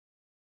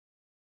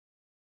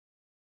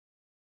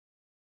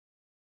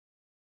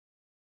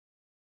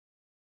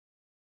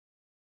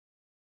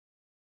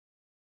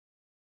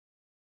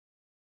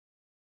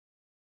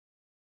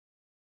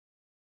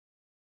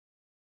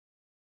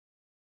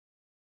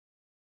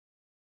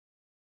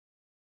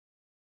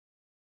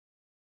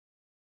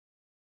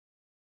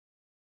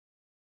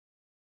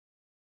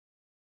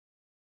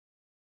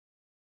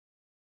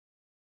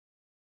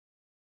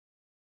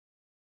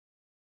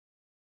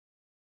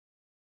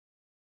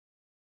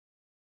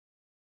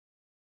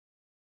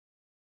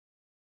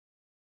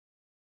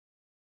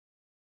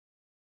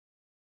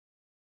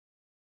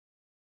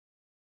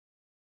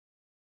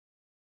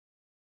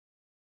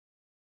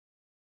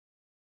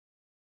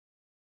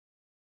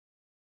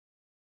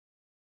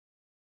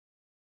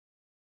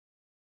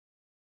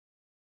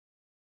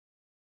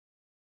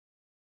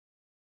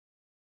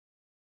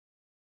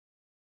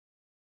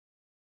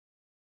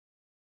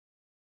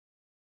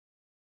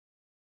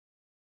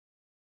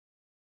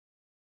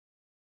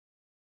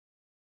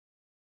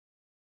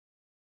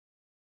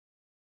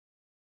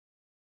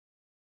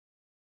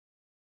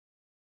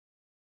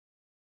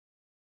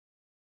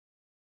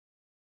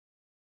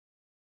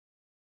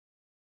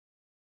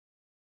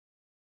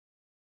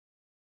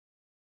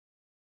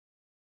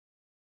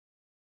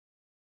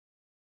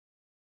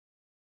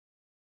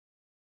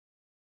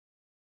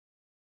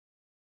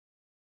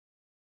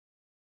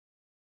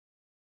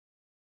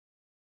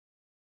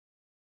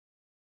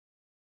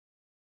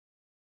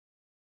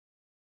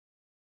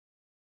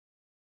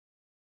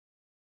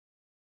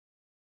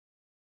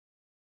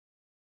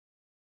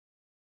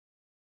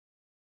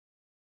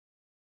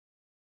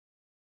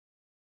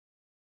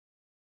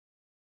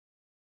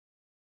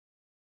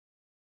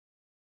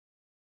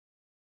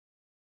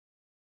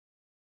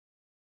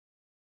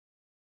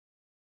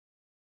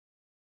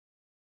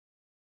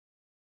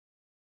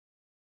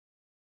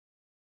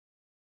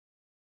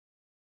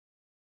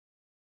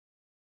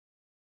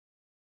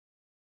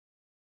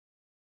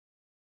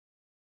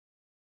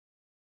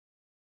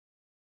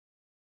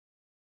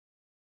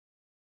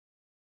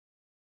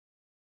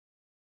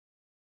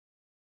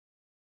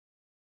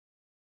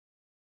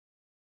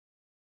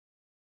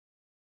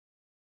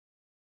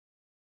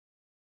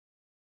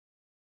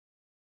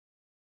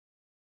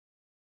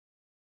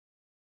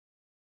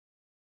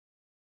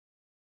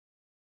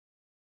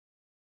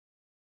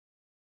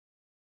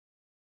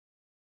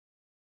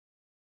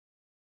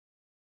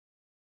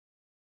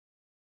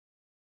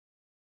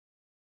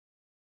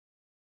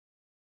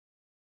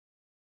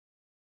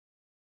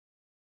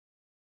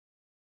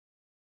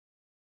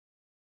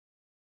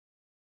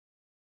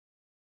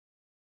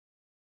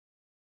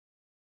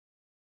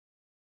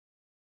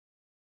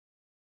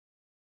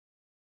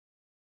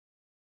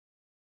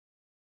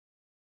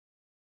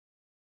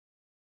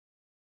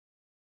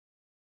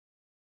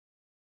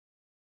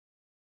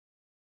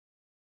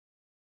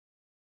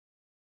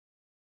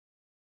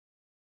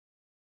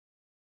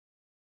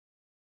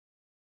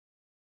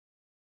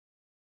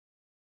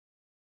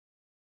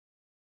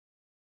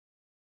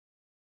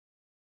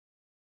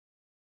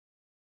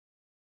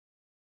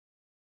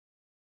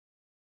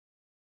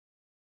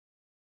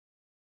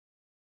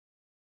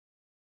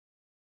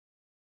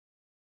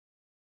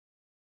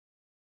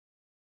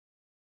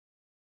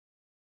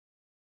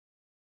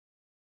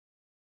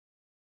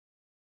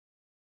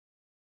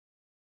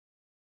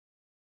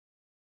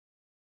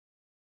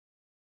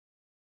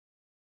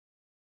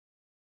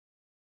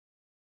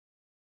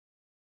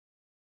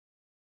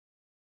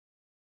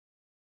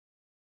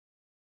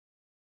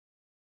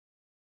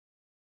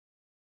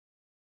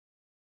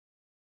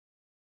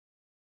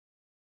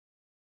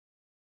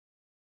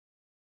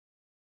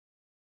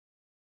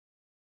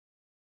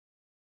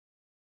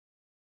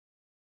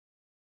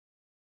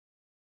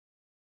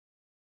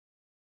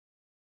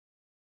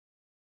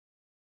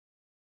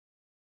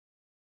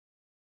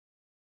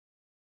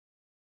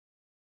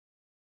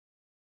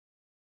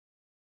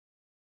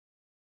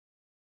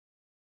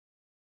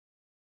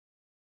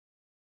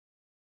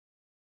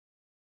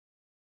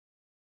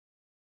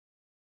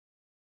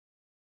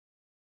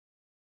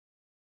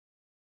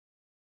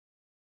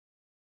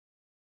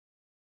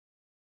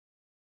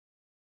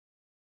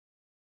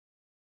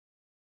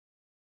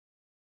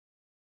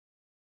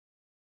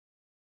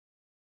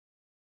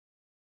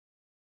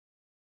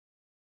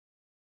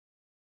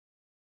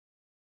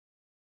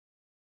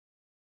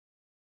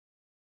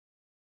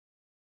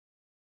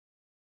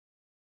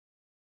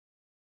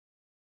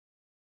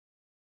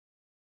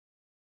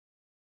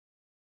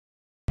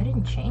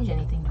me change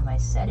anything to my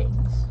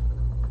settings.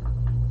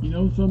 You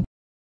know some.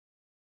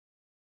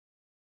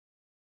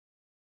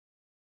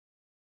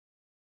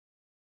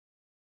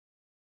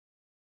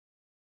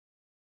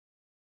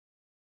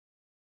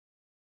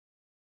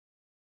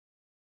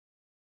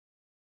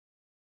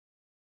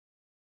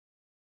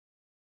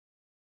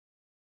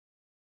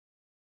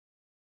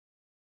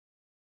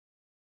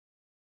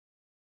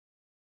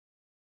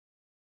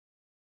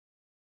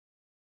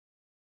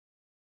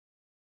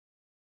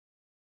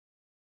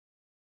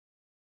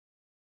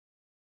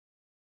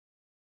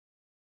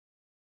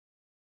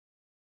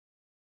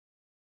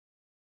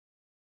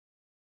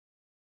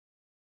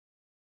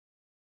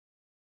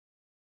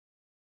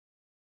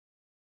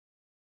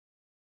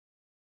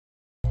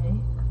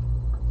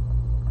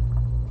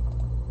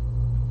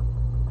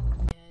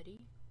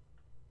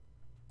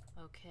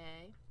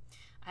 Okay.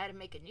 I had to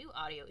make a new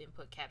audio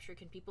input capture.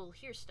 Can people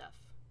hear stuff?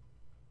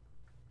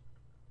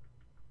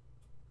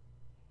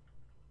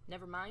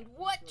 Never mind.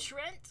 What,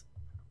 Trent?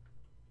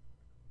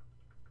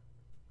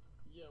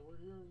 Yeah, we're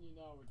hearing you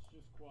now. It's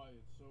just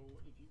quiet. So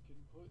if you can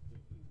put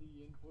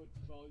the input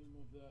volume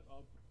of that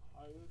up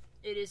higher.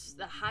 It is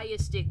the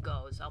highest it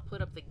goes. I'll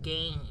put up the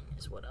gain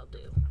is what I'll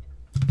do.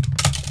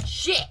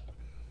 Shit!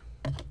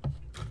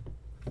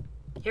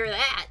 Hear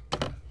that?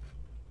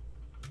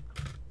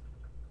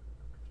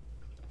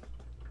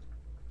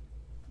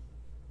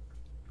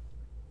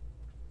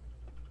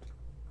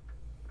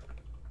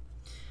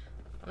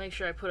 I'll make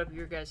sure I put up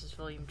your guys'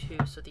 volume too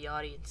so the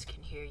audience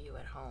can hear you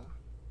at home.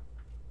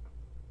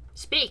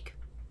 Speak!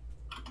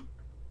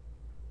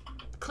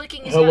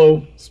 Clicking is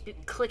Hello.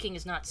 Clicking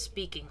is not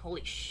speaking.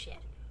 Holy shit.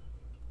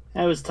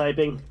 I was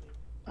typing.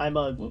 I'm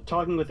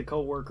talking with a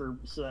coworker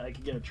so that I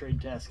could get a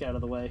trade task out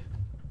of the way.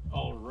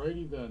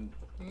 Alrighty then.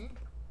 Hmm?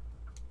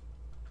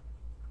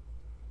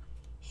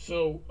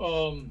 So,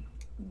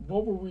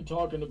 what were we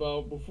talking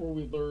about before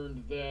we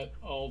learned that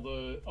all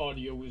the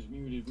audio was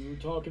muted? We were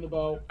talking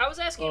about... I was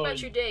asking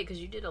about your day because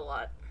you did a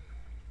lot.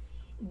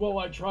 Well,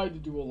 I tried to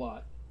do a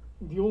lot.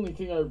 The only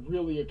thing I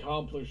really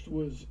accomplished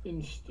was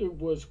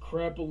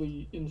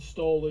crappily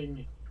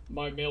installing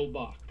my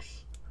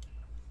mailbox.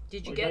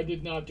 Did you I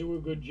did not do a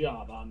good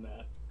job on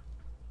that.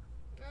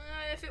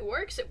 If it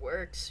works, it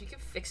works. You can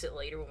fix it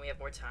later when we have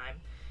more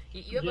time.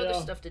 You have other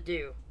stuff to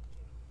do.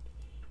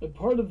 And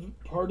part of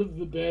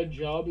the bad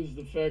job is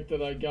the fact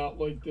that I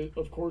got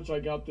of course I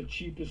got the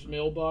cheapest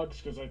mailbox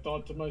because I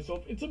thought to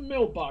myself, it's a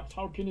mailbox.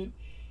 How can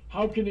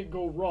it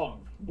go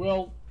wrong?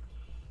 Well,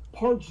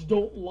 parts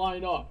don't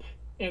line up,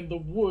 and the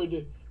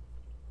wood,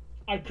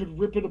 I could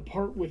rip it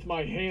apart with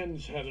my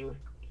hands, Heather.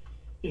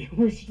 It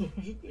was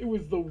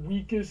the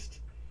weakest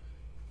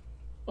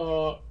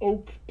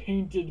oak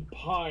painted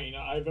pine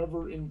I've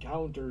ever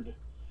encountered.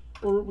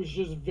 Or it was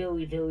just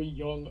very, very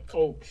young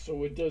oak,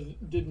 so it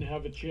didn't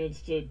have a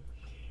chance to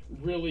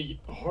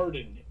really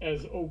harden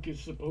as oak is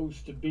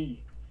supposed to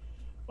be.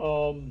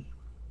 And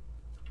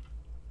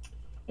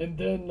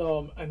then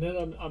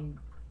I'm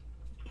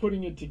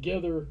putting it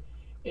together,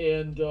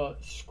 and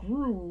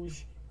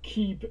screws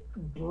keep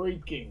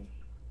breaking.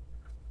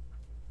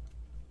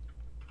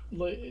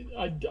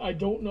 I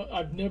don't know.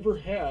 I've never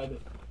had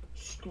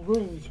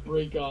screws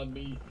break on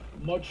me,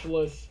 much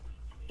less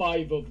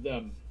 5 of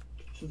them.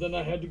 So then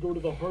I had to go to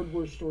the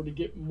hardware store to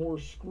get more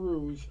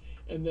screws,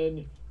 and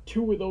then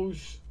 2 of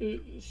those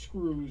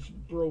screws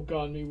broke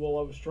on me while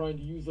I was trying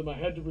to use them. I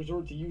had to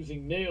resort to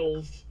using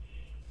nails,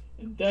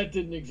 and that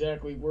didn't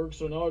exactly work.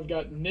 So now I've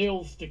got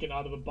nails sticking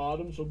out of the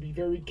bottom, so be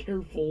very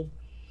careful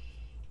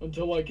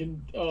until I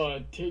can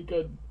take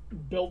a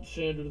belt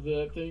sander to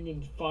that thing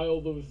and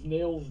file those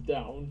nails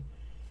down.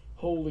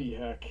 Holy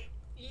heck.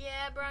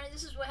 Yeah, Brian,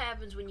 this is what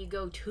happens when you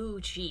go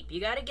too cheap.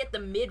 You gotta get the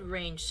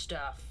mid-range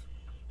stuff.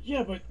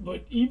 Yeah,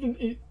 but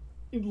even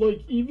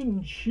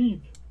even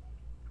cheap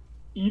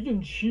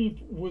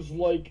was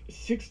like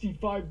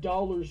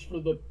 $65 for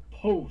the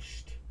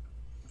post.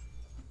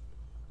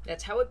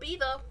 That's how it be,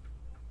 though.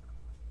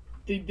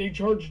 They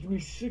charged me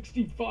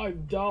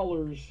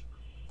 $65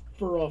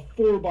 for a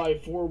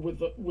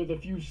 4x4 with a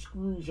few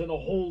screws and a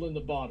hole in the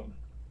bottom.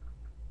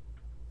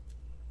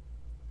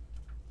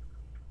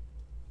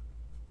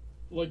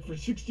 Like, for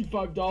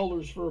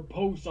 $65 for a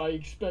post, I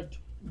expect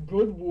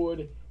good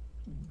wood,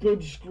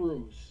 good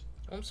screws.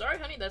 I'm sorry,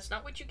 honey, that's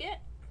not what you get.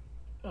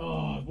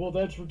 Well,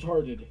 that's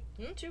retarded.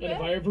 Too And bad.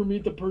 if I ever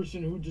meet the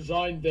person who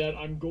designed that,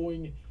 I'm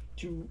going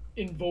to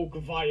invoke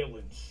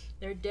violence.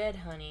 They're dead,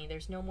 honey.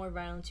 There's no more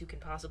violence you can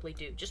possibly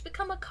do. Just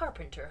become a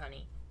carpenter,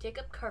 honey. Take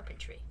up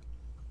carpentry.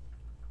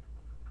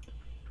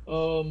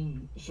 So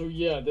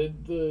yeah,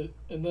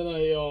 and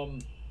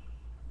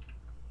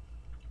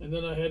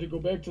then I had to go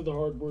back to the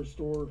hardware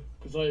store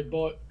because I had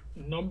bought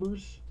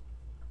numbers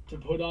to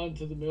put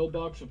onto the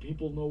mailbox so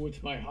people know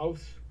it's my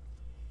house.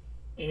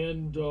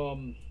 And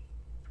the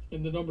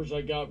numbers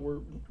I got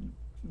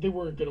they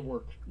weren't going to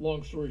work.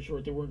 Long story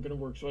short, they weren't going to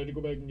work, so I had to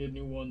go back and get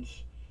new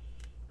ones.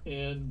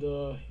 And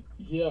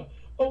yeah.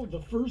 Oh,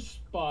 the first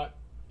spot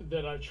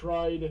that I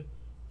tried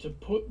to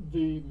put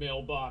the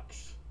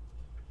mailbox,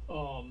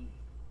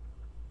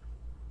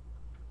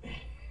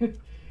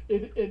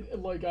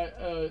 it like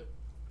I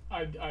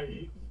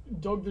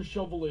dug the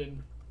shovel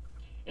in,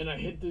 and I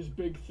hit this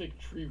big thick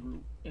tree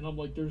root, and I'm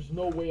like, there's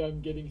no way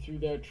I'm getting through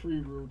that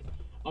tree root.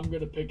 I'm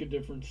gonna pick a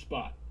different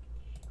spot.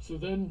 So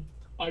then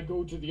I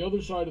go to the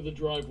other side of the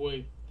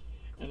driveway,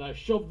 and I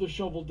shove the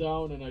shovel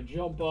down, and I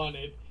jump on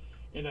it,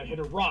 and I hit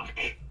a rock.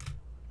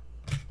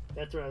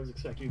 That's what I was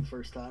expecting the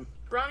first time.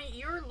 Brownie,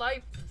 your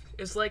life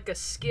is like a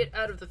skit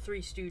out of the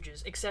Three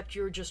Stooges, except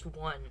you're just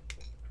one.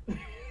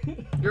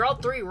 You're all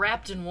three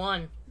wrapped in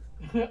one.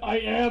 I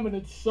am, and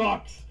it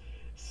sucks.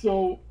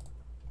 So,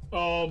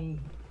 I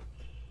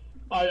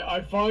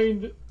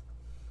find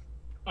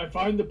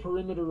the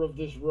perimeter of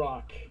this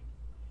rock,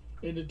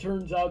 and it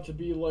turns out to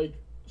be like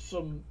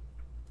some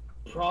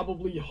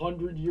probably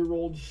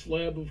 100-year-old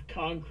slab of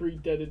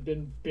concrete that had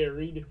been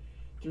buried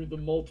through the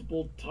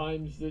multiple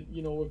times that,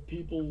 you know, of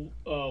people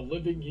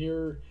living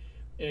here,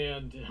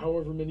 and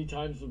however many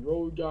times the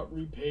road got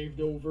repaved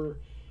over,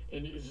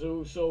 and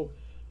so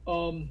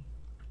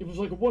it was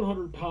like a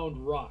 100-pound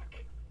rock,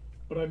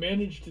 but I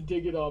managed to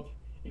dig it up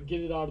and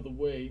get it out of the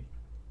way,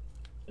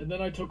 and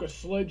then I took a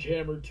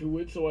sledgehammer to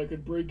it so I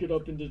could break it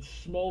up into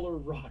smaller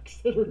rocks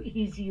that are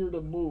easier to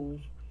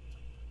move.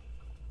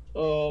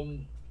 But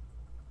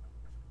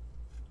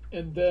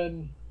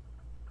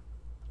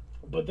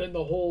then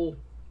the hole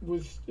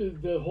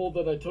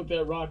that I took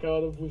that rock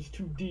out of was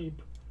too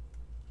deep,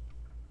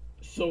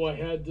 so I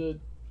had to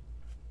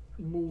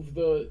move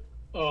the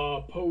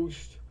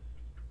post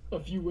a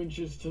few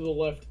inches to the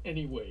left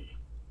anyway.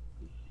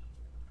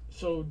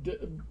 So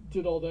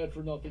did all that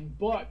for nothing.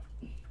 But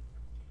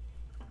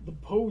the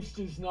post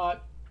is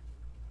not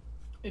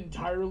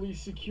entirely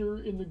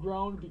secure in the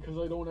ground because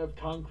I don't have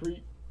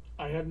concrete.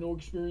 I have no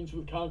experience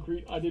with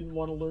concrete. I didn't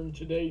want to learn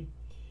today.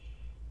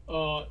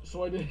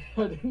 So I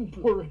didn't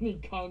pour any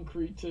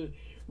concrete to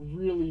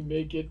really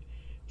make it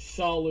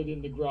solid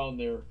in the ground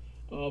there.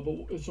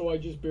 So I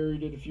just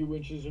buried it a few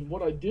inches, and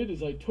what I did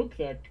is I took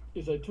that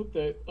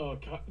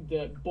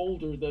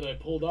boulder that I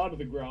pulled out of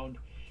the ground,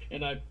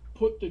 and I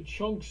put the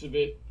chunks of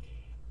it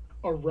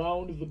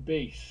around the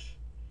base.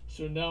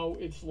 So now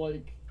it's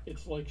like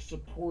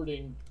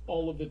supporting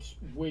all of its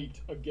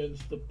weight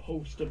against the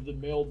post of the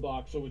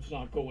mailbox, so it's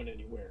not going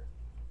anywhere.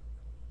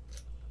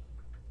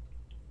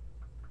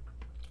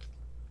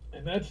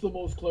 And that's the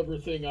most clever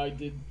thing I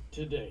did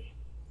today.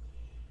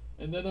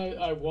 And then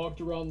I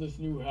walked around this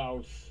new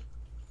house.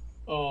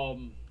 Well,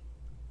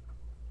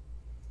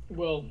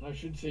 I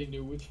should say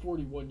new. It's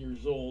 41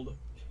 years old.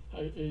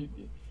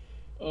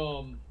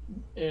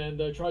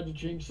 And I tried to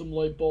change some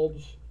light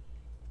bulbs.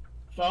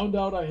 Found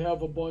out I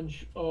have a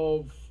bunch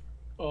of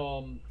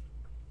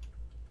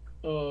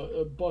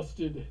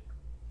busted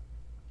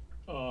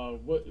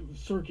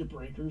circuit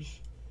breakers.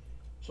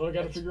 So I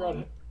got to figure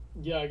out.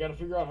 Yeah, I got to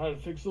figure out how to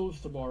fix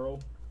those tomorrow.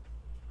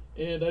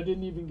 And I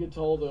didn't even get to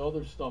all the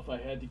other stuff I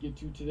had to get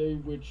to today,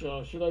 which,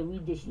 should I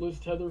read this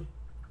list, Heather?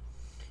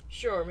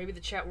 Sure, maybe the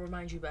chat will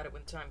remind you about it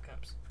when the time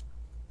comes.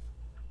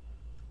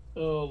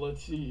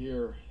 Let's see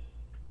here.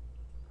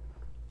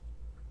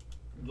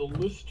 The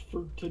list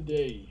for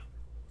today.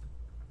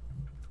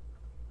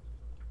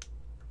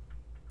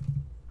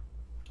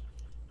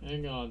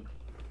 Hang on.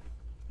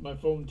 My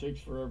phone takes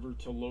forever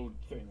to load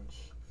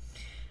things.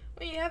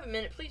 When you have a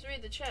minute, please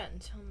read the chat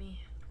and tell me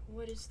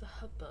what is the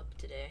hubbub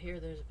today. I hear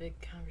there's a big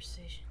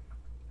conversation.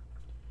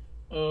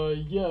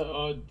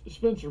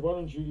 Spencer, why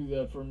don't you do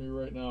that for me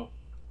right now?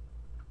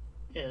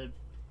 Yeah.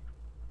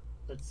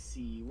 Let's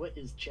see. What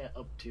is chat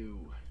up to?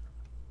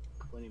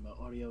 Complaining about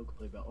audio.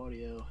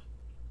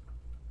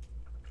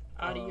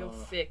 Audio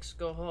fix.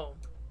 Go home.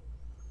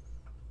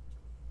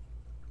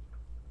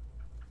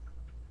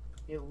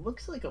 It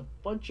looks like a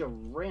bunch of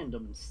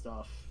random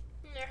stuff.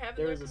 They're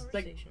having their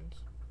conversations.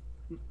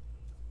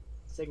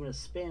 Segment of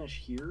Spanish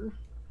here.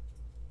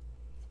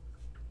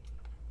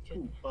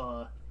 Ooh,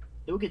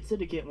 the Wicked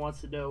Syndicate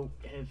wants to know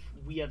if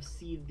we have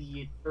seen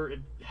if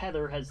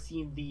Heather has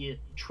seen the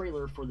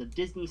trailer for the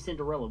Disney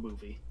Cinderella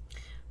movie.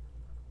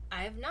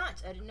 I have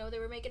not. I didn't know they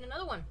were making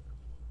another one.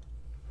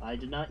 I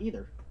did not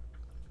either.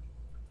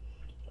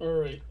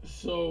 Alright,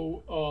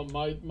 so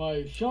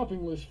my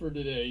shopping list for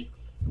today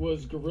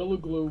was Gorilla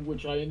Glue,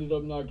 which I ended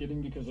up not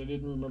getting because I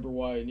didn't remember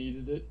why I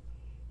needed it.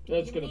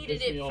 That's going to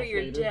piss me off later.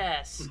 You needed it for your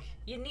desk.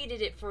 You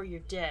needed it for your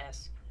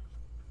desk.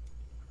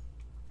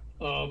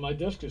 My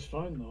desk is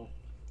fine, though.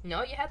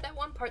 No, you had that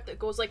one part that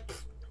goes like...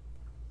 Pfft.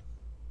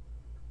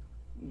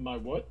 My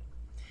what?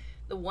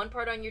 The one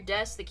part on your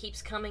desk that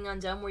keeps coming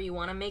undone where you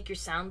want to make your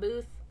sound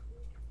booth.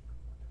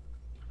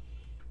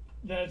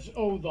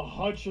 The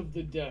hutch of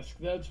the desk.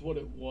 That's what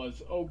it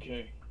was.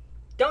 Okay.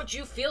 Don't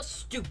you feel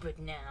stupid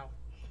now?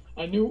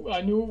 I knew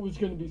it was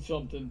going to be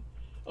something.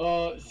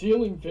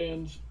 Ceiling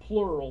fans,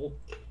 plural,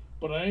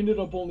 but I ended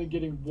up only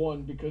getting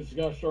one because,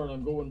 gosh darn,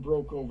 I'm going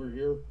broke over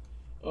here.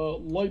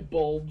 Light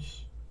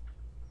bulbs,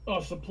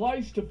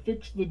 supplies to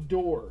fix the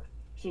door.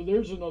 So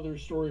there's another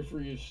story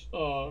for you,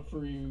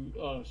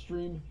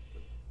 stream.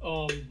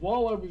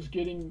 While I was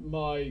getting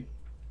my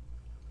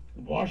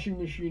washing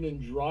machine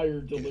and dryer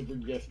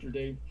delivered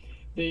yesterday,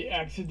 they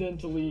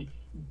accidentally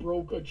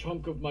broke a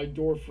chunk of my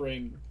door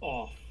frame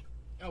off.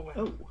 Oh wow.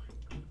 Oh,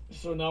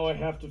 So now I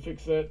have to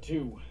fix that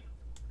too.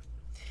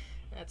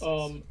 That's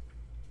nice.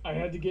 I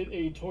had to get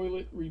a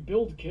toilet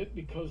rebuild kit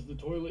because the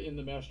toilet in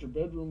the master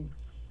bedroom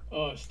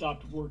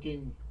stopped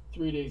working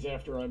 3 days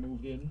after I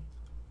moved in.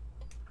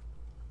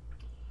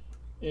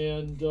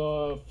 And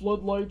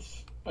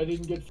floodlights, I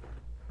didn't get.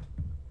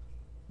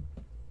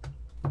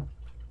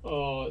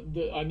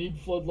 I need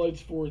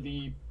floodlights for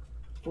the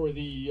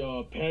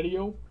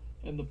patio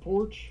and the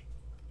porch,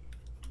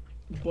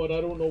 but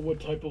I don't know what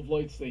type of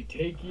lights they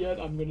take yet.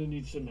 I'm gonna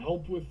need some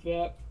help with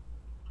that.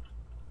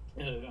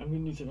 And I'm gonna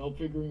need some help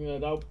figuring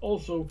that out.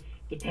 Also,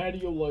 the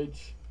patio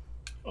lights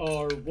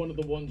are one of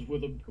the ones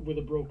with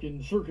a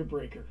broken circuit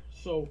breaker.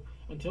 So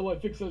until I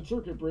fix that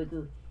circuit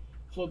breaker,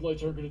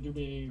 floodlights aren't gonna do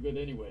me any good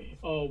anyway.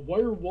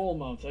 Wire wall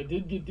mounts. I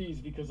did get these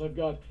because I've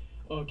got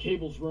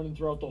cables running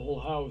throughout the whole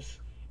house,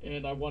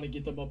 and I want to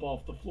get them up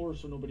off the floor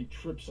so nobody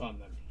trips on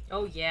them.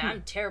 Oh yeah,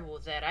 I'm terrible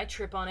with that. I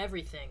trip on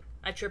everything.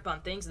 I trip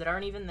on things that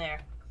aren't even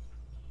there.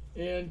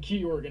 And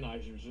key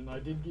organizers, and I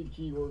did get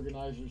key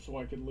organizers so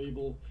I can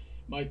label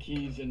my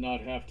keys and not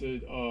have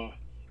to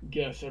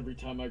guess every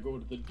time I go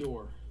to the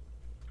door.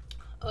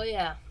 Oh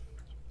yeah.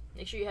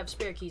 Make sure you have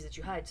spare keys that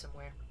you hide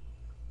somewhere.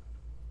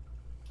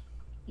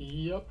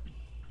 Yep.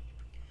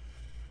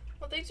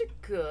 Well, things are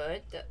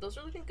good. Those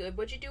are looking good.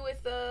 What'd you do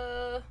with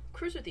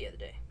Cruiser the other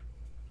day?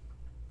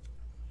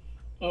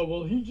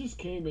 Well, he just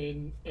came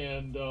in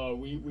and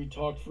we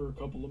talked for a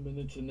couple of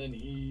minutes, and then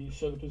he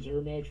set up his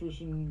air mattress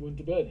and went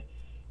to bed.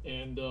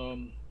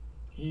 And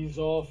he's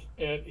off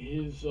at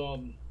his.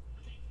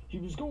 He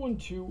was going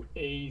to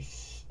a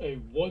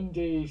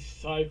 1-day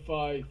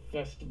sci-fi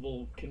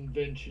festival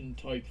convention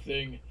type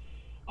thing.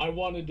 I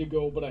wanted to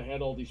go, but I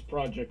had all these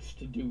projects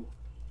to do,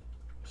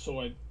 so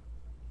I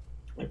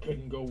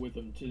couldn't go with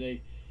him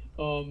today.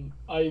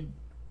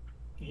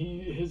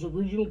 His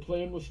original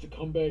plan was to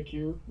come back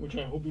here, which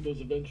I hope he does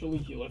eventually.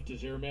 He left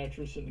his air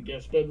mattress in the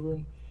guest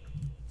bedroom,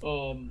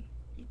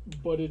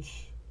 but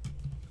it's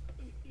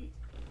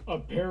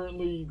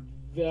apparently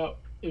that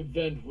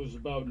event was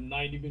about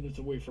 90 minutes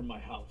away from my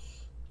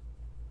house.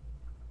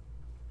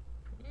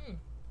 A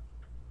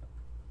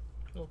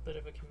little bit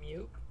of a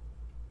commute.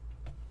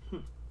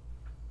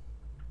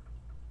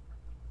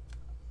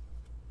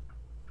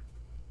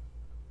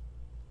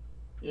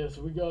 Yeah,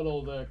 so we got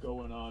all that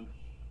going on.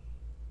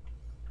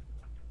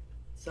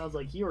 sounds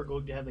like you are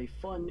going to have a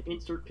fun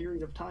insert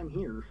period of time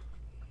here.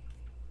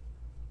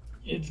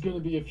 It's going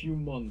to be a few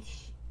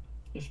months,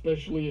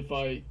 especially if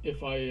I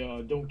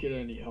don't get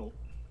any help.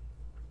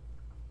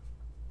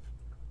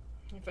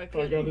 If I If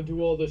I could. got to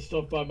do all this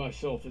stuff by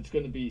myself, it's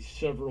going to be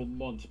several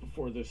months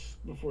before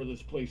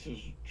this place is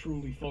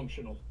truly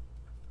functional.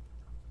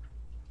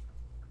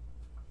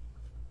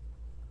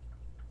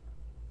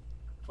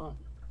 Fun.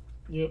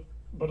 Yep.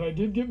 But I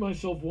did get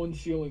myself one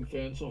ceiling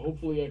fan, so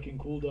hopefully I can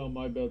cool down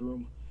my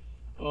bedroom.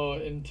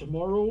 And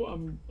tomorrow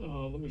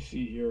let me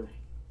see here.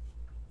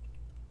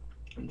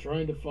 I'm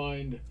trying to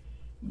find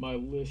my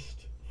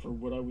list for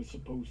what I was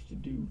supposed to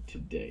do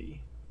today,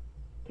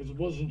 because it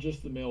wasn't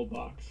just the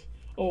mailbox.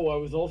 Oh, I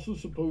was also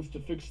supposed to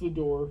fix the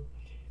door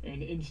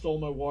and install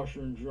my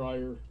washer and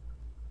dryer.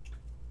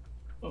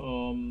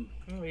 Oh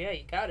yeah,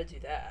 you gotta do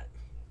that.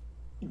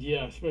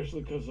 Yeah,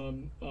 especially because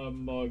I'm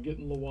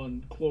getting low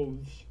on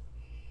clothes.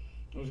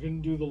 I was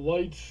gonna do the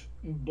lights,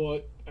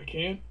 but I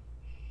can't.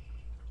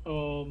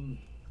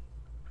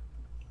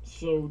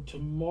 So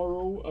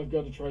tomorrow I've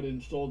got to try to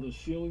install the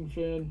ceiling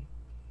fan.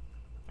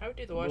 I would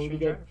do the washer and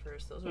dryer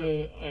first. Those are.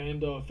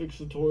 And fix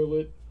the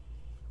toilet,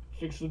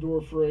 fix the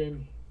door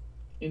frame,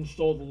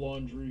 install the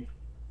laundry.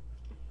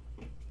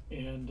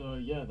 And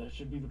yeah, that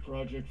should be the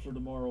project for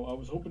tomorrow. I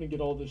was hoping to get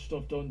all this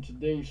stuff done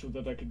today so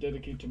that I could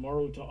dedicate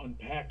tomorrow to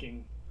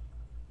unpacking,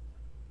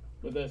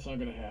 but that's not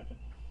going to happen.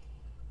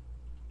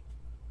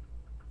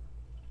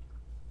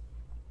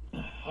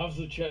 How's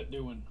the chat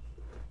doing?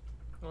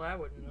 Well, I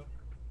wouldn't know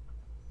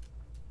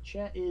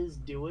Chat is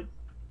doing.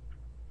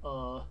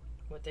 what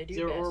they do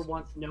Zero Or best.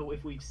 wants to know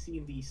if we've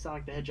seen the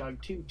Sonic the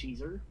Hedgehog 2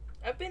 teaser.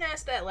 I've been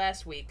asked that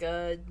last week.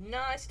 No,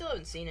 I still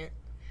haven't seen it.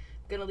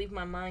 Gonna leave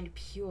my mind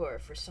pure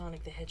for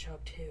Sonic the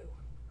Hedgehog 2.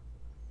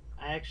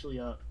 I actually,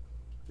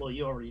 well,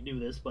 you already knew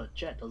this, but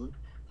chat doesn't.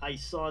 I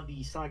saw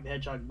the Sonic the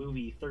Hedgehog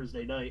movie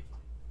Thursday night.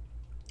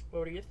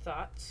 What are your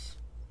thoughts?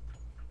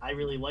 I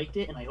really liked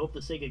it, and I hope the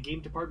Sega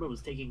game department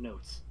was taking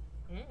notes.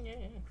 Yeah.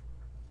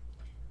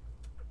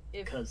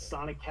 If Because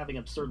Sonic having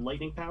absurd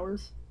lightning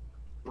powers,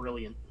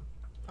 brilliant.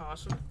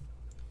 awesome.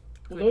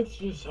 Well, that's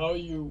just how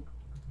you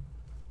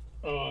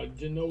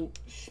denote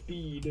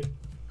speed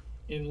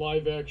in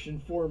live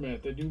action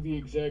format. They do the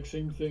exact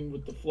same thing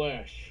with the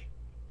Flash.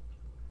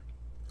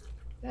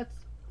 That's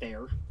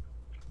fair.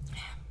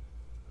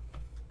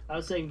 I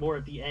was saying more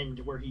at the end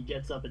where he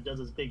gets up and does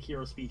his big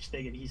hero speech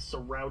thing and he's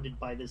surrounded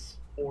by this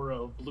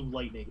aura of blue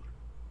lightning.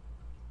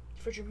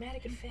 For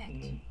dramatic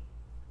effect.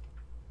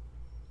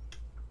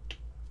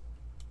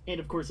 And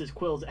of course his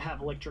quills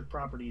have electric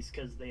properties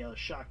because they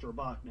shocked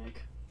Robotnik.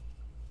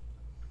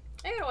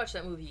 I gotta watch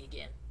that movie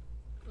again.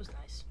 It was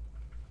nice.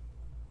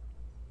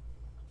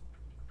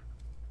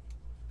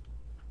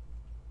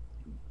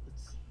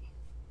 Let's see.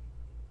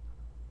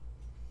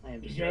 I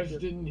am You just guys here.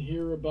 didn't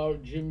hear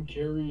about Jim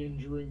Carrey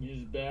injuring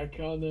his back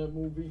on that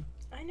movie?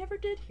 I never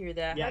did hear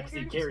that. Yeah, because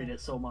he carried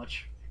it so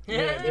much.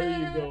 Yeah, there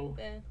you go.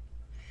 Eh.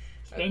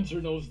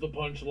 Spencer knows the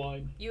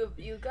punchline.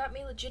 You got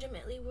me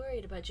legitimately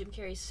worried about Jim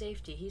Carrey's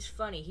safety. He's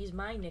funny. He's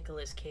my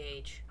Nicolas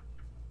Cage.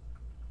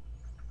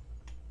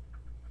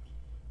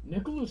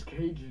 Nicolas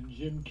Cage and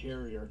Jim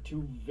Carrey are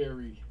two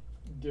very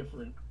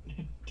different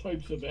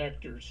types of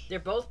actors. They're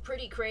both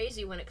pretty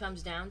crazy when it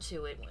comes down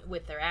to it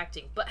with their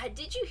acting. But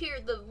did you hear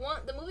the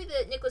movie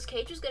that Nicolas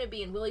Cage was going to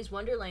be in, Willy's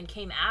Wonderland,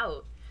 came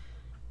out,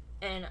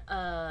 and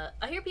I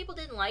hear people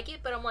didn't like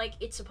it, but I'm like,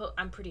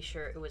 I'm pretty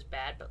sure it was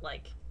bad, but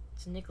like,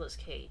 it's Nicolas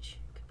Cage.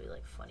 It could be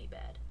like funny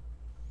bad.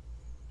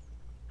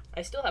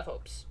 I still have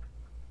hopes.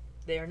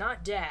 They are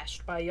not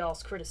dashed by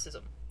y'all's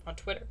criticism on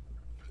Twitter.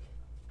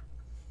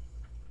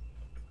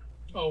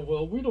 Oh,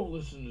 well, we don't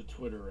listen to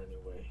Twitter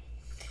anyway.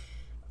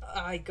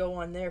 I go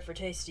on there for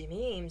tasty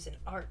memes and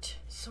art.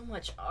 So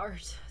much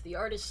art. The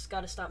artists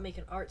gotta stop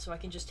making art so I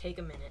can just take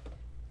a minute.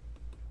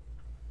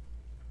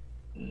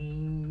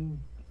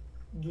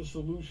 The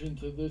solution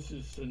to this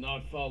is to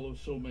not follow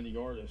so many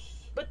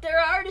artists. But their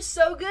art is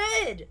so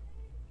good!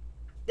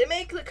 They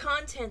make the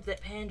content that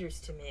panders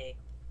to me.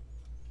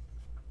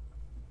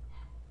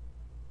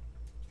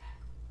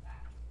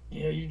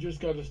 Yeah, you just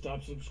gotta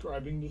stop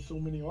subscribing to so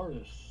many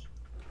artists.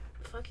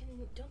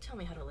 Fucking don't tell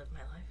me how to live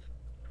my life.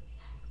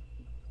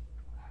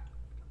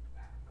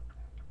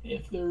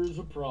 If there is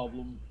a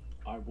problem,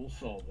 I will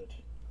solve it.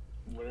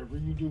 Whatever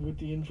you do with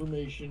the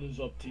information is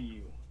up to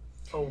you.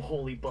 Oh,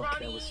 holy buck,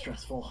 that Ronnie, was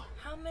stressful.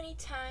 How many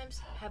times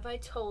have I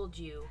told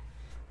you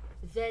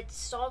that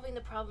solving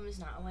the problem is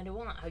not what I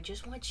want? I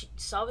just want you.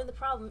 Solving the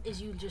problem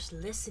is you just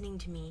listening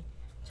to me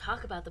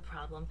talk about the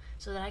problem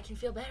so that I can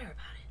feel better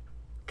about it.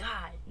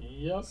 God.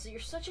 Yep. So you're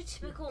such a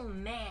typical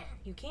man.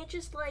 You can't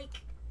just,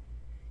 like,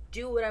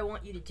 do what I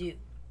want you to do.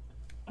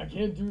 I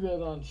can't do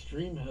that on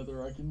stream,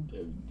 Heather. I can.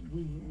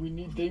 We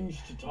need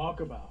things to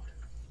talk about.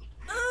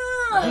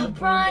 Ugh, Burn that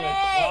clock,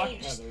 Ronnie!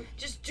 Heather.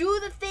 Just do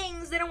the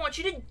things that I want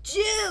you to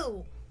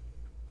do!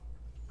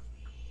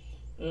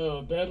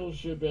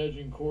 Battleship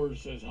Agincourt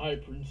says, "Hi,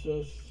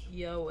 princess."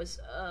 Yo, what's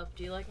up?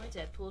 Do you like my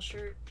Deadpool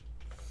shirt?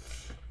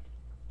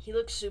 He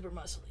looks super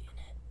muscly in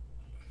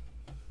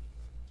it.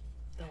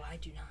 Though I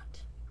do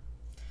not.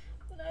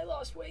 And I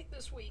lost weight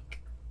this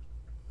week.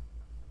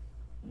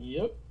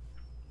 Yep.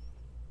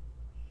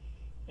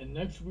 And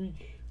next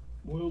week,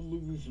 we'll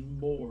lose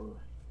more.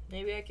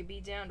 Maybe I could be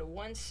down to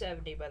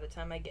 170 by the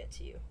time I get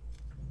to you.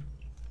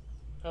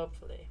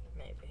 Hopefully,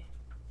 maybe.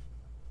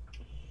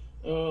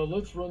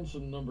 Let's run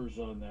some numbers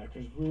on that,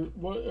 because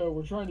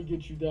we're trying to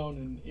get you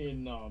down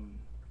in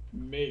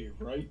May,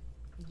 right?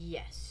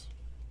 Yes.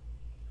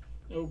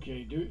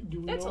 Okay. Do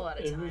we That's know? a lot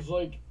of It time. was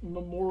like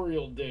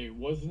Memorial Day,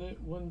 wasn't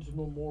it? When's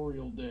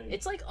Memorial Day?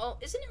 It's like,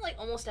 isn't it like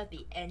almost at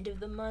the end of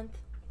the month?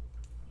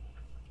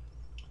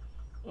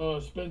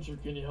 Spencer,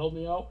 can you help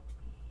me out?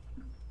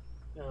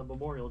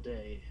 Memorial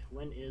Day.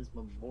 When is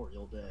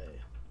Memorial Day?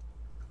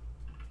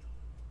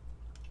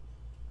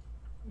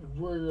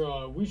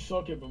 We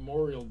suck at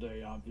Memorial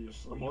Day,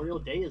 obviously. Memorial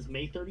Day is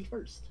May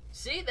 31st.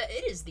 See, that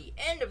it is the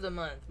end of the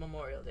month,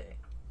 Memorial Day.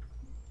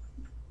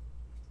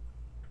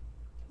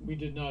 We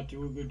did not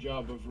do a good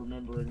job of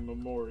remembering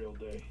Memorial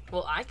Day.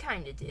 Well, I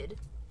kinda did.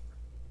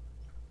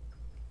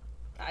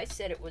 I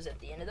said it was at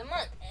the end of the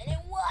month, and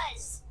it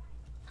was!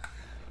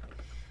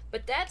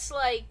 But that's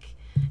like,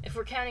 if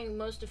we're counting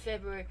most of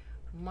February,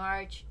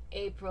 March,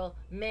 April,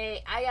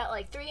 May, I got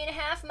like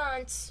 3.5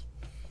 months.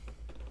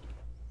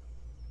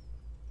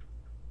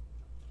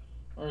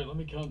 Alright, let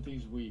me count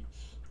these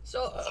weeks.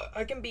 So,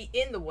 I can be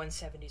in the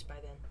 170s by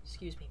then.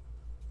 Excuse me.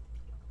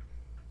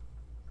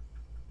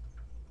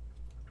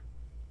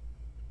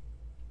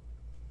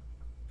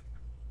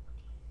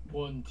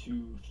 One,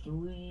 2,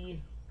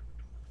 3,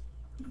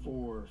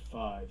 4,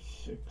 5,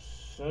 6,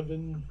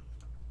 7,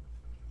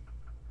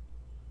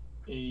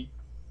 8,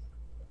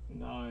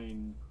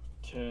 9,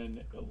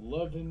 10,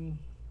 11,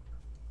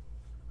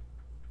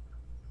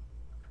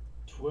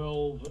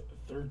 12,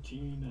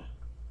 13,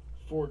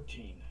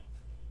 14.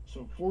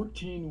 So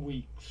 14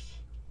 weeks.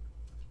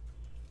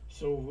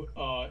 So,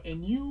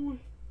 and you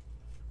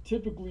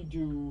typically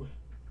do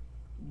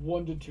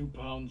 1 to 2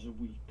 pounds a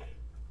week.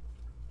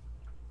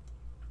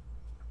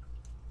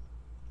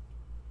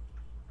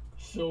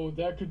 So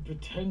that could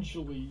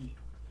potentially,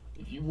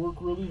 if you work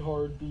really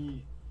hard,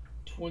 be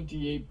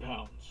 28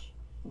 pounds,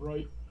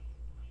 right?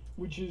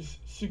 Which is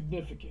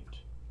significant.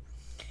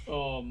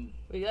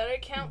 We gotta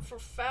account for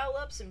foul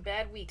ups and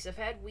bad weeks. I've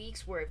had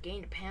weeks where I've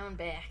gained a pound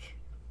back.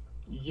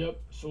 Yep.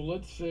 So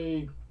let's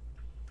say,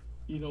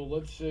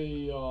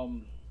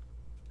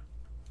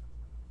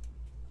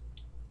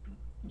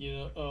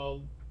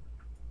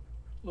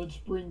 let's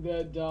bring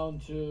that down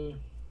to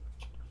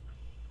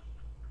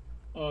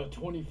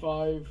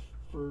 25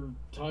 for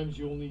times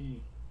you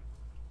only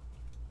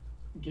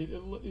get,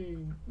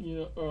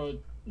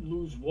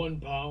 lose 1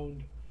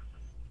 pound,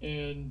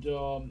 and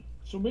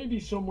so maybe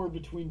somewhere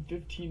between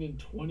 15 and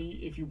 20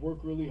 if you work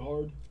really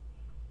hard.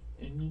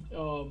 And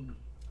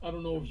I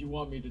don't know if you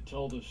want me to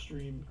tell the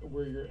stream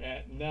where you're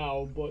at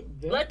now, but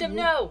let them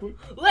know.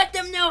 Let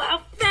them know how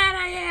fat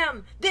I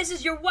am. This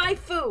is your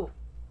waifu.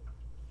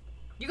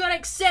 You gotta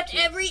accept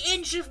every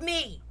inch of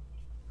me.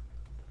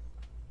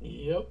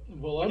 Yep.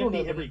 Well, I Would don't it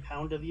have be every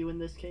pound of you in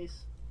this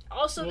case?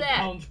 Also, well, that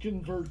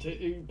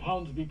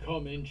pounds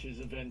become inches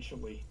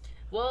eventually.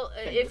 well,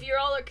 if you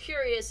all are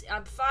curious,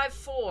 I'm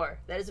 5'4".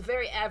 That is a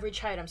very average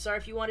height. I'm sorry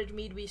if you wanted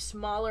me to be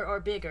smaller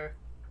or bigger,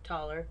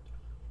 taller.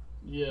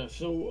 Yeah.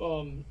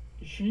 So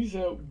she's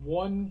at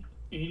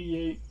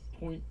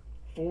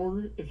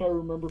 188.4 if I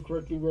remember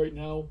correctly right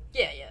now.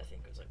 Yeah, I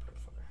think it was like 4.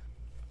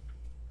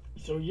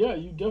 So yeah,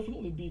 you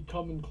definitely be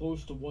coming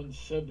close to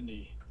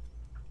 170.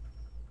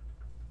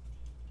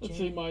 Let's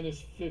say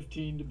minus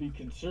 15 to be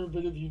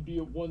conservative. You'd be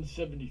at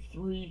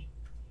 173.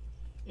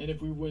 And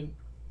if we went,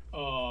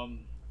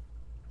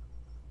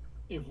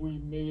 if we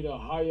made a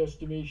high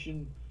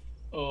estimation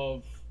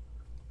of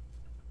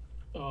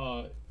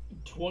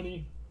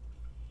 20,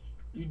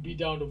 you'd be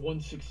down to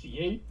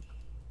 168.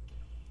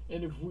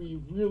 And if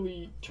we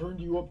really turned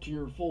you up to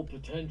your full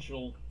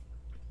potential,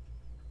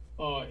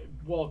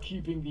 while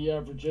keeping the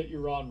average that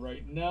you're on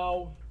right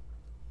now,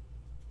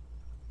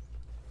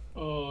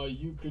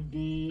 you could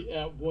be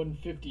at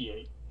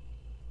 158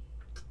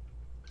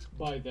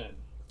 by then.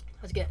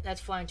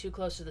 That's flying too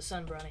close to the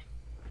sun, Bronny.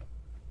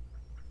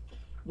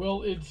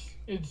 Well,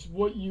 it's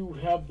what you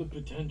have the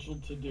potential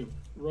to do,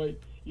 right?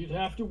 You'd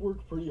have to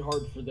work pretty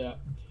hard for that,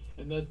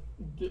 and that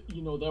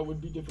that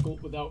would be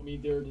difficult without me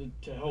there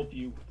to help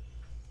you.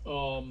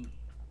 But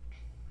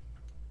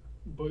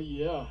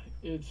yeah,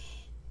 it's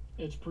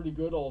pretty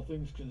good, all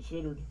things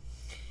considered.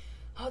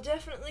 I'll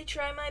definitely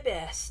try my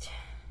best.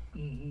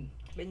 Mm-hmm.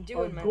 Been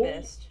doing my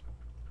best.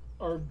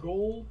 Our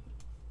goal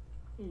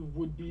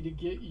would be to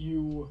get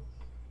you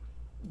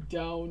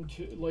down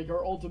to, like,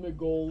 our ultimate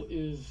goal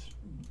is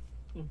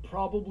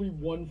probably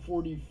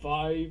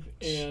 145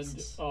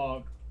 and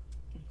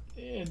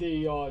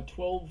a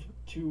 12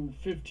 to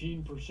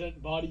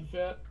 15% body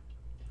fat.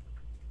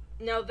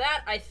 Now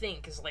that I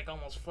think is like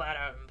almost flat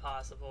out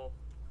impossible.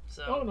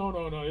 So. Oh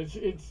no!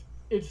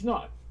 It's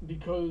not,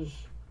 because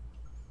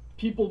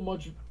people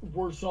much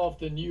worse off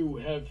than you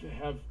have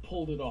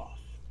pulled it off.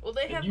 Well,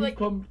 they have you've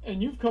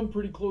come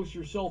pretty close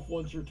yourself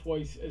once or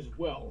twice as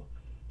well,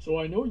 so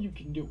I know you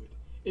can do it.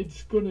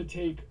 It's gonna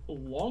take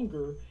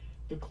longer.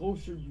 The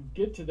closer you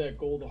get to that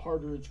goal, the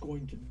harder it's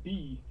going to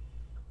be,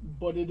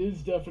 but it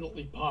is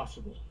definitely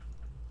possible.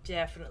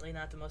 Definitely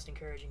not the most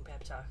encouraging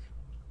pep talk.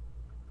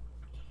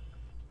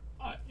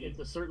 It's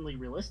a certainly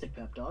realistic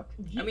pep talk.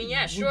 I mean,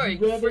 yeah, sure,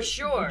 for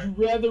sure. Would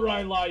you rather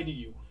I lie to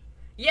you?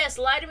 Yes,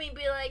 lie to me and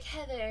be like,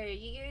 Heather,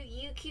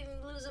 you can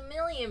lose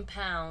 1,000,000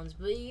 pounds,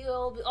 but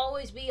you'll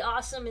always be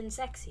awesome and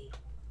sexy.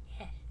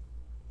 Yeah.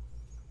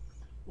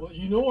 Well,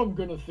 you know I'm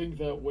gonna think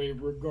that way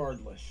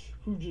regardless.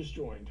 Who just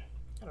joined?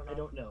 I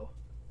don't know.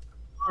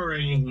 All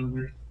right, you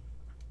loser.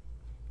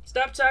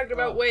 Stop talking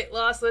about weight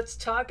loss. Let's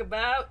talk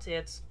about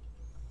tits.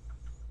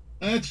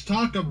 Let's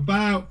talk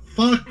about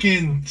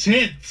fucking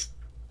tits.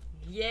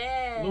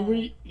 Yeah.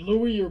 Louis,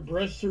 your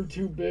breasts are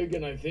too big,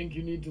 and I think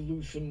you need to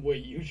lose some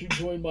weight. You should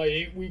join my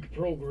 8-week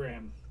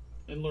program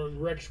and learn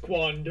Rex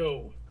Kwon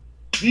Do.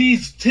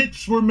 These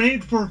tits were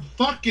made for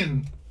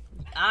fucking.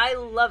 I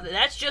love it.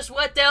 That's just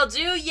what they'll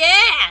do.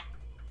 Yeah.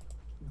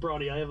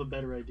 Brody, I have a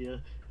better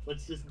idea.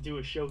 Let's just do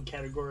a show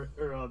category,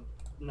 or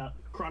not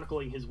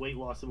chronicling his weight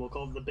loss, and we'll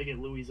call it the Bigot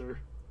Louiser.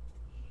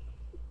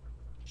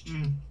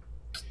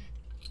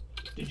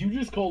 Did you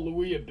just call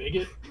Louis a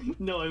bigot?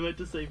 No, I meant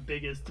to say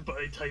biggest, but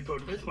I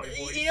typoed with my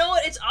voice. You know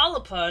what? It's all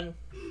a pun.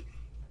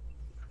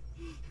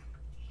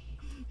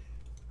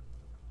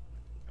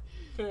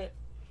 It's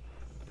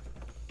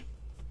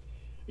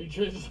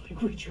just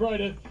like we try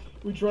to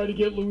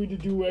get Louis to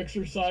do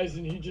exercise,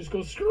 and he just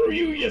goes, "Screw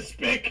you, you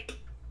spick."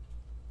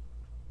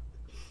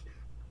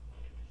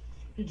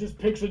 He just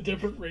picks a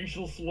different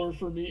racial slur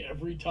for me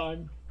every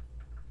time.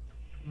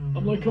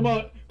 I'm like, come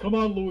on,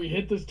 Louis,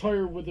 hit this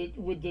tire with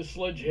this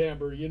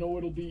sledgehammer. You know,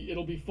 it'll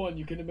be fun.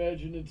 You can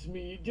imagine it's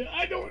me.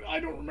 I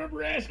don't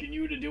remember asking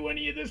you to do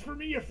any of this for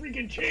me, you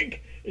freaking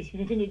chink.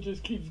 And it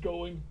just keeps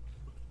going.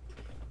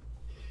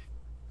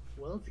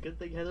 Well, it's a good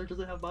thing Heather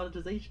doesn't have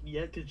monetization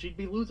yet, because she'd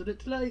be losing it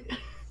tonight.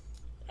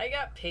 I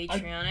got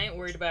Patreon. I ain't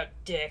worried about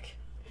dick.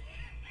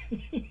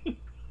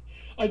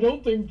 I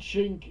don't think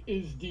chink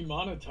is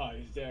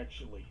demonetized,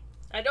 actually.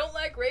 I don't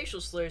like racial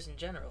slurs in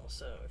general,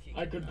 so if you...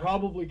 I could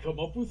probably come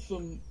up with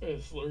some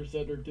slurs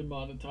that are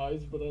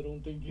demonetized, but I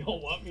don't think y'all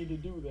want me to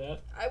do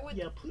that. I would...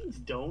 Yeah, please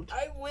don't.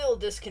 I will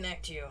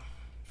disconnect you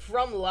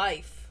from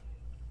life.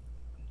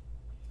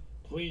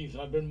 Please,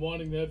 I've been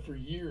wanting that for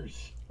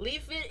years.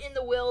 Leave it in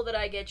the will that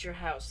I get your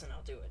house, and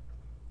I'll do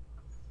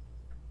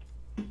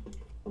it.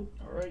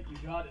 Alright, you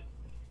got it.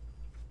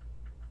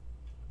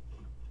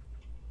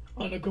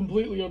 On a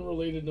completely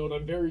unrelated note,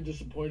 I'm very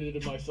disappointed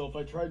in myself.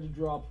 I tried to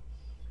drop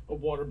a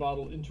water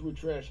bottle into a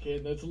trash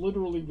can that's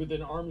literally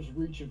within arm's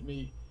reach of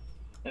me,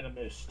 and I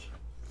missed.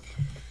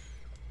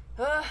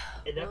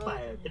 And I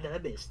fired, and then I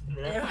missed. And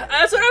then I fired,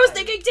 That's what I was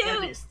thinking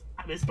and too.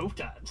 I missed both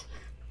times.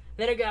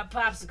 Then I got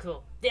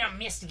popsicle. Then I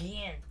missed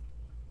again.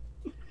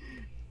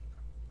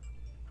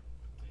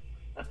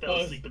 I fell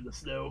asleep in the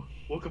snow.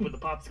 Woke up with a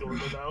popsicle in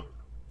my mouth.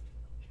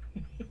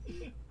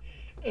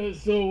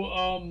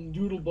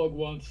 Doodlebug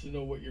wants to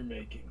know what you're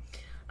making.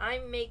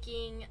 I'm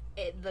making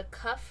the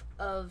cuff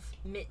of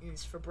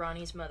mittens for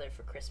Bronny's mother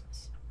for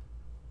Christmas.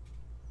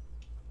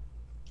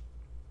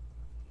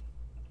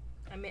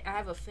 I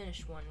have a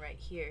finished one right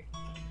here.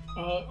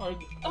 Are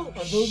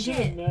those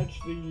gonna match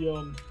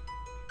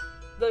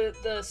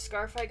the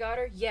scarf I got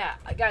her? Yeah,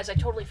 guys, I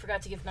totally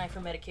forgot to give Knife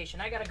her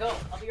medication. I gotta go.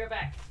 I'll be right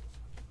back.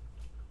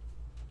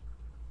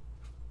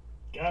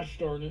 Gosh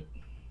darn it.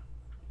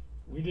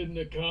 We didn't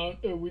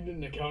account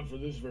for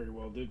this very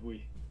well, did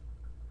we?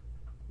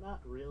 Not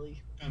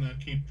really. Gonna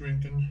keep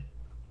drinking.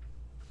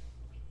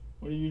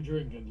 What are you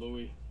drinking,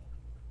 Louie?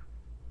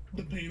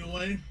 The pain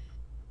away.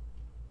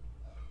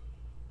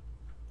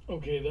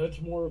 Okay,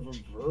 that's more of a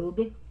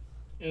verb,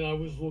 and I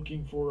was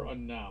looking for a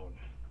noun.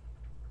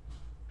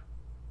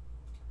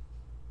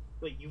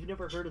 Wait, you've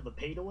never heard of the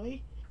Pain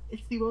Away?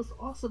 It's the most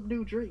awesome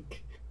new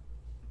drink.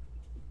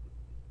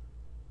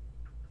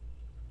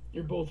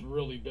 You're both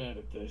really bad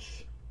at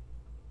this.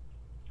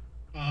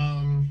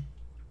 I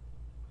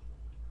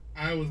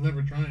was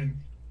never trying.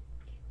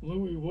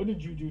 Louie, what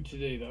did you do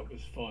today that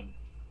was fun?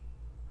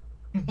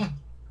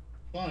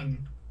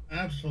 Fun?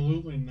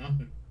 Absolutely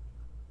nothing.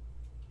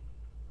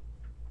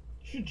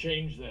 You should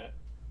change that.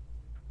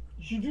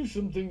 You should do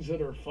some things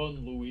that are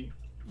fun, Louie.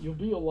 You'll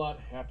be a lot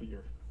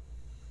happier.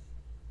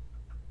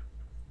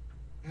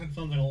 That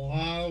sounds like a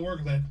lot of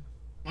work that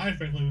I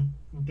frankly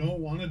don't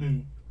want to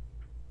do.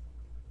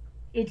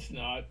 It's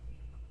not.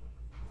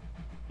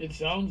 It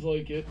sounds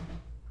like it,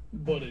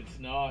 but it's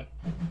not.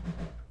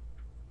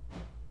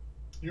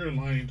 You're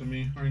lying to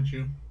me, aren't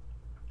you?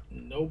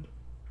 Nope.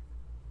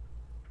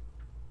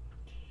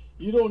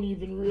 You don't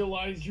even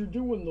realize you're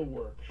doing the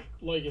work.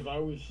 Like, if I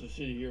was to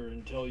sit here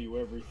and tell you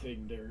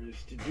everything there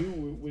is to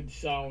do, it would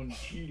sound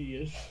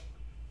tedious.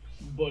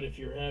 But if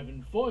you're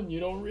having fun, you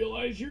don't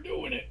realize you're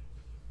doing it.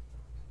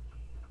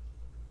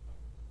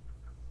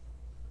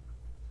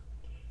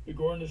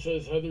 Bigorna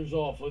says, Heather's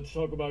off. Let's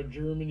talk about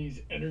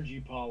Germany's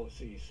energy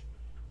policies.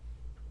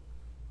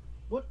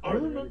 What are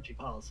their energy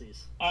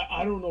policies?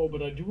 I don't know,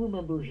 but I do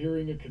remember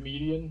hearing a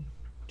comedian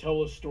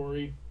tell a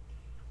story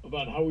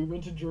about how he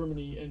went to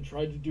Germany and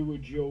tried to do a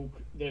joke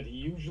that he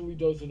usually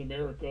does in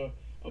America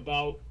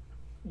about,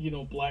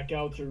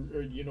 blackouts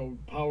or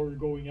power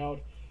going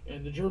out,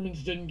 and the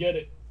Germans didn't get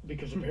it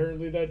because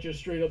apparently that just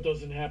straight up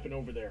doesn't happen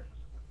over there.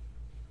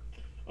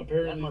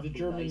 Apparently the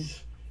Germans,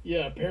 nice.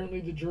 Yeah, apparently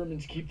the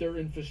Germans keep their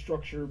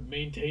infrastructure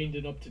maintained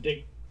and up to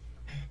date.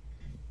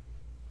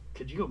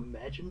 Could you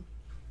imagine?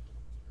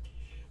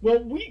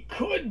 Well, we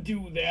could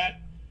do that,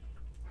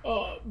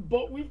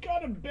 but we've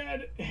got a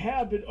bad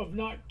habit of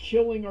not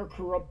killing our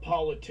corrupt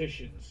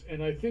politicians,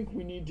 and I think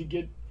we need to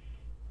get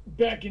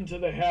back into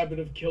the habit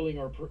of killing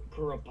our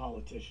corrupt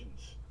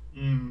politicians.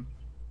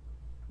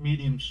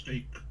 Medium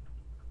steak.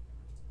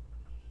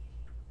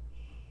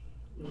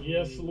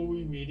 Yes,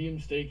 Louis, medium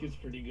steak is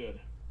pretty good.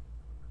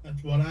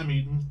 That's what I'm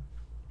eating.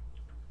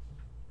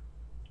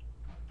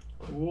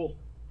 Cool.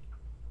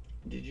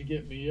 Did you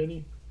get me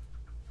any?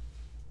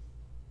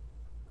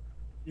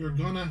 You're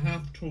gonna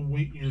have to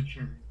wait your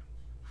turn.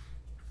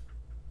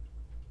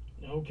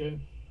 Okay.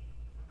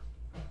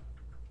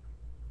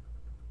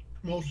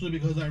 Mostly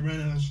because I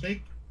ran out of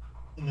steak,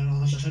 and then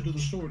I'll have to head to the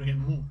store to get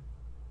more.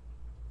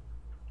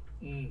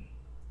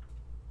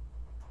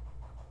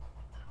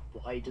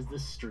 Why does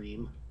this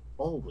stream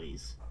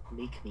always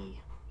make me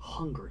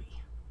hungry?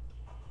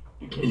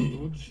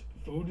 Because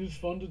food is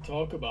fun to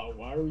talk about.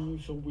 Why are you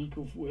so weak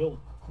of will?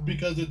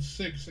 Because it's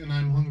 6 and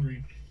I'm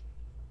hungry.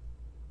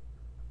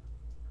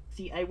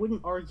 See, I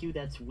wouldn't argue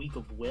that's weak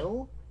of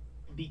will,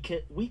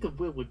 because weak of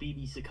will would be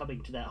me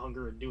succumbing to that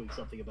hunger and doing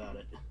something about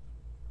it.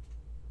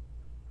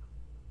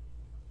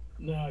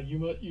 Nah,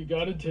 you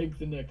gotta take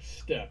the next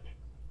step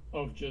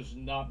of just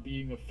not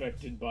being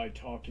affected by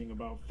talking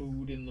about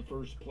food in the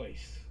first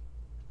place.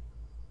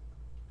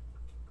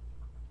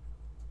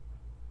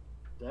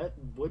 That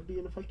would be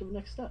an effective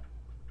next step.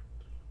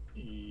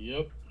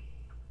 Yep.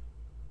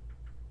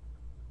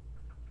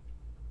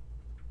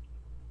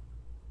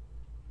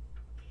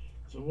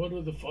 So what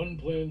are the fun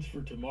plans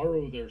for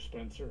tomorrow there,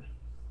 Spencer?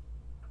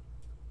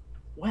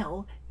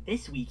 Well,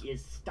 this week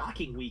is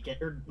stocking week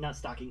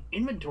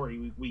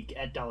inventory week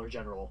at Dollar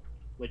General,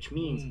 which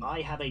means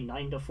I have a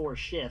 9 to 4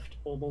 shift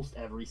almost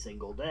every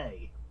single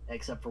day,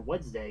 except for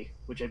Wednesday,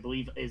 which I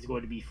believe is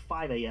going to be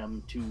 5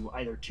 a.m. to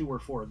either 2 or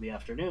 4 in the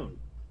afternoon.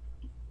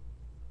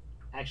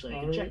 Actually, I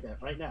can check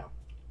that right now.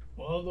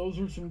 Well, those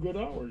are some good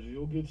hours.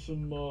 You'll get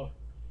some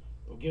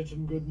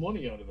good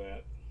money out of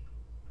that.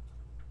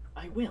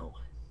 I will.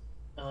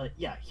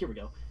 Yeah, here we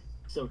go.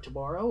 So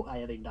tomorrow I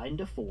have a 9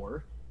 to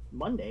 4.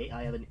 Monday,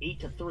 I have an 8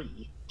 to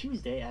 3.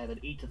 Tuesday, I have an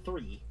 8 to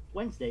 3.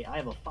 Wednesday, I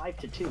have a 5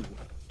 to 2.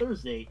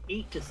 Thursday,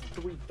 8 to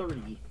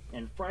 3:30.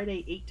 And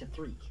Friday, 8 to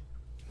 3.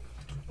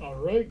 All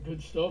right,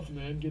 good stuff,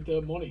 man. Get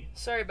that money.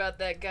 Sorry about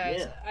that,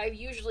 guys. Yeah. I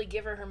usually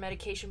give her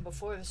medication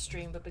before the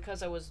stream, but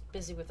because I was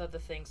busy with other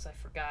things, I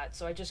forgot.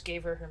 So I just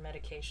gave her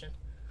medication.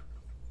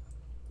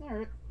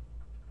 Alright.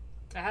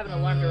 I have an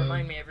alarm to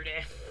remind me every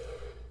day.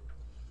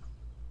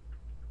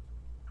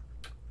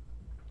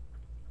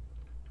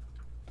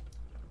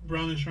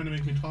 Brownie's trying to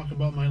make me talk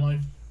about my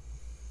life.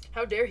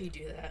 How dare he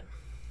do that?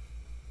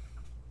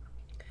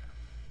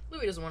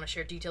 Louis doesn't want to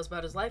share details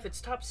about his life. It's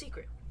top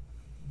secret.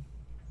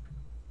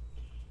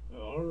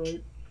 All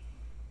right.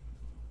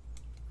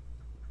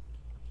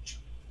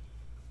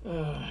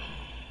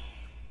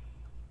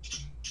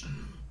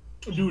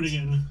 Do it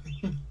again.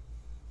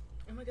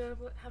 Oh my god,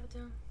 what? Have it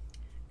down.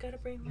 Gotta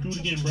bring my Do it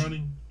again,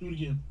 Brownie. Do it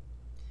again.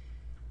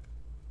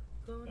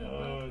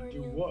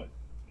 Do what?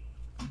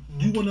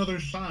 Do another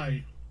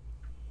sigh.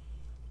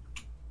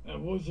 That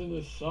wasn't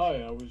a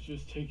sigh. I was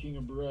just taking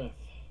a breath.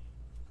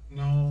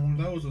 No,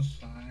 that was a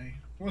sigh.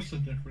 What's the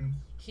difference?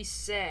 He's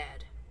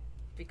sad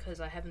because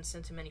I haven't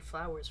sent him any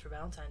flowers for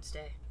Valentine's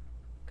Day.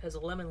 Because a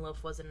lemon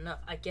loaf wasn't enough.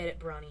 I get it,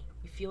 Bronny.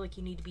 You feel like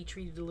you need to be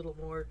treated a little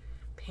more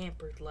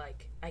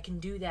pampered-like. I can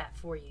do that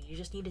for you. You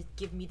just need to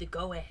give me the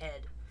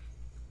go-ahead.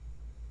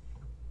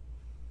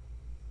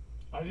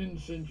 I didn't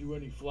send you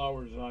any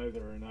flowers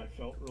either, and I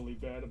felt really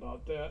bad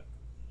about that.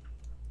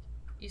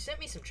 You sent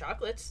me some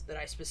chocolates that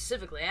I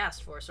specifically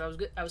asked for, so I was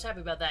good. I was happy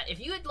about that. If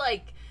you had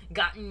like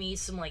gotten me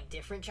some like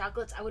different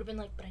chocolates, I would have been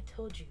like, "But I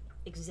told you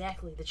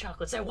exactly the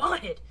chocolates I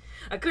wanted.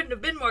 I couldn't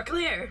have been more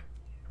clear."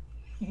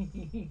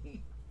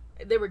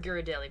 They were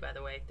Ghirardelli, by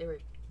the way. They were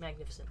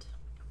magnificent.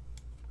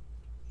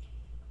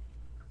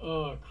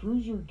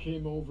 Cruiser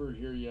came over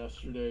here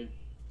yesterday,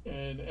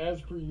 and as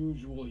per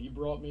usual, he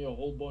brought me a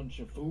whole bunch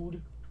of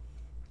food.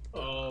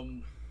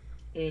 And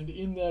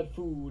in that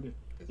food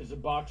is a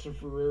box of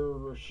Ferrero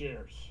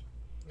Rochers.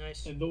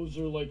 Nice. And those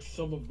are like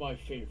some of my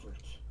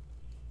favorites.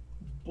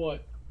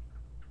 But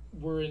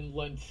we're in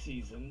Lent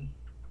season.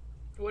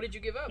 What did you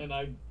give up?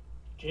 And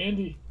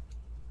candy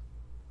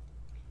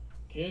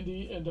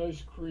and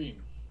ice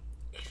cream.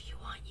 If you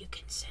want, you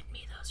can send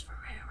me those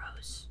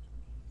Ferreros.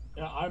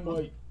 Yeah, I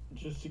might,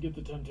 just to get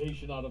the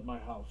temptation out of my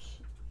house.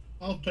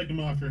 I'll take them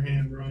off your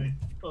hand, Brownie.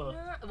 Well,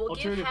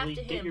 Alternatively, give half to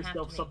get him, yourself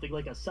half to me. something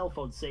like a cell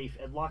phone safe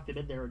and lock them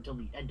in there until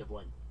the end of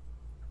Lent.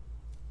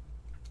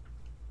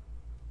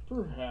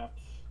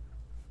 Perhaps.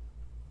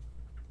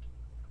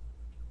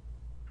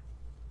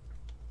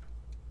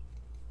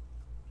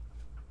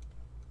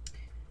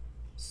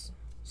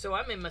 So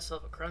I made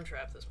myself a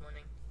Crunchwrap this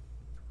morning.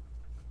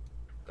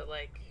 But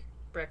like,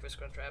 breakfast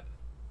Crunchwrap.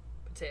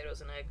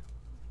 Potatoes and egg.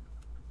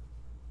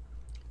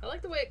 I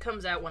like the way it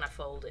comes out when I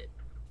fold it.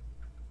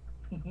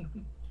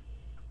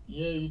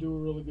 Yeah, you do a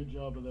really good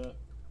job of that.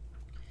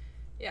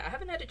 Yeah, I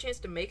haven't had a chance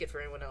to make it for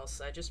anyone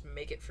else. I just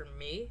make it for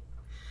me.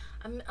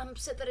 I'm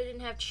upset that I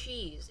didn't have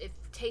cheese. It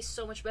tastes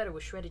so much better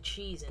with shredded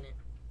cheese in it.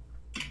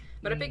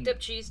 But I picked up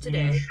cheese Do you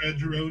today. shred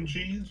your own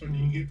cheese, or do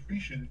you get free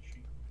shredded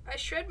cheese? I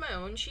shred my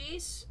own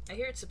cheese. I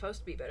hear it's supposed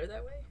to be better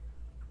that way.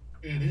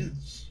 It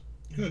is.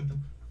 Good.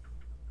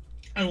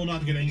 I will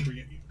not get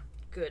angry at you.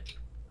 Good.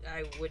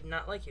 I would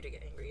not like you to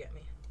get angry at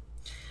me.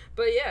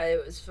 But yeah,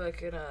 it was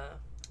fucking,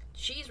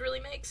 cheese really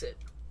makes it.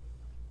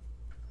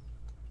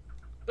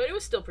 But it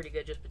was still pretty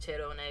good, just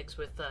potato and eggs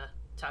with,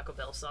 Taco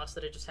Bell sauce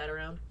that I just had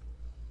around.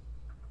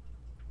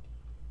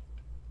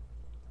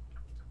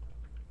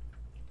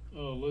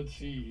 Let's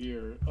see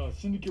here.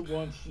 Syndicate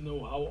wants to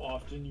know how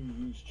often you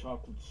use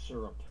chocolate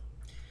syrup.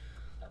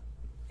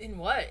 In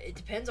what? It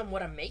depends on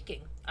what I'm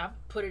making. I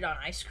put it on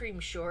ice cream,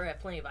 sure. I have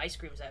plenty of ice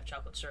creams that have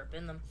chocolate syrup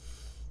in them.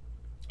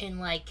 In,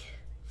 like,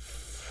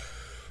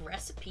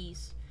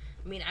 recipes.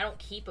 I mean, I don't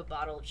keep a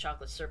bottle of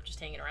chocolate syrup just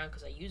hanging around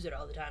because I use it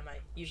all the time. I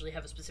usually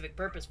have a specific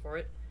purpose for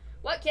it.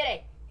 What,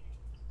 kitty?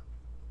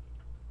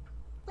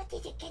 What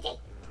is it, kitty?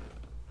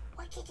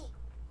 What, kitty?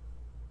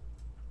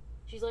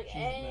 She's like, She's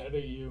mad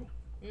at you.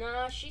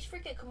 Nah, she's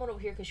freaking coming over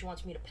here because she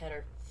wants me to pet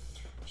her.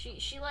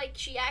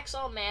 She acts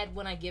all mad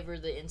when I give her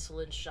the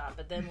insulin shot,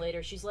 but then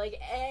later she's like,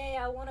 hey,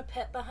 I want a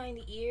pet behind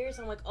the ears.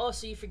 I'm like, oh,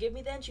 so you forgive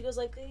me then? She goes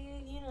like,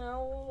 you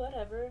know,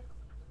 whatever.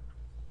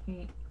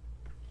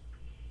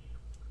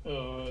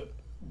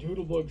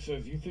 Doodlebug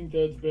says, you think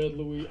that's bad,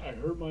 Louis? I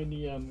hurt my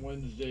knee on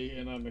Wednesday,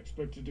 and I'm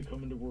expected to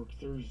come into work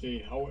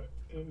Thursday. How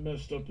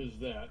messed up is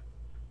that?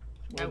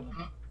 Well,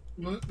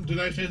 What? Did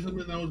I say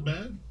something that was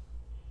bad?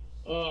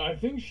 I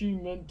think she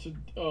meant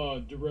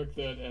to direct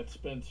that at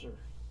Spencer.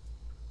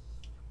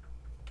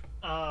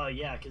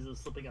 Yeah, because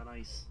it's slipping on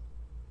ice.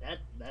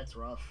 That's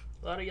rough.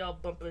 A lot of y'all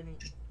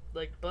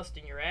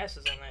busting your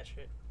asses on that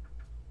shit.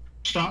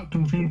 Stop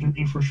confusing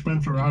me for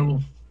Spencer. I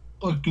will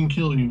fucking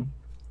kill you.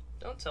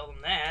 Don't tell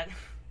them that.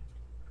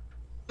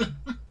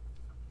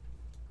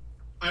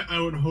 I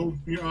would hope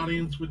your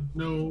audience would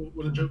know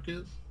what a joke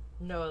is.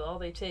 No, all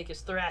they take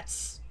is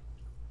threats.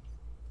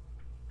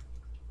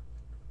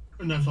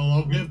 And that's all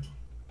I'll give.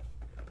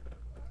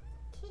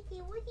 Kitty,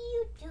 what are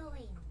you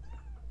doing?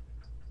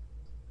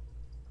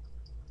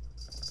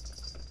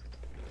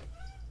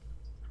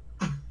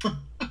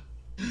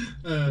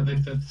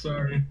 They said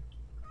sorry.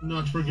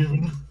 Not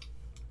forgiven.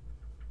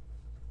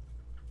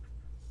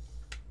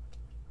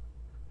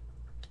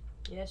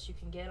 Yes, you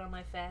can get on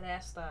my fat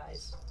ass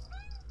thighs.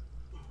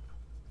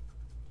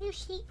 Here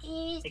she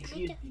is.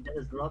 Excuse me, that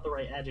is not the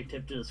right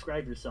adjective to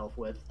describe yourself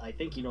with. I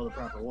think you know the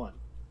proper one.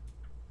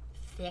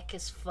 Thick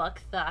as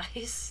fuck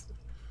thighs.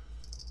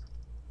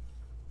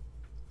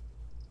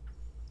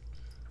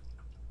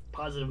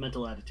 Positive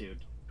mental attitude.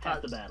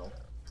 Half the battle.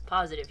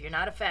 Positive. You're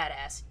not a fat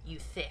ass. You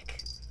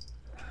thick.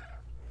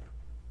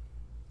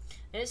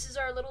 And this is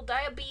our little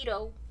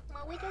diabeto.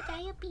 My little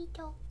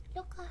diabeto.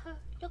 Look at her.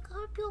 Look at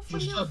her beautiful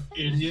What's little up,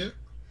 face. idiot?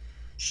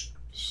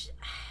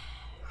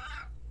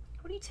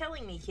 What are you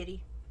telling me,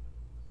 kitty?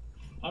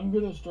 I'm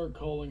gonna start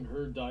calling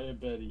her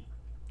Diabetes.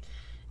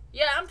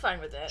 Yeah, I'm fine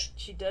with that.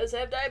 She does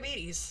have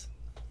diabetes.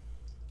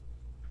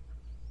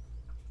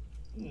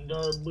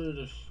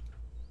 Diabetes.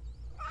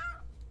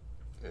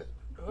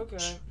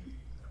 Okay.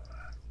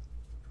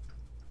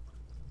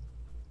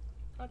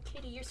 Oh,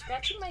 kitty, you're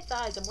scratching my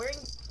thighs. I'm wearing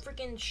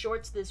freaking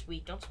shorts this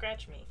week. Don't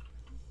scratch me.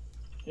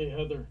 Hey,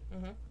 Heather.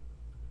 Mm-hmm.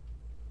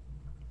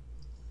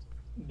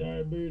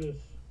 Diabetes.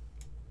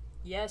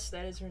 Yes,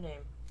 that is her name.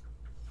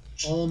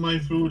 All my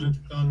food is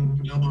done.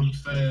 Now I'm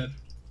sad.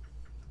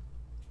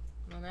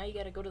 Well, now you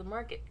gotta go to the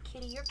market.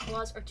 Kitty, your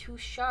claws are too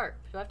sharp.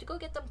 Do I have to go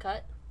get them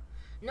cut?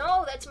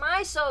 No, that's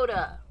my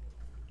soda.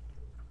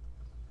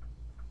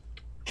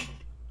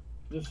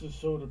 This is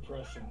so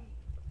depressing.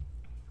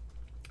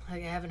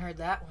 Like, I haven't heard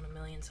that one a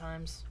million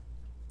times.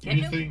 If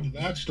you think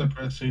that's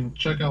depressing,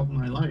 check out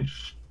my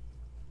life.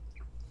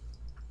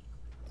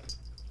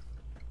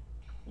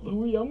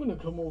 Louie, I'm gonna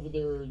come over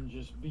there and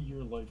just be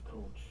your life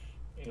coach.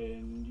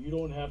 And you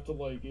don't have to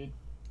like it,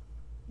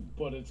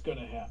 but it's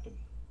gonna happen.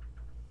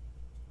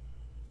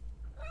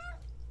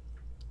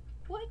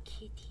 What,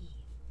 kitty?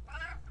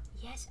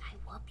 Yes,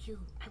 I love you.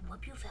 I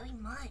love you very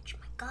much.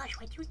 My gosh,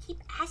 why do you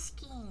keep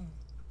asking?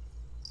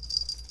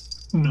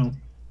 No,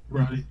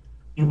 Roddy,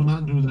 you will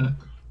not do that.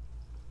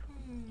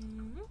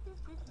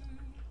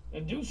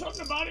 And do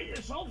something about it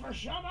yourself or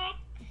shut up.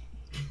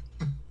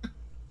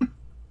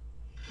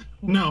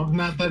 No,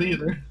 not that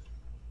either.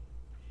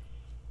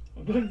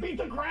 I'm gonna beat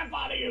the crap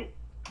out of you.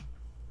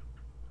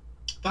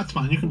 That's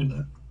fine, you can do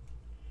that.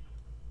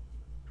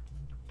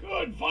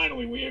 Good,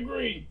 finally we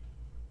agree.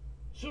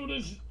 So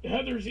does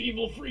Heather's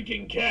evil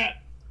freaking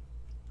cat.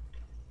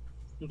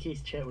 In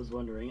case chat was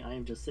wondering, I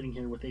am just sitting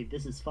here with a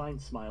 "this is fine"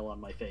 smile on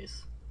my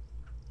face.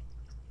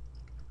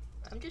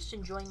 I'm just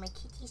enjoying my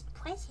kitty's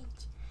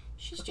present.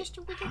 She's just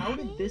a little How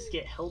did thing. this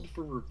get held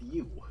for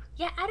review?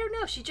 Yeah, I don't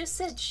know. She just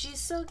said she's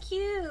so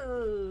cute.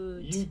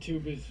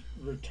 YouTube is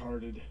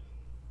retarded.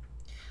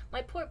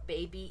 My poor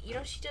baby. You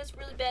know, she does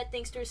really bad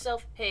things to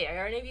herself. Hey,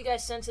 are any of you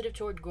guys sensitive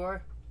toward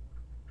gore?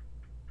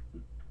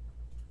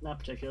 Not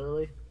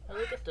particularly. Now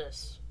look at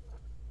this.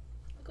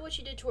 Look at what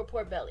she did to her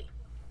poor belly.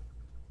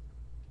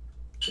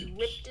 She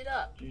ripped it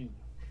up. Gee,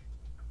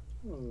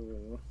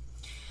 Oh.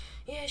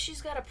 Yeah,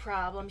 she's got a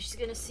problem. She's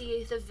gonna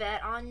see the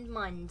vet on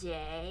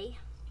Monday.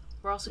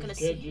 We're also gonna this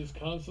cat see. just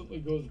constantly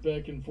goes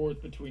back and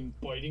forth between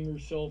biting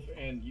herself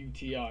and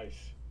UTIs.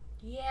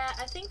 Yeah,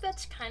 I think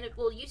that's kind of,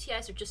 well,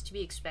 UTIs are just to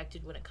be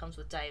expected when it comes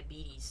with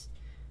diabetes.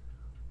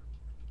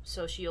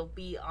 So she'll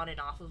be on and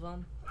off of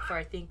them for,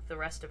 I think, the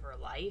rest of her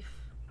life.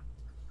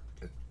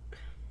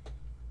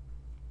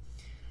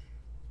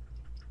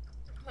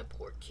 My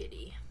poor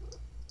kitty.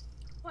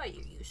 Why are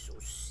you so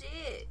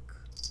sick?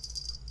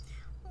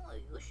 Oh,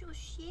 you're so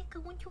sick. I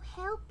want to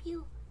help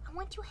you. I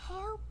want to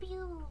help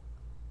you.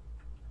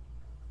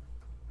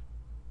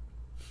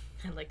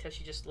 I liked how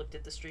she just looked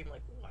at the stream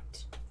like,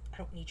 what? I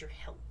don't need your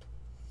help.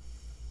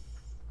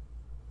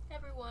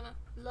 Everyone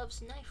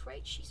loves Knife,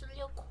 right? She's a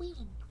little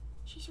queen.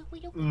 She's a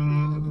little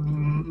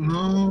queen.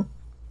 No,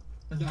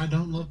 I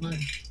don't love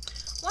knife.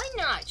 Why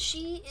not?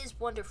 She is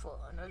wonderful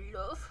and I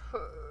love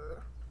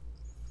her.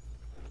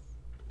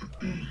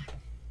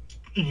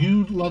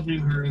 You loving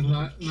her is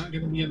not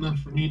going to be enough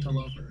for me to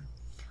love her.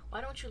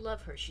 Why don't you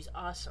love her? She's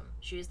awesome.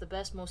 She is the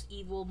best, most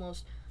evil,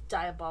 most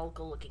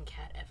diabolical looking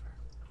cat ever.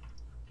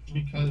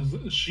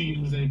 Because she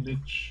is a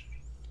bitch.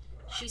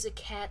 She's a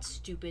cat,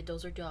 stupid.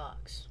 Those are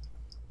dogs.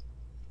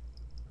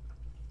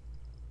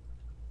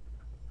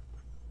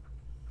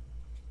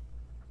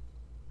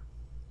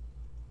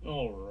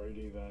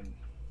 Alrighty then.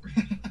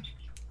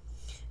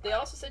 They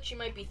also said she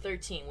might be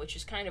 13, which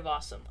is kind of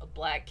awesome. A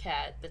black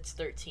cat that's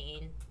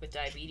 13 with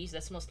diabetes,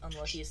 that's the most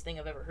unluckiest thing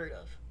I've ever heard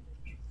of.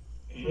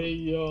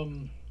 Hey,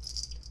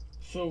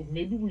 so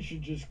maybe we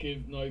should just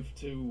give Knife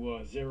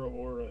to Zero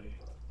Aura.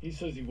 He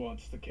says he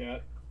wants the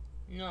cat.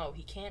 No,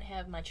 he can't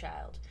have my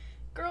child.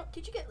 Girl,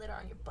 did you get litter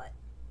on your butt?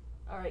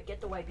 Alright, get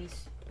the wipies.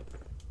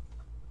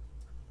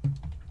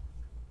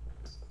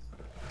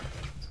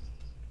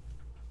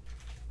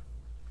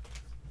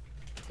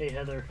 Hey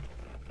Heather,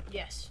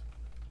 Yes.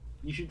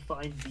 you should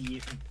find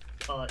the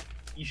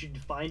you should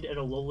find an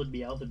Alolan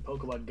Meowth in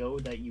Pokemon Go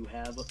that you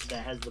have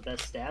that has the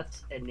best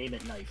stats and name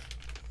it Knife.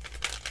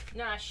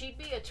 Nah, she'd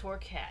be a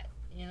Torcat,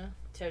 you know?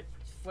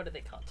 What do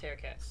they call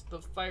Terracats? The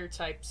fire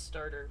type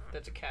starter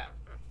that's a cat.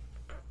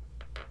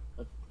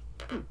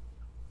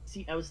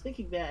 See, I was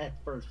thinking that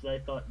at first, but I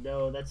thought,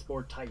 no, that's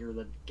more tiger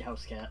than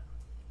house cat.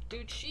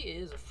 Dude, she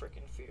is a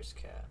freaking fierce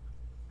cat.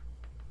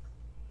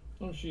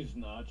 No, she's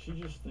not. She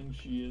just thinks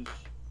she is.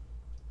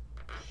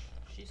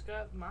 She's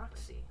got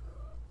moxie.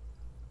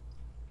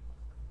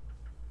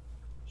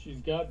 She's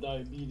got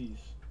diabetes.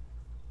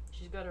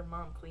 She's got her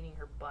mom cleaning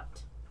her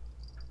butt.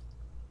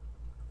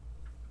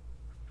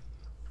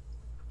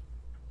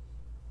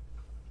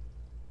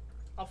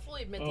 I'll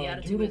fully admit the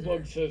attitude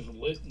Doodlebug says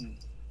Litten.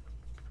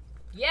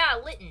 Yeah,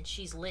 Litten.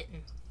 She's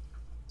Litten.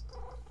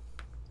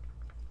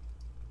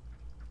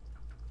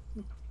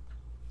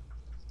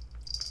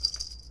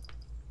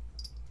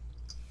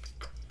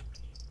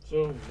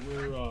 So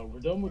we're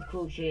done with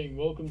crocheting.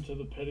 Welcome to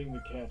the petting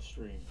the cat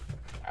stream.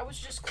 I was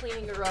just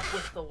cleaning her up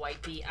with the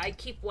wipey. I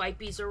keep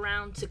wipies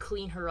around to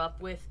clean her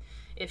up with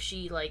if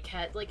she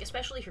had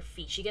especially her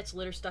feet. She gets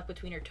litter stuck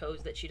between her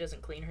toes that she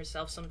doesn't clean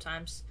herself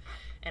sometimes.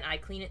 And I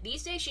clean it.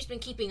 These days she's been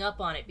keeping up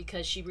on it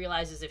because she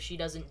realizes if she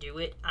doesn't do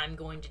it, I'm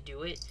going to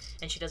do it,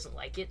 and she doesn't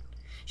like it.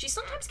 She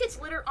sometimes gets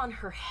litter on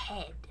her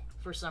head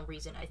for some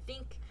reason. I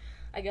think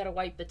I gotta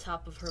wipe the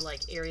top of her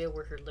area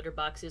where her litter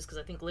box is because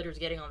I think litter's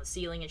getting on the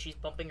ceiling and she's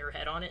bumping her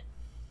head on it.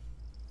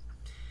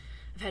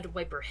 I've had to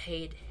wipe her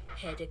head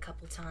a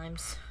couple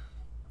times.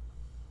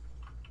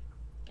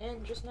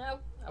 And just now,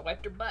 I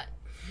wiped her butt.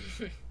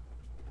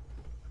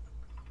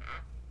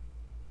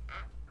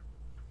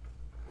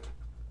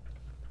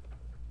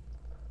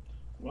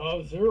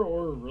 Wow,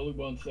 Zeraora really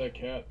wants that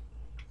cat.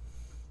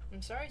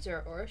 I'm sorry,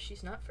 Zeraora,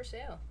 she's not for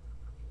sale.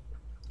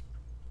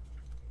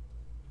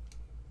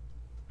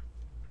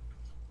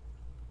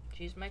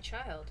 She's my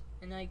child,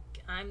 and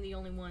I'm the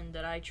only one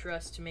that I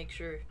trust to make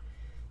sure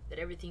that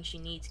everything she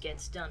needs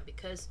gets done,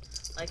 because,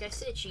 like I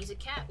said, she's a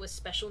cat with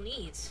special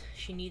needs.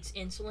 She needs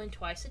insulin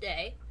twice a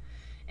day,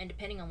 and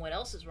depending on what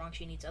else is wrong,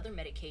 she needs other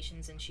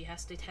medications, and she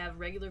has to have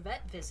regular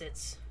vet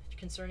visits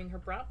concerning her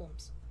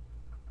problems.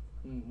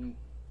 Mm-hmm.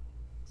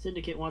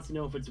 Syndicate wants to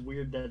know if it's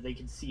weird that they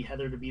can see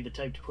Heather to be the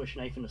type to push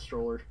Knife in a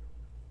stroller.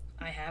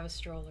 I have a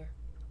stroller.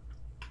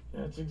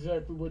 That's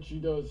exactly what she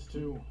does,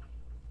 too.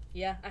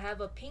 Yeah, I have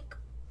a pink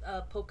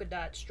polka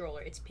dot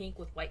stroller. It's pink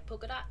with white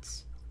polka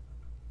dots.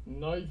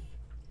 Knife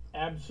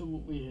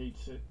absolutely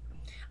hates it.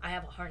 I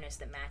have a harness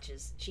that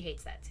matches. She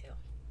hates that, too.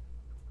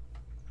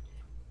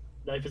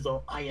 Knife is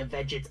all, I have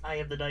vengeance, I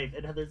have the knife.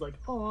 And Heather's like,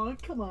 aw,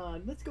 come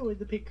on, let's go in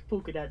the pink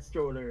polka dot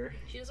stroller.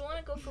 She doesn't want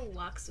to go for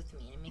walks with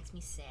me, and it makes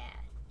me sad.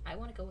 I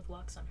want to go with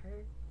walks on her.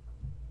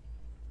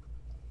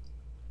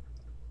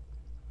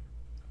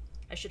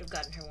 I should have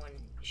gotten her when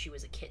she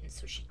was a kitten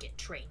so she'd get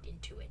trained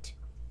into it.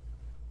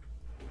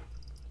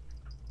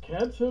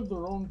 Cats have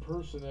their own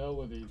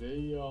personality.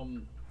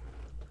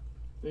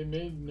 They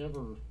may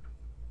never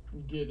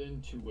get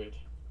into it.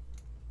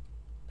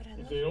 But I If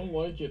love they don't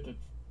like it,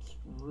 that's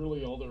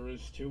really all there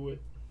is to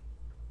it.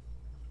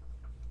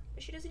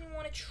 But she doesn't even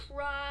want to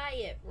try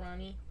it,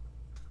 Ronnie.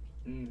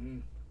 Mm-hmm.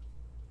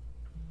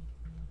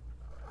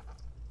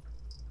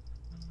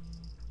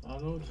 I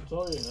don't know what to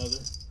tell you, Heather.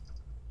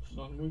 There's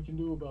nothing we can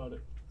do about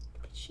it.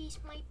 But she's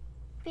my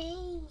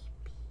baby.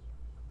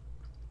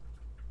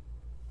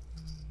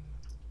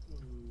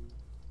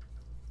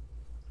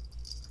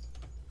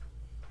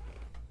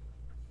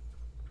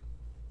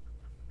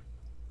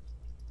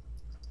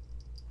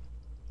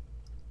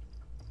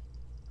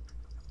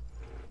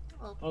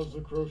 Well, How's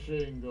the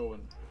crocheting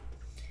going?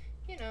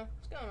 you know,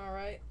 it's going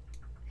alright.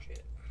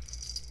 Shit.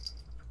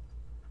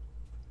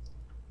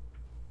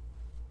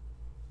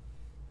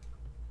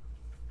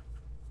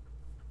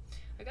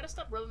 I gotta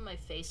stop rubbing my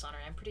face on her.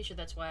 I'm pretty sure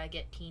that's why I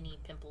get teeny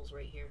pimples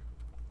right here.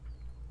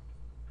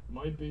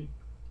 Might be.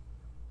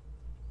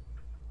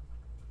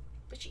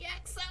 But she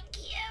acts so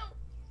cute!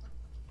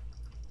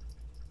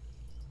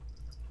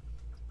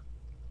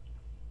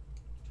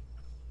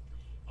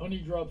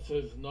 Honeydrop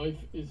says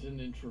Knife is an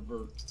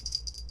introvert.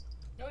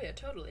 Oh yeah,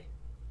 totally.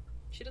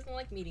 She doesn't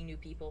like meeting new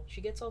people.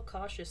 She gets all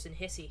cautious and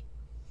hissy.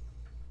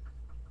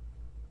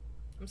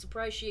 I'm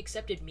surprised she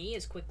accepted me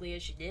as quickly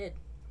as she did.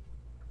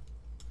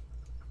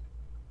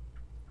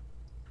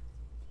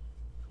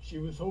 She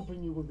was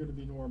hoping you were going to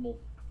be normal.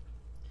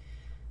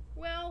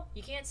 Well,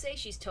 you can't say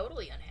she's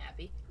totally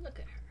unhappy. Look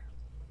at her.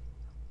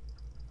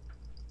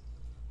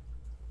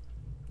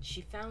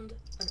 She found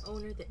an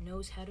owner that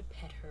knows how to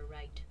pet her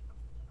right.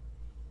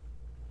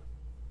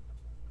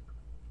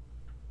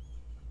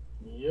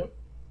 Yep.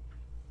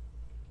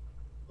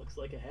 Looks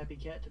like a happy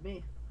cat to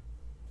me.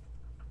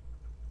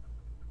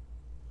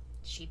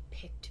 She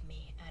picked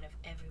me out of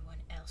everyone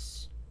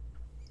else.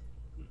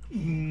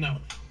 No.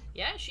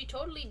 Yeah, she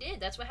totally did.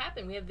 That's what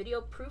happened. We have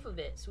video proof of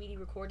it. Sweetie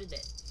recorded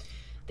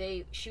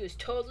it. She was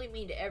totally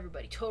mean to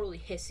everybody. Totally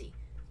hissy.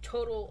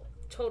 Total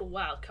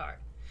wild card.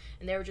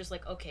 And they were just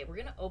like, okay, we're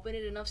gonna open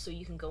it enough so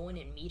you can go in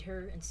and meet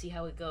her and see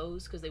how it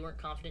goes, because they weren't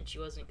confident she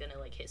wasn't gonna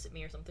like hiss at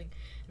me or something.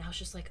 And I was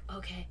just like,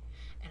 okay.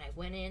 And I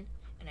went in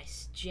and I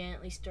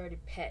gently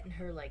started petting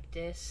her like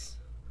this,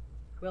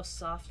 real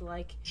soft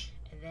like,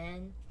 and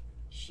then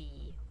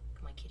she,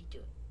 come on kitty, do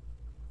it.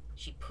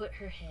 She put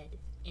her head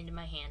into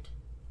my hand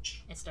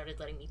and started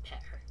letting me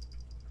pet her.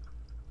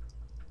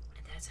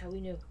 And that's how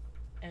we knew.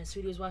 And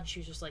Sweetie was watching, she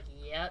was just like,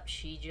 yep,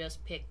 she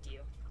just picked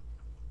you.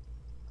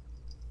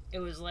 It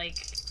was like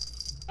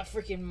a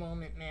freaking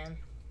moment, man.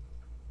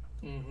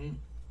 Mm-hmm.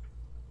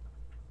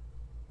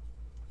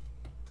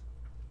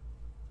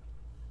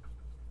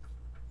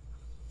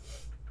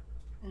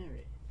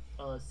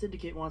 Alright.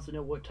 Syndicate wants to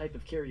know what type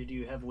of carrier do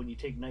you have when you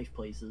take knife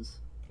places?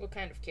 What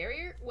kind of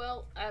carrier?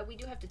 Well, we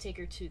do have to take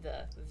her to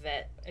the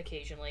vet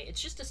occasionally.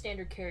 It's just a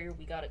standard carrier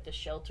we got at the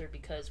shelter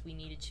because we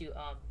needed to,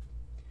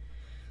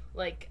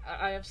 like,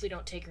 I obviously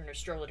don't take her in her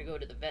stroller to go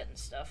to the vet and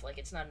stuff. Like,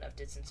 it's not enough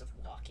distance of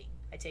walking.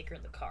 I take her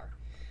in the car.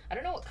 I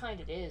don't know what kind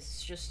it is.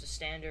 It's just a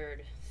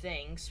standard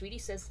thing. Sweetie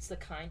says it's the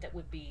kind that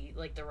would be,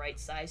 like, the right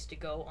size to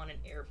go on an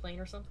airplane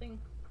or something.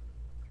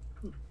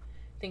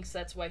 Thinks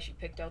that's why she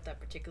picked out that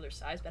particular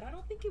size, but I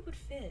don't think it would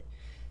fit.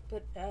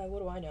 But, what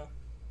do I know?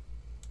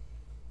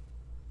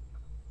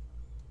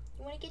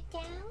 You want to get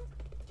down?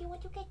 Do you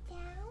want to get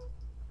down?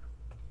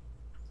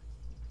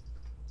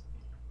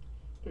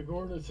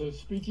 Bigorna says,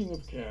 speaking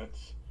of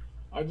cats,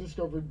 I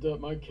discovered that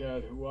my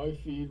cat, who I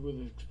feed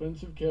with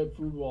expensive cat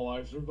food while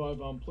I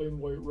survive on plain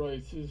white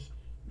rice, is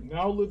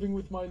now living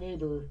with my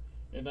neighbor,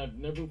 and I've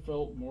never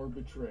felt more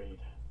betrayed.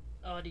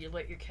 Oh, do you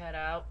let your cat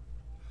out?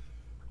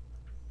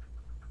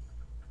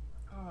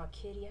 Oh,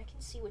 kitty, I can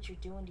see what you're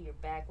doing to your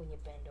back when you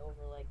bend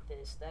over like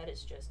this. That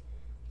is just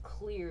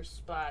clear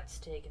spots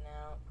taken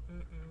out.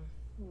 Mm-mm.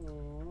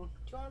 Aww.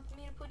 Do you want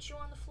me to put you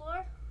on the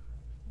floor?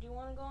 Do you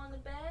want to go on the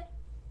bed?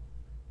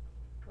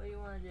 What do you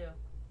want to do?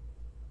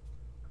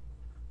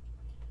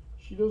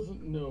 She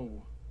doesn't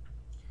know.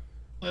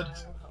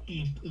 Let's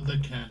eat the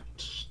cat.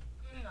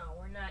 No,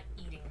 we're not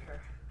eating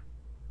her.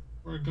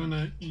 We're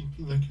gonna eat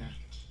the cat.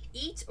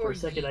 Eat or For a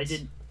second, I yeet?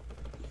 didn't.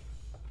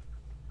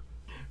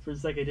 For a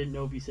second, I didn't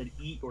know if you said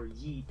eat or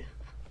yeet.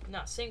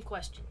 No, same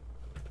question.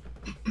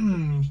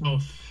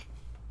 Both.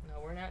 No,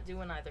 we're not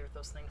doing either of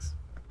those things.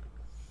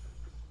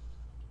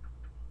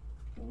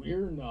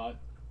 We're not,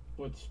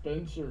 but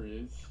Spencer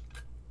is.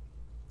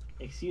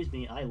 Excuse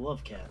me, I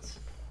love cats.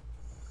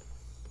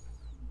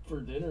 For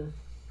dinner.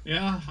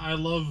 Yeah, I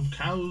love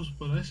cows,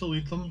 but I still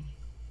eat them.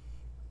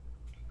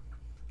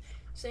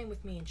 Same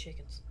with me and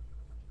chickens.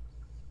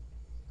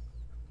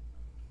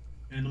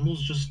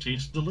 Animals just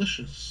taste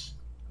delicious.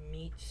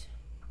 Meat.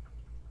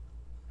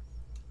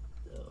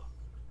 So.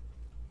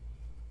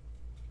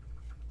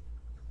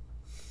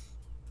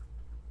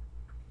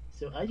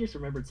 So I just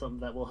remembered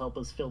something that will help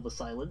us fill the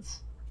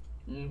silence.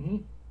 Mm-hmm.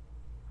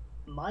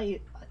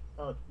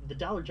 The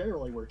Dollar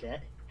General I work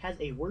at has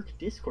a work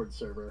Discord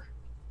server,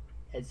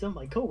 and some of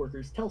my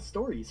coworkers tell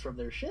stories from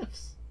their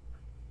shifts.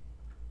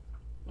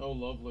 Oh,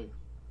 lovely.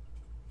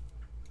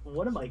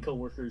 One of my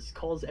coworkers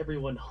calls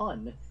everyone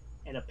hun,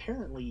 and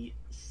apparently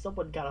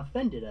someone got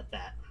offended at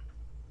that.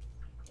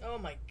 Oh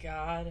my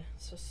god,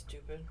 so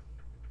stupid.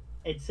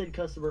 And said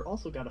customer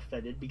also got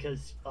offended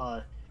because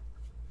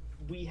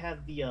we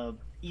have the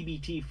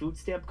EBT food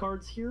stamp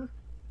cards here,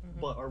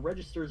 but our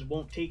registers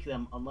won't take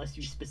them unless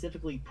you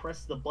specifically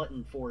press the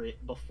button for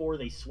it before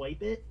they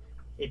swipe it.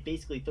 It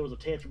basically throws a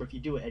tantrum if you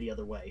do it any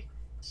other way.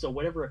 So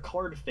whenever a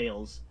card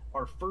fails,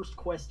 our first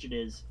question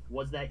is,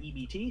 was that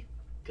EBT?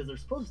 Because they're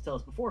supposed to tell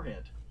us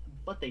beforehand,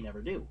 but they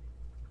never do.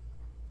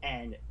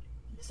 And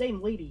the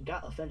same lady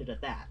got offended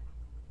at that.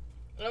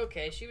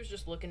 Okay, she was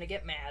just looking to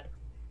get mad.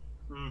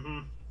 Mm-hmm.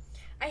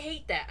 I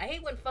hate that. I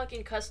hate when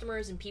fucking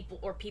customers and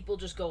people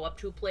just go up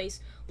to a place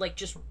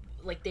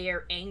like they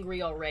are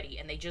angry already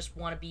and they just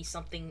want to be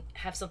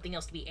have something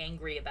else to be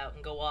angry about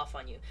and go off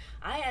on you.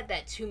 I had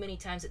that too many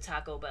times at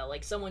Taco Bell.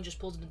 Like, someone just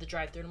pulls into the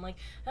drive-thru and I'm like,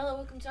 hello,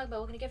 welcome to Taco Bell,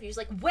 what can I get for you? He's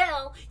like,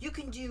 well, you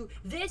can do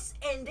this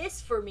and this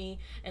for me,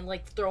 and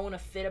like throwing a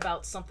fit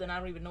about something I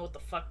don't even know what the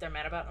fuck they're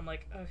mad about. I'm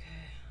like, okay.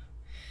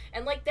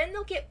 And like then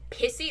they'll get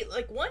pissy.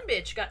 Like, one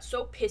bitch got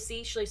so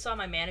pissy, she saw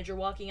my manager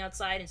walking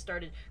outside and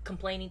started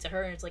complaining to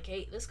her, and it's like,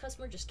 hey, this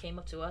customer just came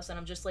up to us, and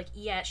I'm just like,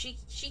 yeah, she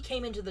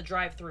came into the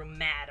drive-thru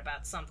mad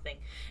about something.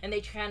 And they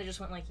kind of just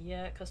went like,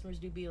 yeah, customers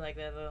do be like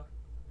that though.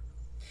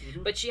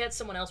 Mm-hmm. But she had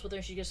someone else with her,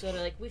 and she just said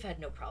like, we've had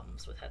no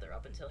problems with Heather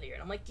up until here.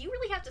 And I'm like, do you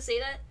really have to say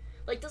that?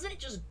 Like, doesn't it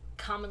just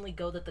commonly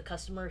go that the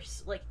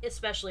customers, like,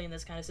 especially in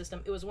this kind of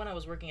system, it was when I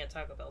was working at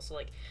Taco Bell, so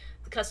like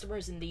the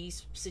customers in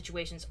these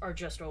situations are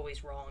just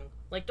always wrong.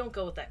 Like, don't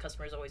go with that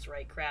customer's always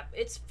right crap.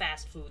 It's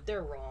fast food,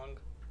 they're wrong.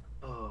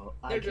 Oh,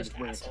 They're I could just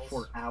rant assholes.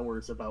 for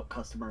hours about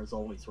customer is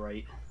always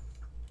right.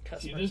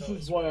 See, this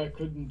is why I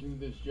couldn't do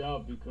this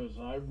job, because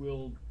I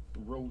will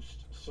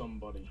roast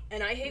somebody.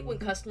 And I hate when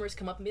customers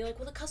come up and be like,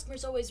 well, the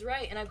customer's always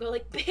right. And I go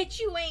like,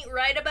 bitch, you ain't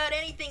right about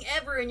anything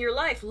ever in your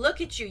life.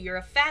 Look at you. You're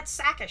a fat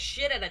sack of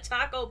shit at a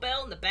Taco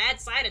Bell on the bad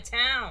side of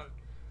town.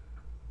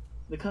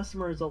 The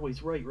customer is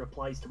always right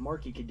replies to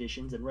market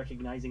conditions and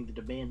recognizing the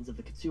demands of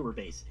the consumer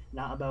base,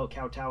 not about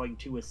kowtowing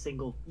to a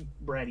single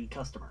bratty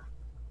customer.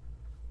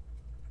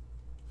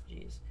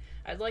 Jeez.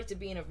 I'd like to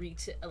be in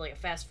a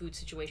fast food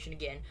situation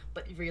again,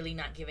 but really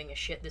not giving a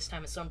shit this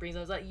time. If someone brings, I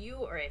was like,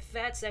 you are a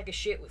fat sack of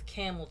shit with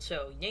camel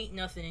toe. You ain't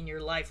nothing in your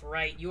life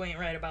right. You ain't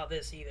right about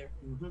this either.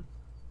 Mm-hmm.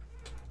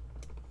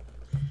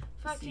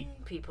 Fucking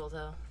people,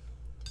 though.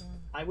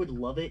 I would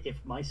love it if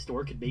my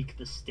store could make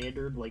the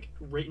standard, like,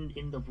 written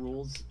in the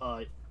rules,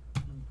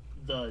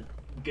 the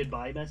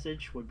goodbye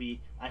message would be,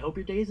 I hope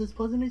your day is as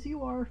pleasant as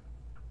you are.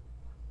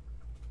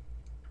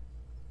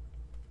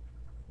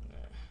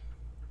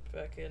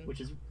 Fucking...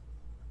 Which is...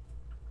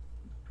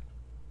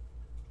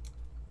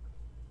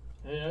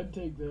 Hey, I'd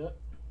take that.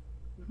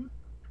 Mm-hmm.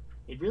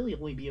 It'd really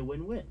only be a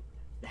win-win.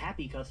 The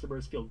happy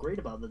customers feel great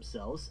about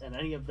themselves, and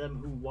any of them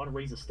who want to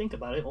raise a stink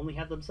about it only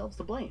have themselves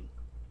to blame.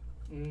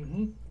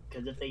 Mm-hmm.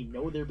 Because if they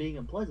know they're being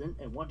unpleasant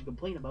and want to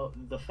complain about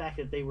the fact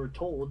that they were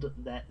told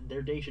that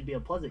their day should be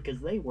unpleasant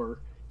because they were,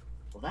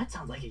 well, that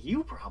sounds like a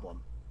you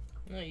problem.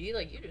 No, you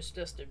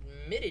just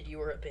admitted you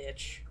were a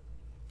bitch.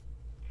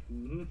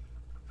 Mm-hmm.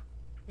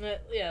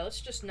 Yeah, let's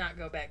just not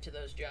go back to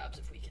those jobs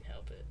if we can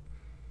help it.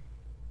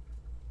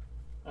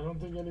 I don't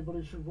think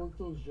anybody should work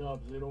those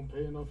jobs. They don't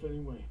pay enough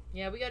anyway.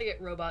 Yeah, we gotta get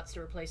robots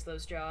to replace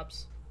those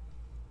jobs.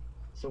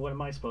 So what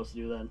am I supposed to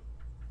do then?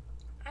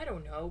 I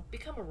don't know.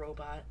 Become a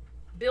robot.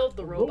 Build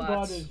the A robots.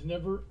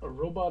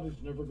 robot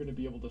is never going to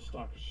be able to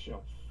stock a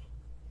shelf.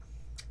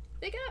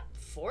 They got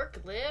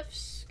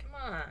forklifts. Come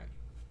on.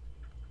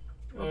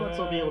 Robots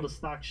will be able to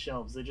stock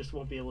shelves. They just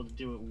won't be able to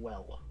do it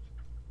well.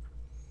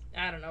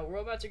 I don't know.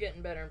 Robots are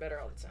getting better and better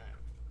all the time.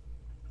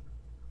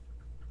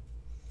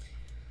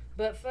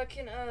 But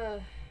fucking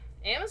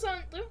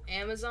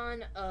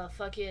Amazon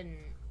fucking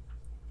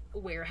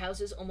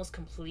warehouses almost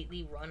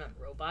completely run on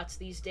robots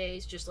these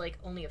days. Just like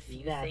only a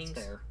few things.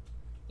 That's fair.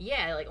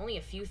 Yeah, like only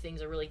a few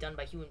things are really done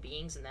by human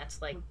beings, and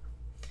that's like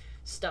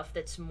stuff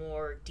that's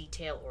more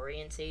detail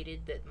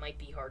orientated that might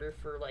be harder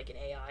for like an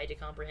AI to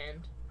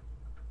comprehend.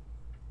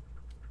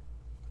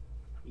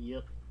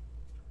 Yep.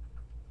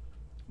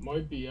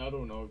 Might be, I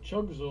don't know.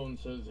 Chug Zone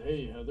says,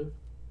 hey, Heather.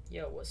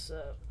 Yo, what's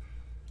up?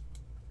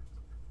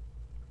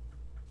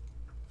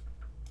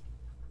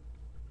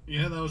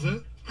 Yeah, that was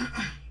it.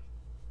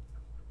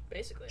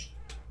 Basically.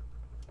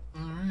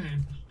 Alright.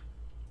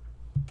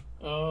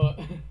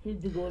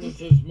 Big Gordon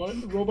says,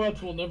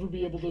 robots will never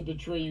be able to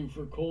betray you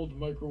for cold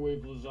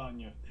microwave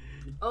lasagna.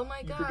 Oh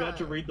my god. You forgot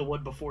to read the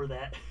one before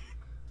that.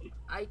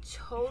 I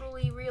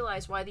totally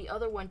realized why the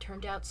other one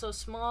turned out so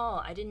small.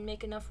 I didn't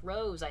make enough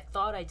rows. I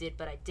thought I did,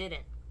 but I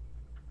didn't.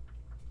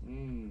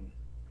 10,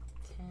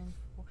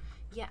 4.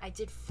 Yeah, I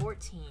did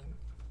 14.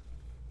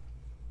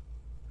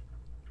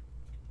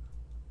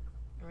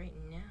 Right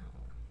now,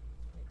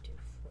 I do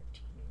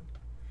 14.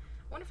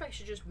 I wonder if I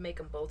should just make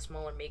them both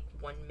smaller, make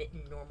one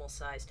mitten normal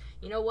size.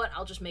 You know what?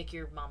 I'll just make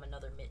your mom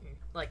another mitten.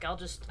 Like, I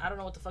don't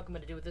know what the fuck I'm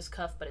gonna do with this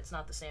cuff, but it's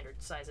not the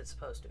standard size it's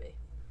supposed to be.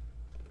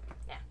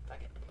 Yeah,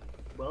 fuck it.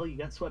 Well, you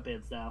got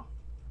sweatbands now.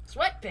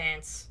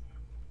 Sweatpants?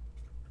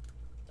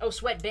 Oh,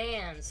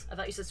 sweatbands. I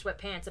thought you said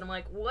sweatpants, and I'm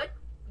like, what?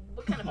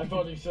 What kind of... I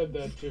thought he said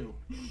that too.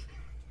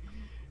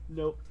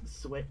 Nope,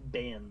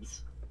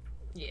 sweatbands.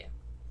 Yeah.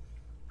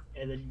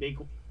 And then make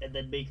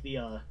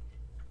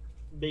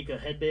a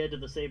headband of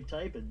the same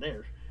type, and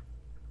there.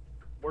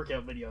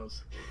 Workout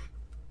videos.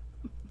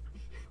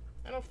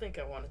 I don't think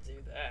I want to do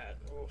that.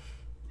 Oof.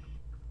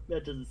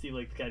 That doesn't seem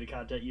like the kind of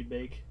content you'd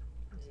make.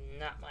 It's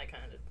not my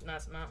kind of...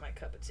 Not my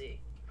cup of tea.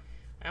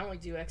 I only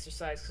do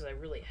exercise because I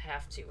really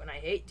have to, and I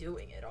hate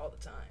doing it all the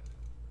time.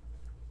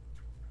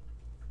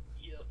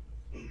 Yep.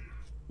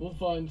 We'll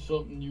find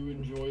something you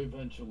enjoy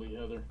eventually,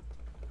 Heather.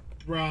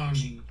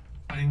 Ronnie,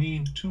 I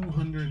need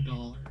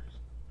 $200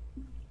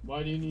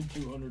 Why do you need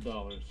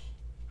 $200?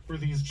 for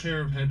these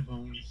pair of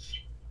headphones.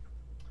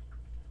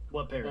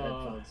 What pair of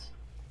headphones?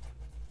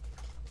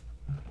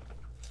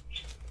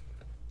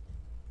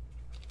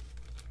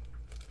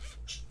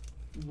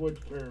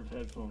 What pair of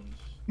headphones?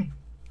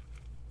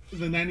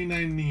 The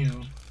 99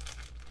 Neo.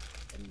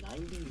 A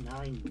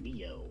 99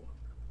 Neo.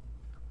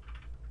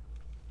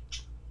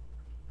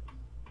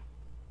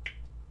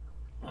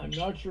 I'm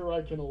not sure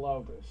I can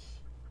allow this.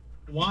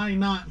 Why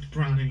not,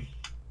 Ronnie?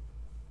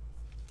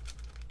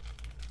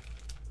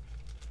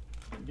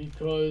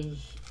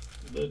 Because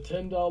the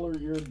 $10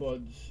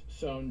 earbuds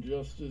sound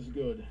just as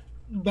good.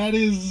 That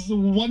is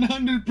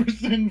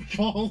 100%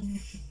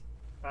 false.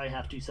 I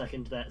have to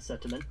second that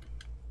sentiment.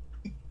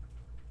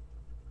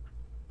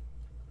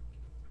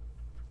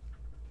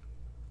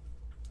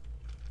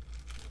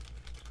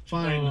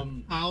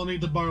 Fine. I'll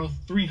need to borrow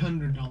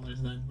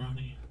 $300 then,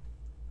 Ronnie.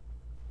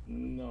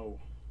 No.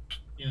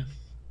 Yes.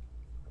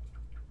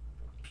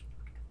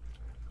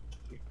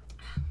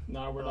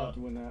 No, we're not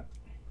doing that.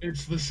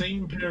 It's the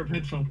same pair of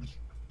headphones,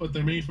 but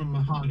they're made from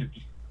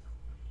mahogany.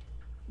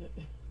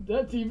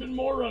 That's even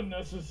more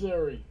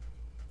unnecessary.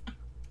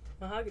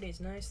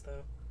 Mahogany's nice,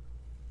 though.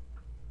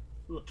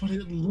 But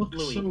it looks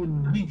Louis. so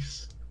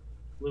nice.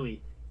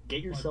 Louis,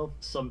 Get yourself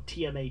some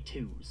TMA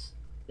 2s.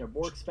 They're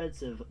more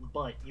expensive,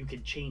 but you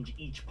can change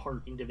each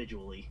part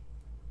individually.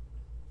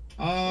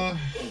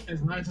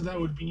 As nice as that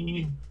would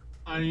be,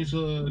 I need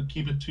to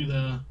keep it to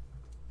the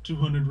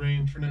 200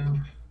 range for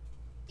now.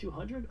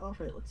 200?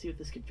 Alright, let's see what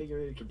this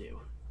configurator can do.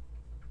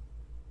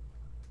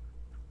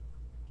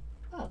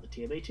 Ah, the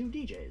TMA 2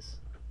 DJs.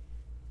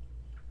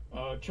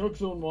 Chuck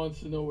Zone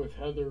wants to know if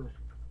Heather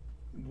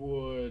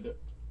would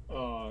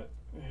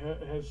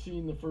has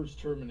seen the first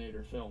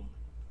Terminator film.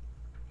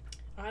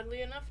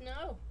 Oddly enough,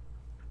 no.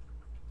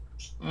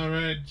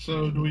 Alright,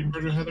 so do we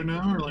murder Heather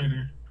now or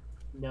later?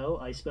 No,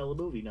 I spell a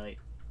movie night.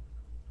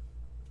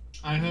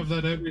 I have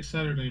that every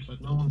Saturday,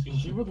 but no one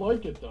seems She to. would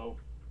like it though.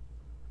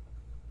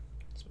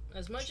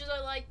 As much as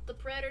I like the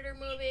Predator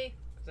movie,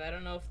 because I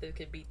don't know if they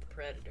could beat the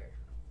Predator.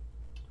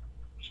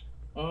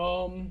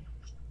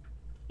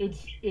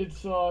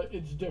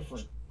 It's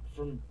different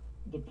from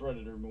the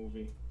Predator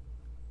movie.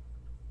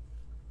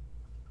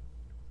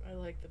 I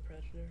like the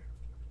Predator.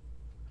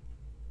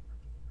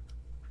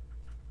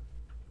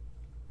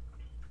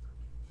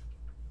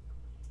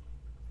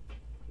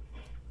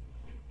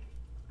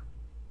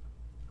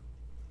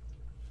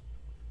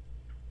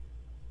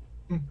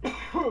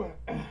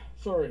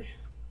 Sorry.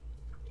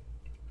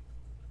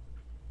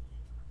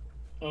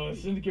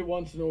 Syndicate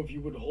wants to know if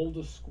you would hold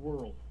a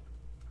squirrel.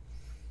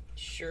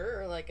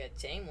 Sure, like a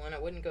tame one. I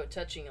wouldn't go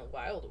touching a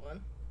wild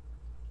one.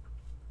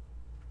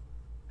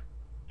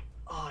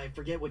 Oh, I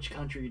forget which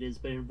country it is,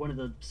 but in one of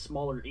the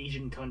smaller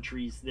Asian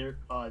countries,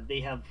 they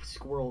have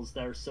squirrels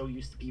that are so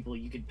used to people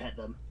you could pet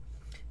them.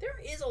 There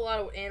is a lot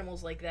of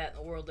animals like that in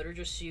the world that are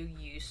just so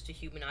used to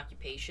human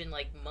occupation,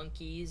 like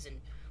monkeys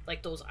and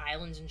like those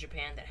islands in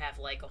Japan that have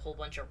like a whole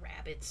bunch of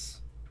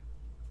rabbits.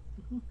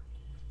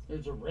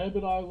 There's a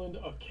rabbit island,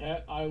 a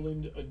cat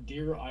island, a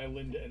deer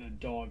island, and a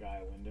dog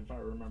island, if I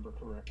remember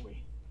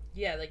correctly.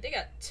 Yeah, like they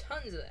got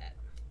tons of that.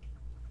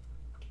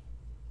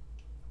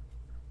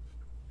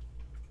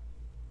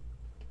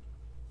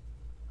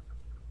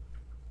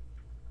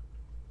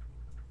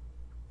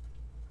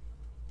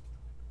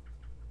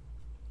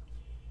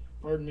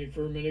 Pardon me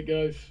for a minute,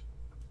 guys.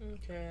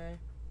 Okay.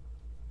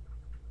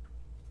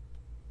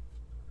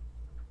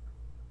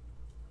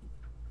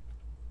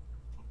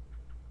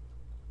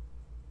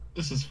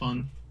 This is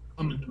fun.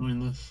 I'm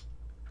enjoying this.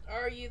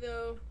 Are you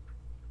though?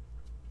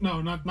 No,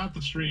 not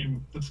the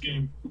stream. This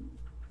game.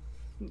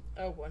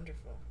 Oh,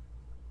 wonderful.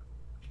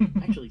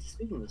 Actually,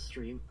 speaking of the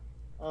stream,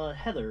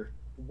 Heather,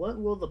 what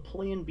will the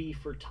plan be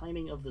for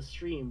timing of the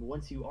stream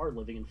once you are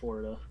living in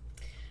Florida?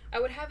 I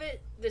would have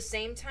it the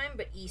same time,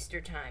 but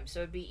Easter time. So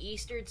it'd be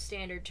Eastern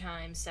Standard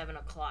Time, 7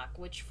 o'clock,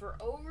 which for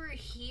over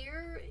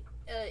here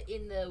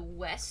in the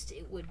West,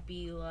 it would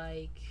be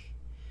like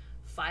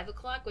 5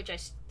 o'clock, which I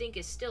think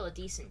is still a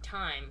decent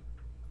time.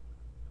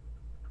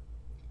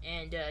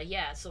 And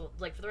yeah, so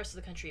like for the rest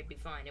of the country, it'd be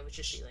fine. It would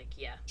just be like,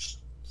 yeah,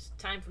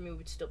 time for me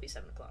would still be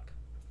 7 o'clock.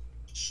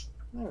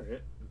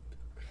 Alright.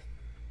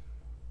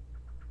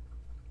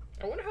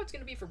 I wonder how it's going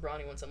to be for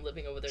Bronny once I'm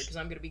living over there, because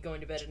I'm going to be going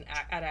to bed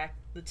at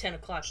the 10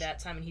 o'clock that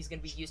time, and he's going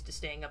to be used to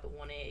staying up at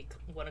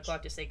 1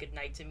 o'clock to say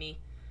goodnight to me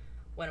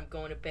when I'm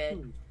going to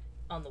bed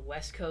on the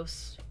West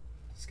Coast.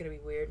 It's going to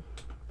be weird.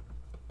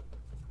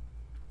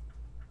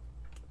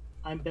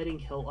 I'm betting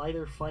he'll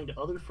either find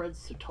other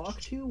friends to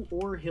talk to,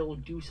 or he'll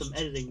do some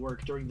editing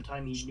work during the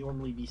time he'd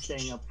normally be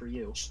staying up for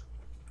you.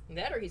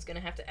 That, or he's going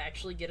to have to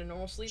actually get a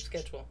normal sleep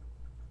schedule.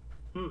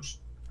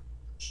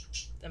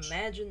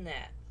 Imagine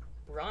that.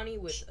 Ronnie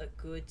with a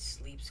good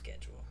sleep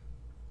schedule.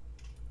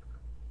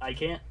 I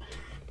can't.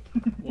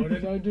 What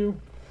did I do?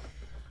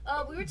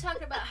 We were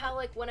talking about how,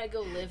 like, when I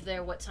go live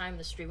there, what time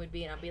the stream would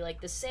be, and I'd be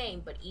like, the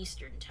same, but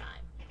Eastern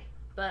time.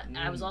 But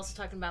I was also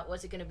talking about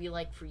what's it going to be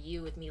like for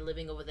you with me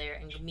living over there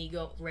and me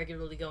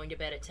regularly going to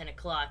bed at 10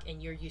 o'clock,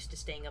 and you're used to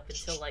staying up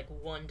until, like,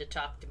 1 to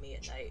talk to me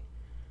at night.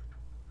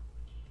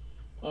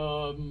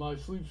 My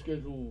sleep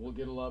schedule will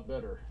get a lot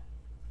better.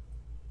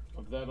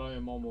 Of that I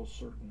am almost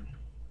certain.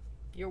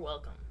 You're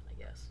welcome, I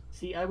guess.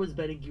 See, I was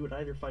betting you would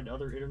either find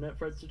other internet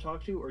friends to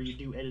talk to, or you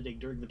do editing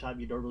during the time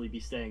you'd normally be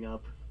staying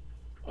up.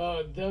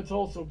 That's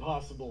also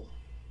possible.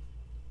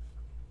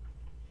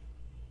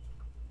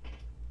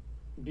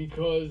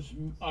 Because,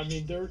 I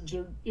mean, there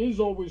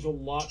is always a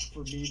lot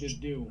for me to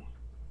do.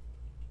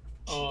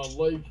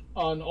 Like,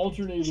 on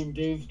alternating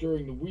days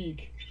during the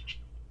week,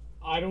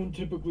 I don't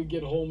typically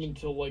get home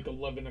until like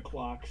 11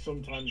 o'clock,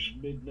 sometimes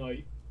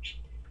midnight,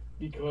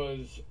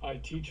 because I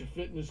teach a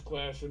fitness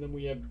class and then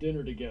we have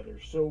dinner together.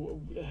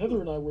 So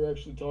Heather and I were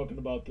actually talking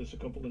about this a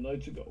couple of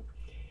nights ago.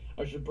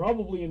 I should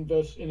probably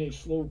invest in a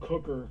slow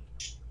cooker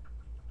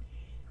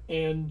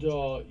and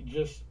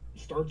just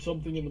start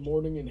something in the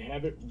morning and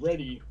have it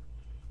ready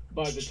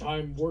by the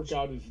time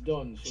workout is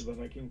done, so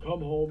that I can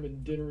come home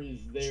and dinner is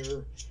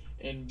there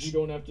and we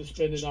don't have to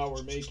spend an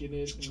hour making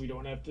it, and we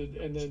don't have to,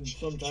 and then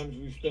sometimes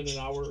we spend an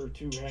hour or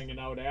two hanging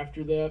out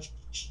after that,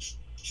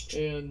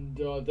 and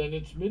then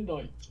it's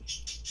midnight.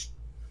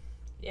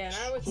 Yeah, and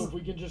I would... So if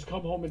we can just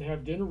come home and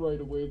have dinner right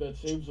away, that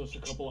saves us a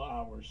couple of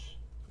hours.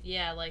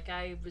 Yeah, like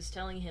I was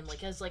telling him,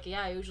 like I was like,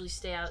 yeah, I usually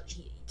stay out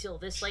till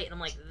this late, and I'm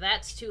like,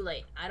 that's too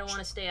late. I don't want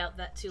to stay out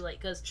that too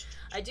late because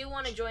I do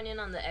want to join in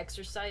on the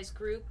exercise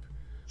group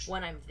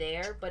when I'm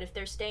there. But if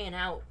they're staying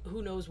out,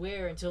 who knows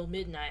where until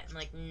midnight? I'm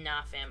like,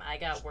 nah, fam, I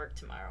got work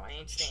tomorrow. I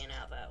ain't staying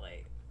out that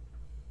late.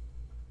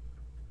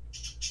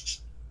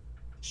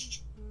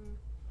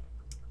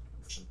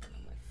 Something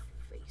on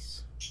my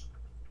face.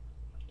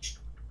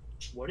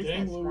 What is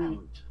Dang, that Louis.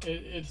 sound?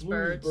 It's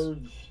Birds. Louis'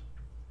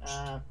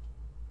 birds.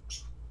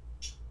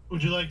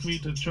 Would you like me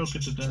to choke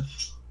it to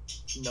death?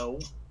 No. Well,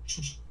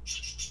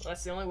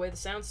 that's the only way the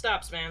sound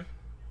stops, man.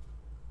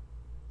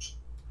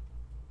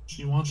 If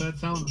you want that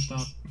sound to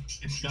stop,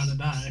 it's gotta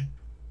die.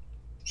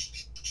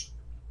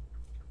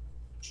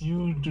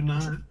 You do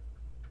not.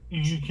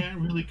 You can't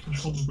really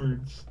control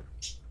birds.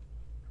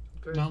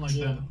 Birds. Not like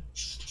Yeah.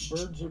 that.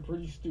 Birds are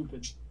pretty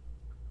stupid.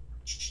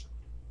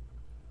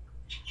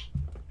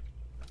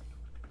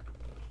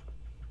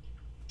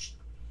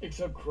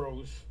 Except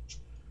crows.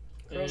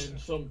 Crows. And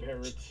some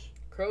parrots.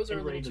 Crows are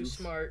And a little too ravens.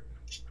 smart.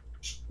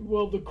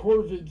 Well, the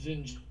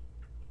corvids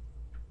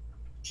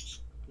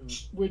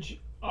which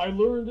I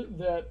learned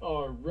that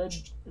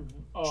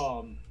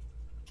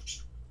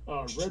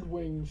red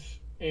wings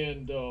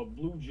and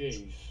blue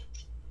jays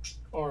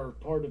are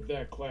part of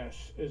that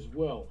class as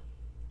well,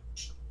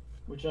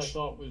 which I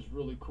thought was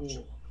really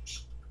cool.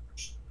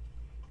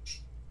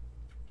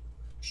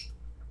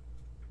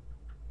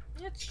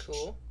 That's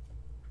cool.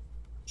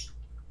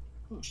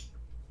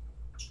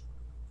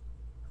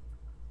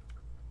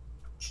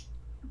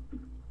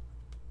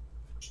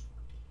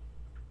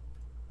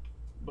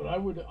 But I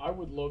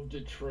would love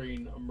to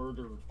train a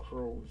murder of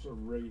crows or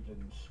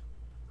ravens,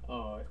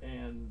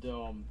 and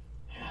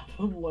have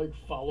them like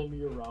follow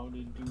me around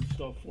and do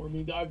stuff for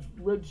me. I've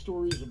read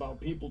stories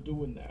about people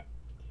doing that.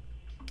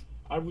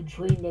 I would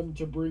train them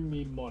to bring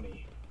me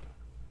money.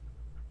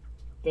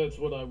 That's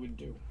what I would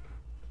do.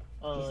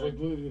 Just like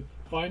literally,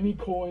 find me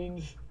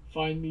coins,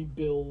 find me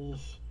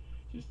bills.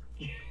 Just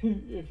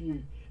if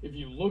you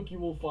look, you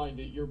will find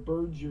it. Your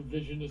birds, your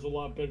vision is a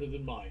lot better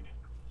than mine.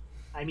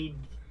 I mean,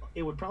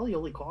 it would probably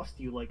only cost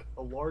you like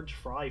a large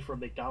fry from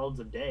McDonald's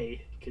a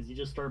day because you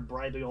just start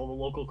bribing all the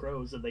local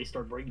crows and they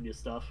start bringing you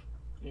stuff.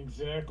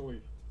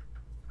 Exactly.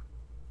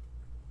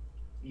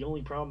 The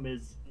only problem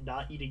is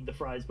not eating the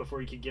fries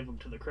before you can give them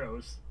to the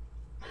crows.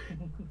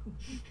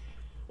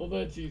 Well,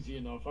 that's easy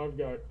enough. I've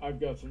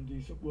got some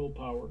decent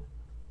willpower,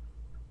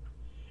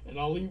 and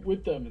I'll eat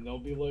with them, and they'll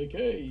be like,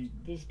 "Hey,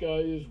 this guy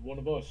is one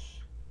of us.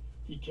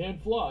 He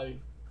can't fly,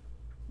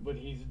 but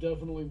he's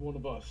definitely one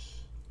of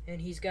us." And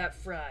he's got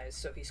fries,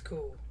 so he's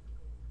cool.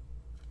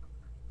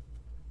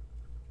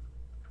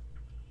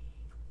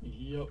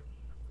 Yep.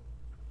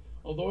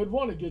 Although I'd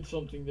want to get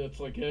something that's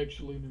like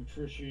actually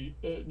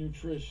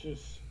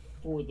nutritious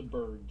for the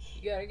birds.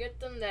 You gotta get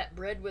them that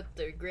bread with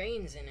the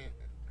grains in it.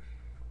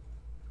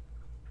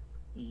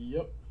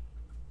 Yep.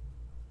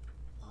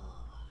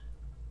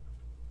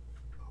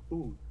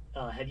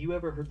 Have you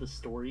ever heard the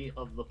story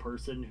of the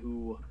person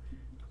who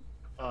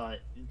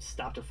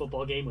stopped a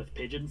football game with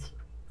pigeons?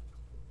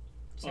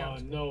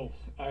 Sounds No,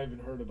 I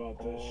haven't heard about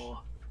this.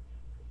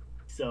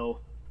 So,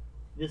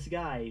 this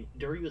guy,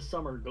 during the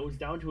summer, goes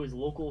down to his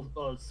local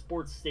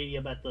sports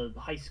stadium at the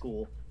high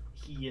school.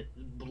 He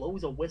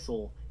blows a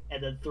whistle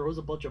and then throws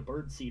a bunch of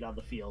bird seed on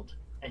the field.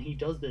 And he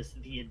does this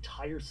the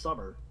entire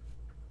summer.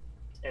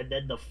 And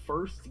then the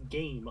first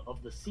game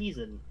of the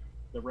season,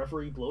 the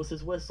referee blows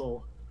his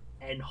whistle,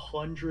 and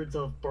hundreds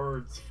of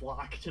birds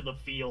flock to the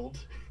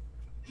field.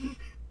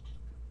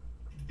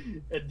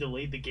 And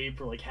delayed the game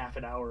for like half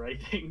an hour, I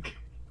think.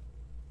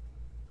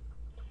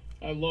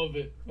 I love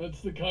it. That's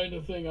the kind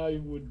of thing I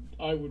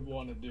would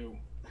want to do.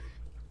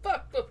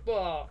 Fuck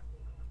football!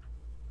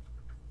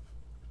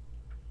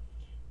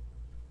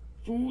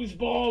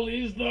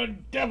 Foosball is the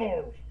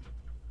devil.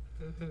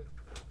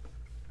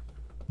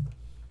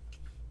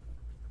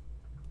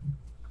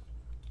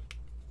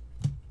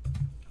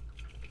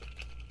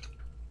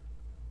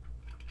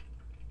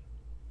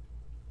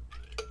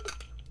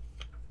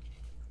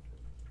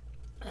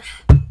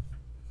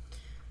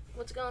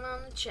 What's going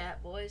on in the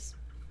chat, boys?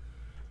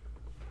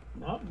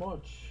 Not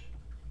much.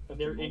 at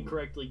the They're moment.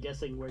 incorrectly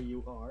guessing where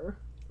you are.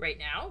 Right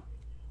now?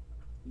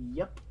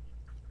 Yep.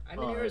 I'm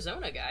in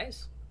Arizona,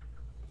 guys.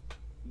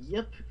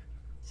 Yep.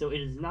 So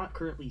it is not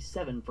currently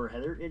 7 for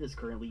Heather. It is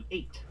currently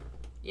 8.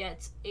 Yeah,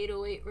 it's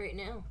 8:08 right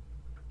now.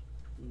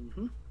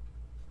 Mm-hmm.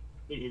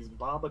 It is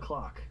Bob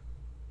o'clock.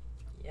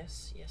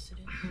 Yes, yes it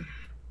is.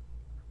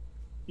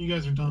 You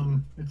guys are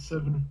dumb. It's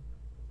 7.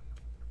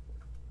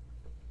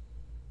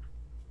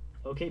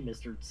 Okay,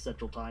 Mr.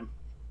 Central Time.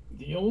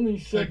 The only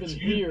 7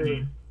 Excuse here.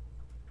 me.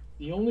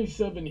 The only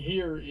 7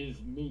 here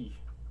is me.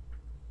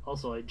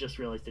 Also, I just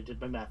realized I did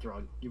my math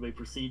wrong. You may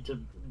proceed to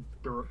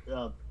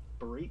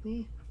berate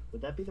me?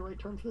 Would that be the right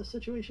term for this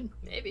situation?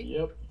 Maybe.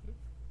 Yep.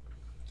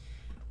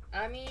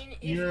 I mean,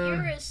 if You're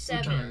you're a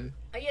 7,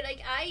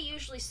 retarded. I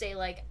usually say,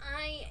 like,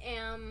 I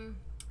am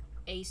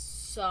a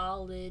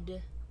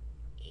solid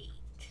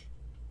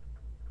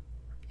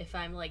 8. If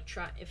I'm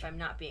if I'm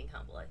not being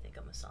humble, I think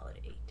I'm a solid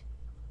 8.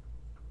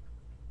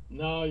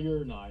 No,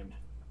 you're a 9.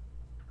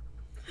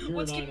 You're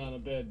What's a 9 giving- on a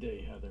bad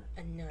day, Heather.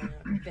 No,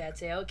 bad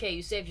say. Okay,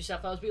 you saved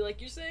yourself. I was be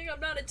like, you're saying I'm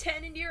not a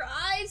 10 into your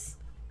eyes?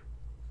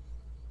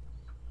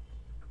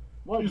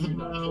 Why do He's you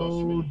not trust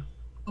me?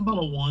 about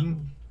a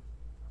 1.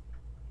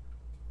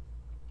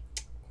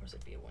 Of course,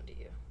 it'd be a 1 to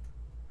you.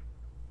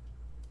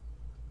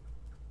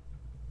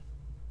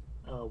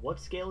 What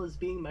scale is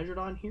being measured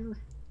on here?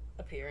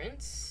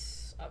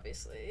 Appearance,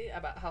 obviously,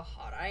 about how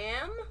hot I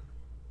am.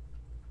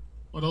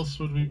 What else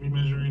would we be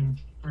measuring?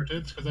 Our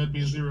tits? Because that'd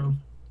be a 0.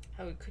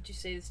 How could you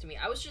say this to me?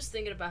 I was just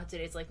thinking about it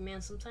today. It's like,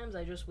 man, sometimes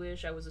I just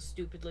wish I was a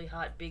stupidly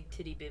hot big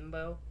titty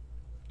bimbo,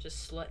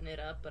 just slutting it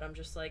up. But I'm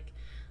just like,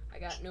 I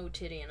got no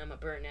titty and I'm a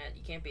brunette.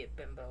 You can't be a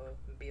bimbo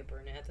and be a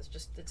brunette.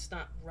 It's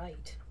not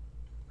right.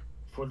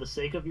 For the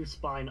sake of your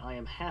spine, I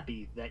am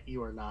happy that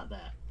you are not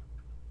that.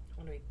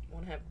 I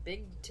want to have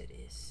big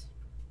titties,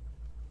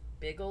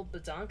 big old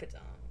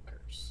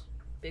badonkadonks,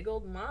 big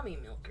old mommy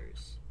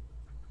milkers.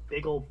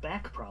 Big old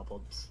back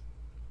problems.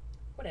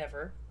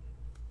 Whatever.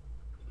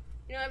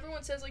 You know,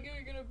 everyone says, like, oh,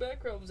 you're gonna have back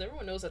problems.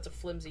 Everyone knows that's a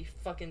flimsy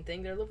fucking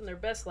thing. They're living their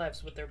best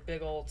lives with their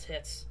big old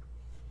tits.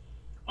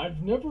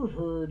 I've never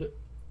heard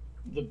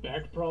the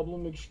back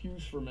problem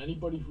excuse from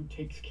anybody who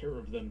takes care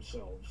of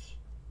themselves.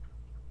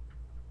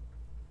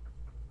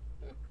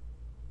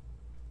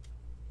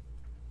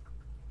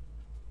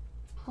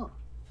 Huh.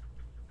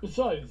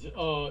 Besides,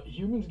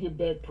 humans get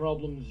back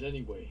problems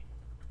anyway.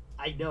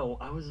 I know.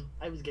 I was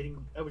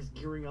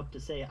gearing up to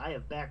say I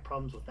have back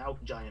problems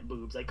without giant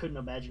boobs. I couldn't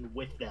imagine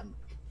with them.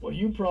 Well,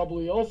 you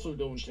probably also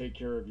don't take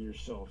care of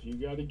yourself. You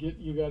gotta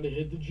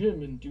hit the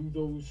gym and do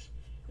those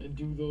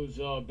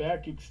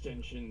back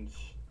extensions,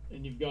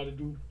 and you've got to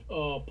do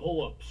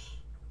pull-ups.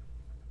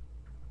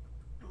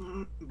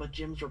 But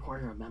gyms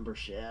require a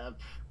membership.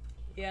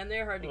 Yeah, and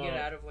they're hard to get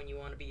out of when you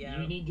want to be out.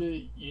 You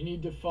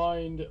need to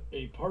find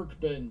a park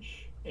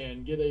bench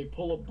and get a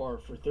pull-up bar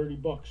for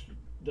 $30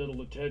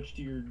 that'll attach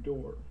to your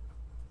door,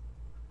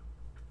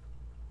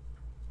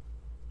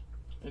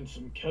 and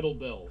some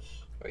kettlebells.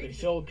 They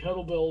sell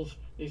kettlebells.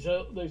 They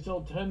sell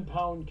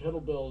 10-pound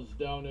kettlebells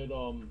down at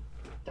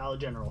Dollar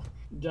General.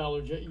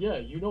 Yeah,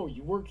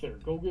 you work there.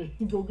 Go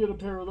get a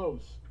pair of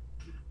those.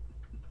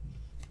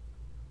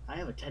 I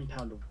have a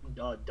 10-pound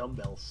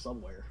dumbbell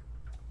somewhere.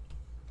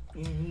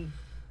 Mm-hmm.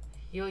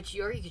 Or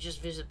you could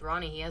just visit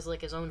Bronny. He has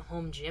like his own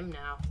home gym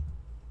now.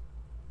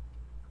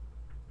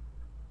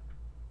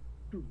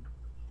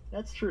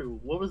 That's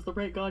true. What was the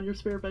rate on your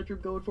spare bedroom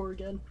going for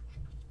again?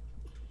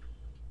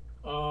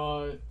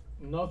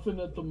 Nothing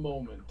at the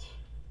moment.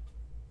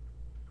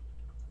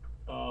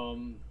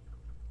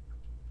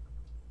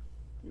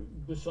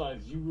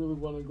 Besides, you really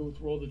want to go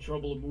through all the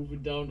trouble of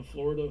moving down to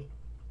Florida?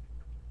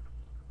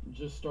 You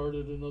just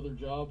started another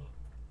job?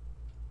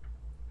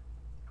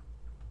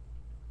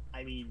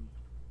 I mean,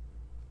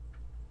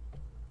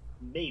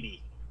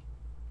 maybe.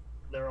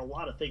 There are a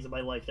lot of things in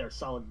my life that are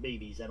solid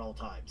maybes at all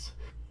times.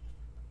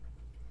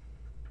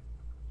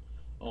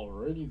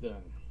 Alrighty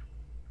then.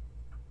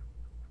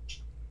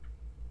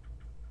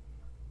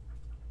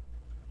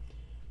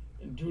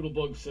 And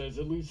Doodlebug says,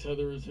 at least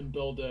Heather is in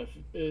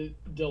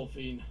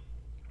Delphine.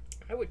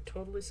 I would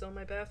totally sell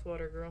my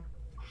bathwater, girl.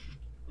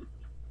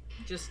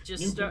 Just New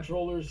start.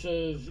 Controller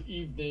says,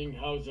 evening,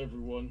 how's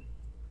everyone?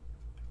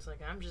 It's like,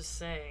 I'm just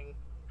saying,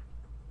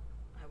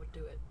 I would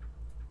do it.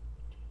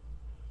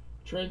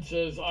 Trent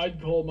says,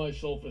 I'd call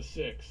myself a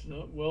 6.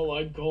 No, well,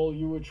 I'd call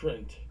you a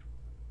Trent.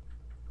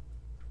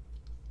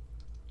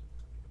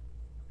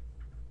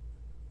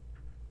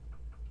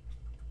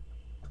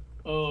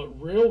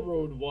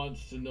 Railroad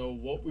wants to know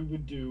what we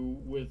would do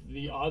with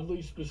the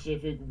oddly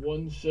specific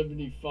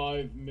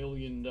 $175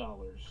 million.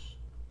 $175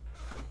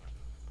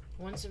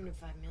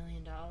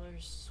 million.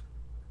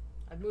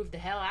 I'd move the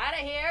hell out of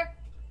here.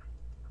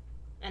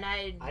 And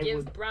I'd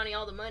give Brownie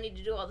all the money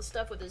to do all the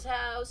stuff with his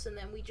house, and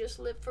then we just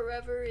live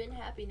forever in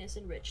happiness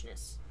and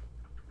richness.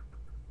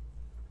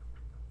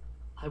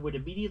 I would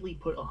immediately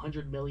put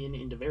 $100 million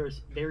into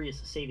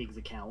various savings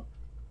account.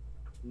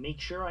 Make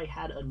sure I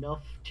had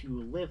enough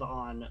to live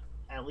on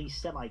at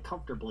least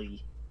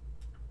semi-comfortably,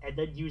 and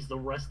then use the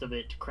rest of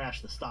it to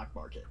crash the stock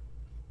market.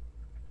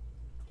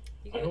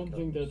 I don't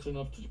think that's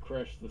enough to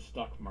crash the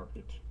stock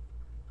market.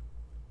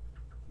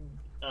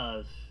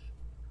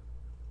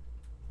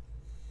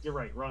 You're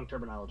right, wrong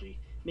terminology.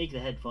 Make the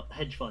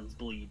hedge funds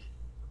bleed.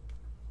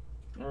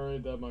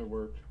 Alright, that might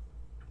work.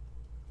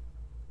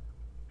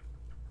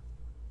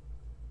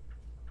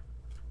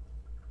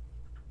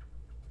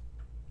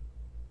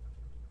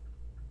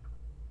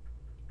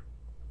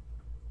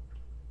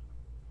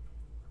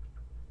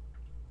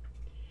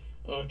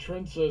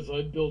 Trent says,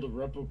 I'd build a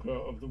replica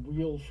of the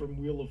wheel from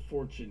Wheel of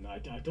Fortune. I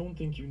don't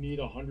think you need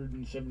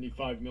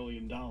 $175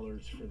 million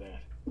for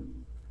that.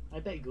 I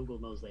bet Google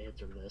knows the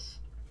answer to this.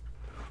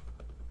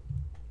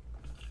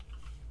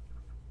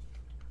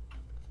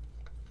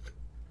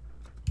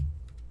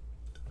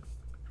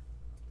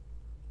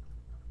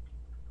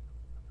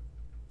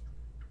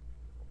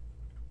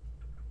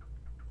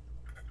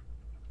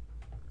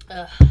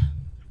 Ugh.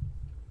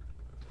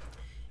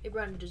 Hey,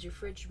 Brandon, does your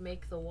fridge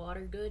make the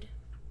water good?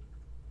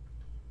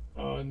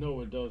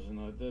 No, it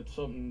doesn't. That's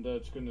something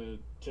that's gonna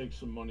take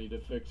some money to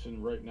fix,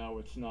 and right now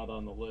it's not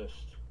on the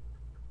list.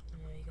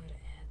 Yeah, you gotta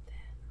add that.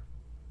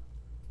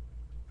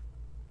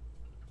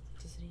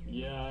 Does it even?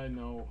 Yeah, I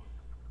know.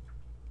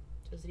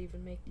 Does it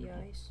even make the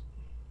ice?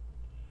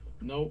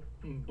 Nope,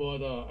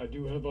 but I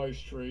do have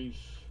ice trays.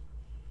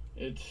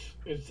 It's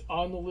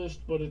on the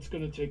list, but it's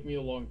gonna take me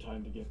a long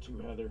time to get to,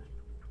 Heather.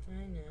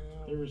 I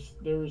know.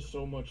 There is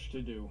so much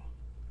to do.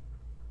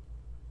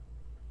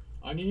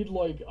 I need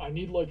like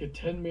a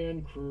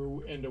 10-man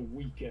crew and a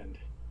weekend.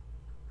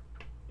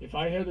 If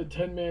I had a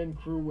 10-man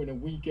crew and a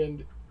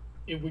weekend,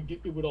 it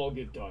would all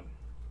get done.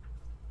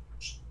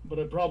 But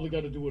I probably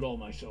got to do it all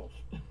myself.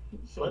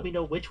 So Let me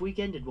know which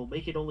weekend, and we'll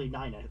make it only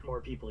 9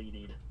 more people you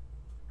need.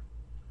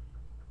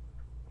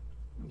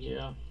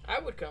 yeah, I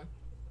would come.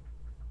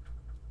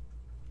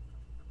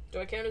 Do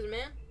I count as a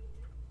man?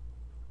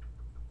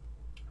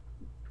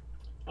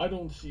 I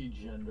don't see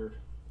gender.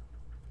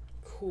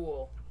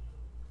 Cool.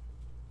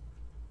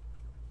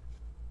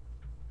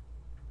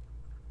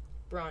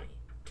 Bronny,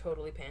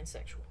 totally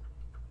pansexual.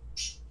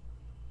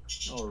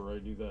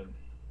 Alrighty then.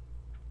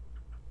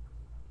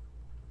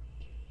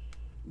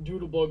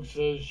 Doodlebug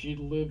says she'd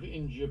live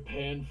in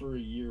Japan for a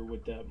year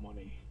with that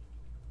money.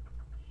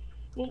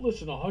 Well,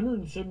 listen,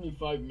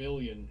 175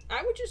 million.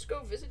 I would just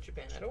go visit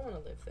Japan. I don't want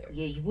to live there.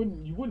 Yeah, you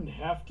wouldn't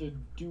have to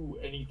do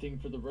anything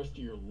for the rest of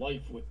your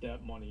life with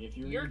that money if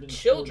you're Your even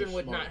children sorta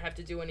would smart. not have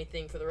to do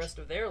anything for the rest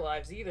of their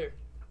lives either.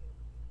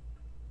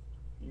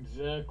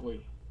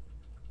 Exactly.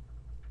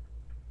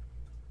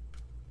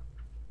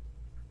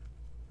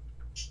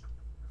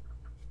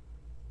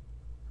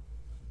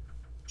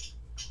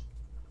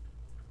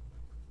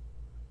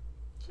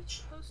 Is it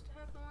supposed to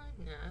have the line?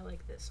 Nah, I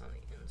like this on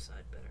the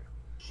inside better.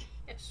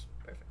 Yes,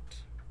 perfect.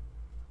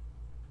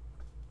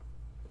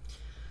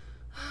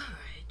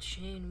 Alright,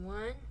 chain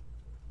 1.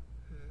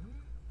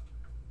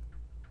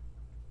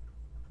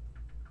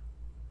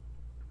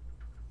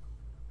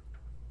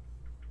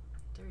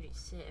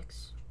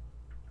 36.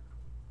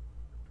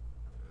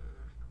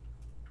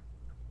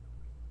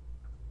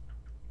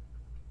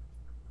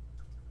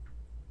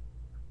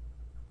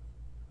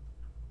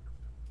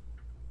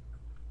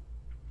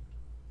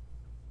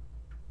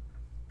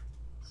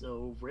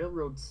 So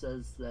Railroad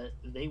says that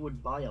they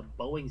would buy a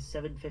Boeing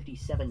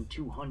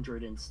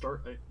 757-200 and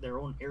start their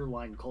own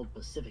airline called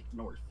Pacific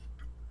North.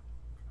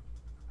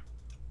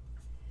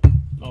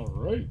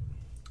 Alright.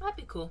 That'd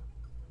be cool.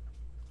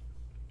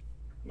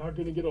 Not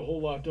gonna get a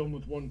whole lot done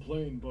with one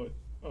plane, but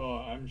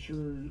I'm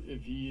sure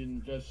if he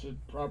invests it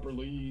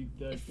properly,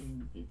 that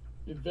can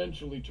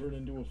eventually turn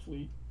into a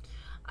fleet.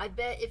 I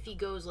bet if he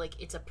goes,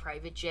 like, it's a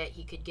private jet,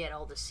 he could get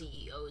all the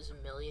CEOs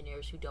and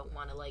millionaires who don't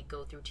want to, like,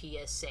 go through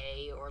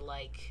TSA or,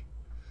 like,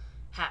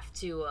 have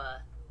to,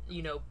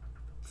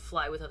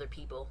 fly with other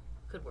people.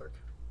 Could work.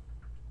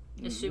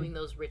 Mm-hmm. Assuming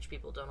those rich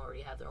people don't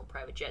already have their own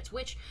private jets,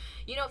 which,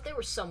 if they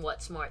were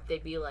somewhat smart,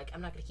 they'd be like,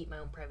 I'm not going to keep my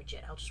own private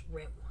jet, I'll just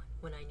rent one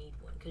when I need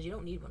one, because you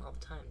don't need one all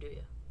the time, do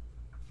you?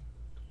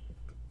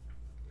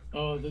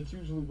 That's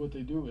usually what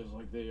they do, is,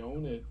 like, they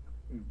own it,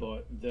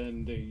 but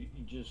then they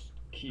just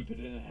keep it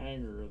in a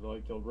hangar.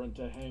 Like, they'll rent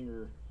a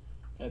hangar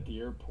at the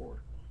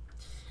airport.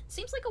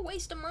 Seems like a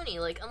waste of money.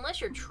 Like,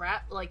 unless you're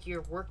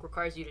your work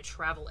requires you to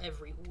travel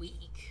every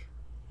week.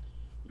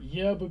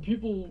 Yeah, but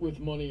people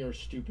with money are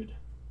stupid.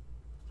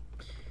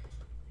 I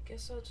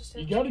guess I'll just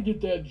have You gotta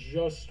get that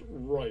just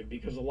right,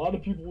 because a lot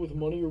of people with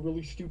money are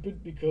really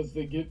stupid because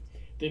they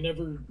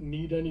never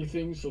need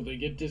anything, so they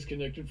get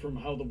disconnected from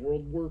how the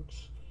world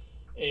works.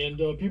 And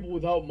people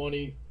without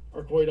money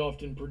are quite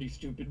often pretty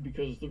stupid,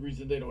 because the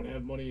reason they don't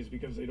have money is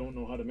because they don't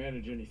know how to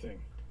manage anything.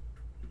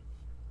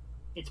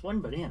 It's one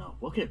banana.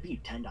 What could it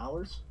be?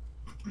 $10?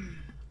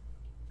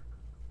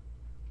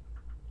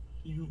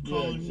 You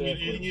calling me an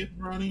idiot,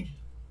 Ronnie?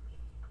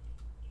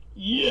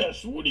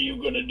 Yes, what are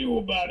you gonna do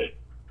about it?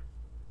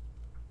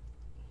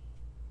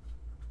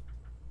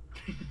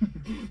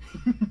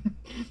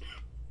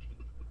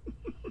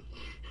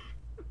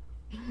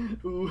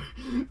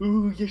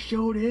 Ooh, you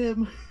showed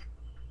him.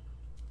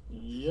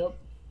 Yep.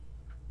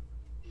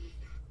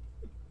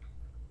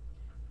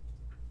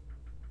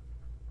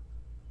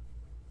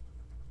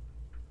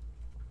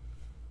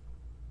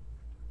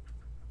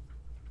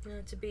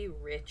 To be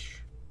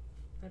rich.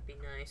 That'd be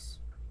nice.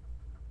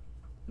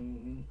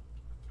 Mm-hmm.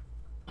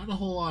 Not a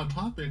whole lot of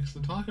topics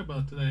to talk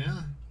about today,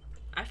 huh?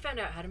 I found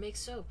out how to make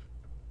soap.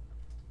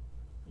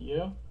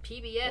 Yeah?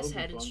 PBS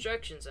had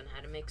instructions on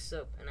how to make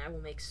soap, and I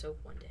will make soap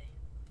one day.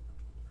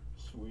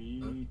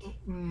 Sweet.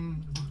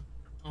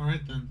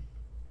 Alright then.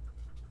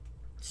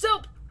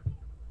 Soap!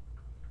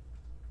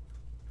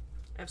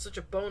 I have such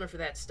a boner for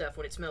that stuff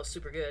when it smells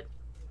super good.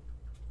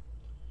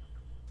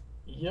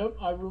 Yep,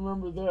 I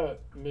remember that,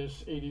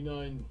 Miss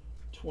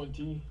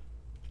 8920.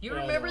 You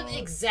remember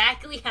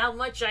exactly how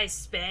much I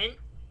spent?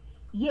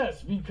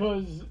 Yes,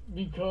 because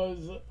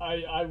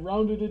I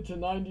rounded it to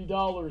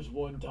 $90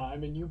 one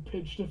time, and you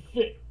pitched a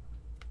fit.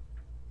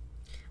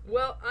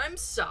 Well, I'm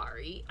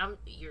sorry.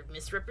 You're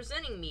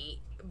misrepresenting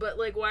me. But,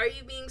 like, why are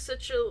you being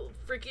such a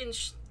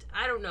freaking,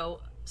 I don't know,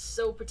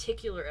 so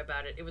particular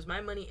about it? It was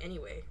my money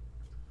anyway.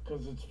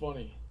 Because it's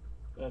funny.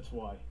 That's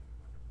why.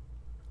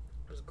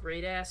 It was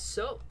great-ass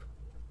soap.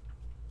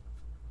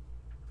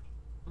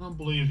 I don't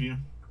believe you.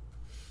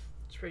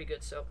 It's pretty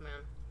good soap,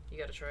 man. You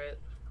gotta try it.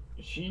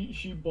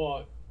 She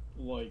bought,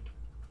 like...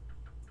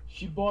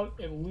 She bought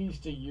at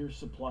least a year's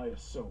supply of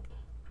soap.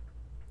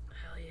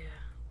 Hell yeah.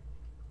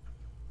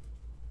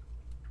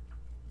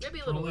 Maybe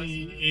a For little less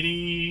only than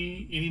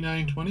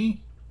that. 89.20.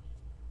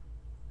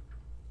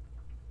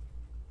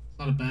 It's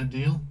not a bad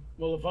deal.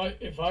 Well,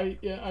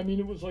 I mean,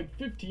 it was like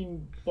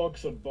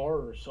 $15 a bar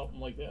or something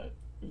like that.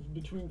 It was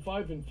between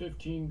 $5 and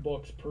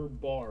 $15 per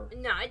bar.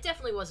 Nah, it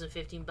definitely wasn't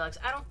 $15.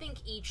 I don't think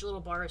each little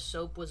bar of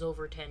soap was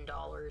over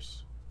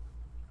 $10.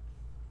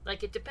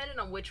 Like, it depended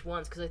on which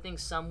ones, because I think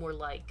some were,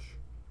 like,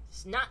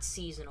 not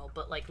seasonal,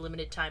 but, like,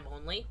 limited time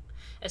only.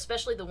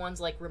 Especially the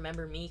ones like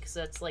Remember Me, because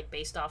that's, like,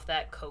 based off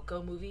that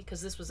Coco movie,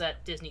 because this was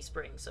at Disney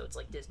Springs, so it's,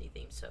 like,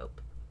 Disney-themed soap.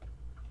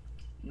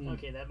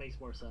 Okay, that makes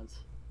more sense.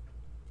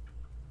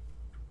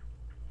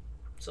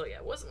 So, yeah,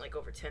 it wasn't, like,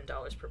 over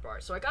 $10 per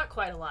bar. So I got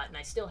quite a lot, and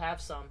I still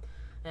have some,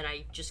 and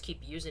I just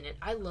keep using it.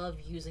 I love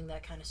using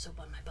that kind of soap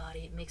on my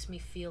body. It makes me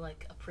feel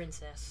like a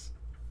princess.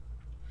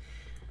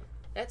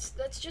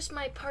 That's just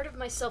my part of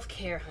my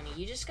self-care, honey.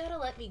 You just gotta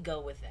let me go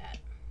with that.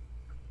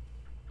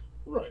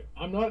 Right.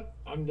 I'm not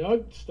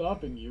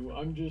stopping you.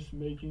 I'm just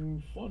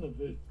making fun of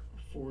it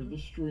for the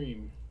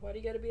stream. Why do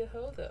you gotta be a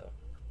hoe, though?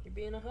 You're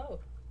being a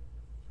hoe.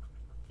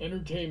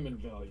 Entertainment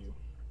value.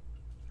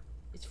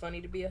 It's funny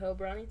to be a hoe,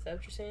 Bronny? Is that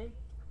what you're saying?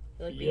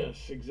 You like being,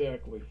 Yes,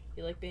 exactly.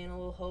 you like being a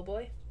little hoe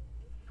boy?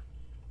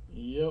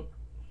 Yep.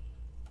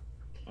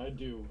 I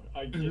do.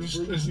 It Is-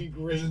 brings me is-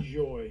 great is it-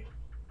 joy.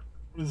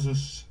 What is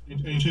this?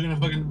 Are you two gonna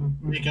fucking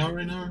make out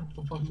right now? What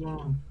the fuck is going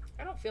on?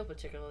 I don't feel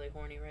particularly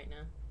horny right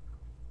now.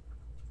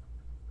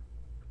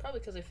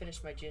 Probably because I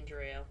finished my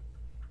ginger ale.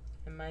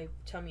 And my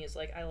tummy is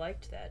like, I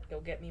liked that.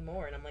 Go get me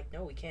more. And I'm like,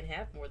 no, we can't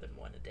have more than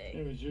one a day.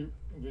 Hey,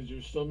 was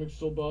your stomach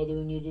still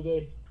bothering you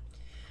today?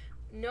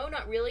 No,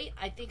 not really.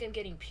 I think I'm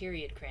getting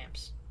period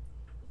cramps.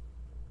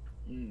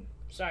 Mm.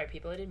 Sorry,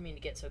 people. I didn't mean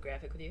to get so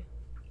graphic with you.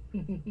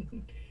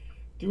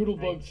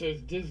 Doodlebug says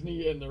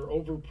Disney and their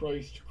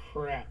overpriced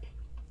crap.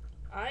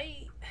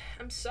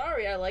 I'm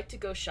sorry. I like to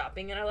go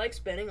shopping and I like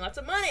spending lots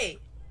of money.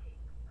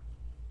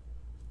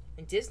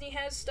 And Disney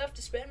has stuff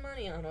to spend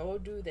money on. Oh,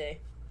 do they?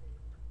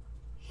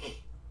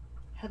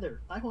 Heather,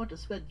 I want to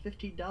spend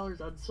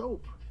 $15 on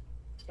soap.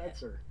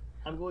 Spencer,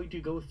 I'm going to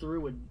go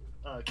through and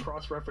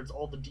cross-reference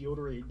all the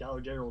deodorant in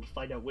Dollar General to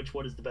find out which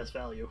one is the best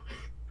value.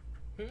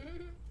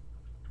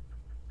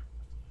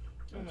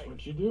 That's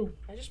what you do.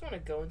 I just want to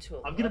go into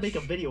a I'm gonna make a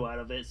video out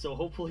of it, so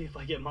hopefully if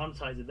I get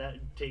monetized and that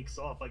takes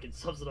off, I can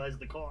subsidize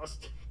the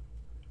cost.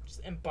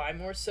 and buy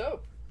more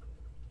soap.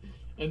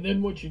 And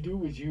then what you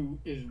do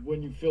is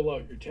when you fill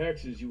out your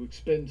taxes, you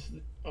expense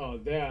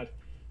that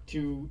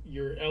to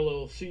your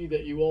LLC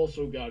that you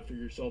also got for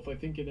yourself. I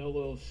think an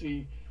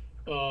LLC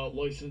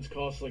license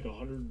costs like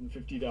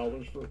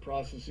 $150 for a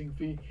processing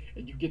fee,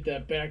 and you get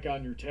that back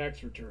on your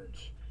tax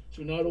returns.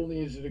 So not only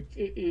is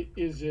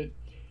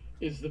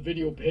the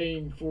video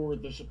paying for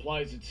the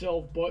supplies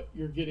itself, but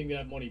you're getting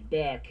that money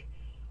back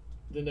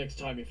the next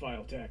time you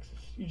file taxes.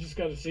 You just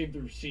got to save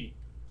the receipt.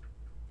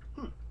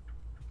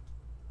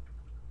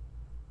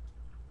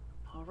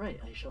 Alright,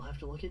 I shall have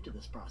to look into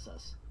this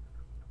process.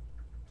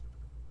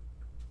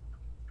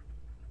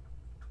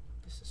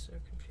 This is so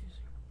confusing.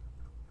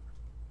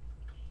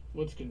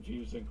 What's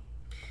confusing?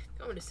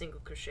 Going to single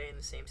crochet in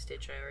the same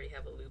stitch I already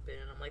have a loop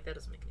in, and I'm like, that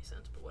doesn't make any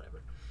sense, but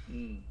whatever.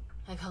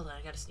 Like, hold on,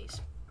 I gotta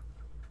sneeze.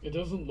 It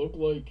doesn't look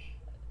like...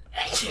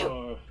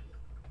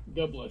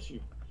 God bless you.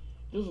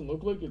 It doesn't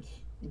look like it's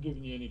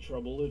giving you any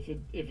trouble. If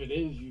it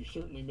is, you're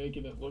certainly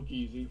making it look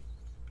easy.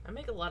 I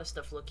make a lot of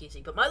stuff look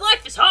easy, but my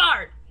life is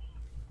hard!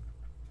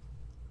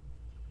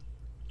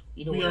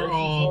 You know We what are else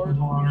all is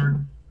hard?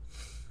 hard.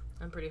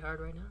 I'm pretty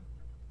hard right now.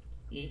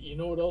 You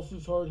know what else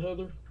is hard,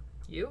 Heather?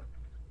 You?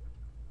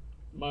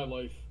 My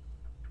life.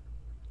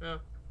 Oh.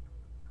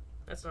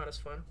 That's not as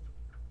fun.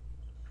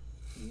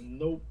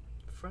 Nope.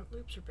 Front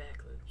loops or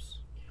back loops?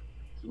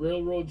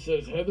 Railroad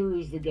says Heather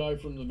is the guy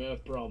from the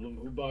math problem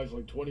who buys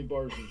like 20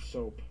 bars of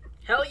soap.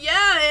 Hell yeah,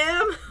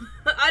 I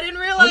am! I didn't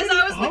realize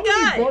I was How the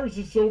guy! many bars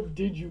of soap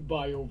did you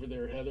buy over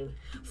there, Heather?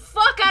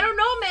 Fuck, I don't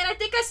know, man. I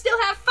think I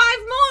still have 5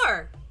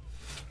 more!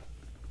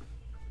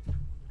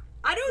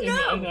 I don't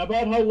know! And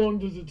about how long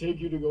does it take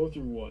you to go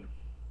through one?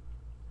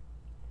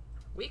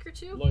 Week or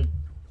two? Like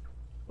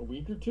a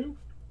week or two?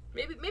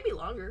 Maybe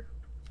longer.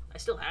 I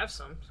still have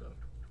some, so...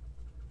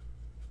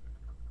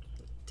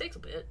 It takes a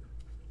bit.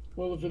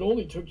 Well, if it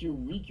only took you a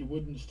week, you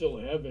wouldn't still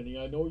have any.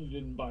 I know you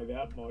didn't buy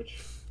that much.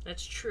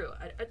 That's true.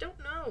 I don't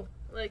know.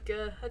 Like,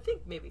 I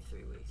think maybe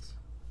 3 weeks.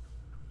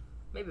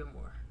 Maybe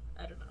more.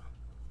 I don't know.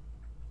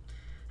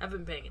 I've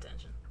been paying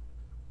attention.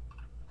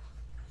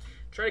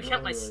 Try to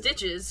count my Alright.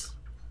 stitches.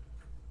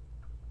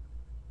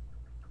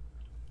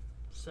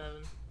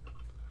 7.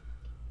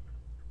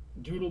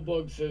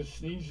 Doodlebug says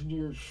sneeze into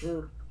your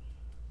shirt.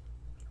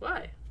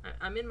 Why?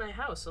 I'm in my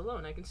house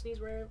alone. I can sneeze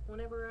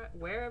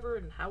wherever,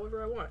 and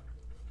however I want.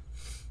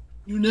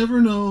 You never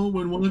know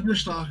when one of your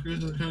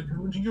stalkers is going to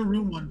come into your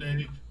room one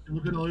day and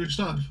look at all your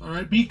stuff. All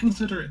right, be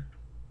considerate.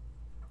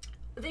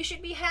 They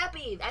should be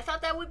happy. I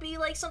thought that would be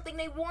like something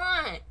they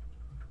want.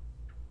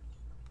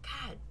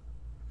 God.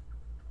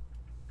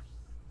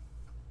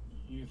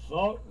 You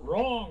thought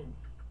wrong.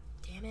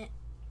 Damn it.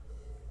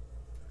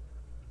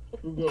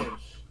 Who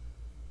goes?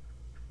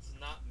 It's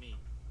not me.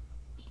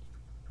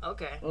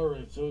 Okay.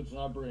 Alright, so it's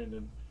not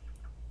Brandon.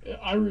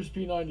 Iris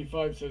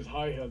P95 says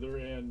hi, Heather,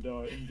 and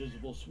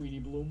Invisible Sweetie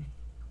Bloom.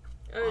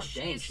 Oh,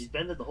 dang, she's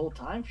been there the whole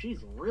time?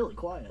 She's really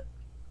quiet.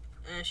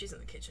 She's in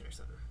the kitchen or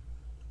something.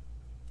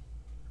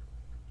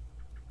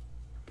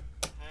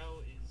 How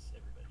is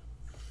everybody?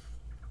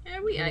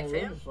 Yeah, we act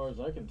fam. As far as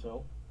I can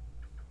tell.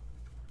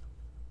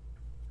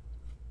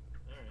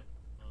 Alright.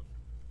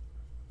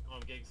 I'm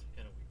getting some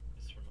kind of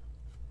weirdness from...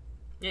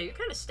 Yeah, you're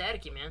kind of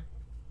staticky, man.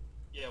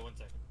 Yeah, 1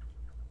 second.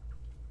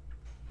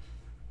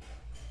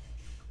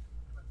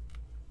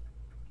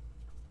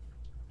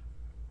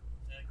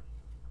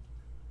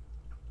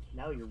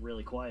 Now you're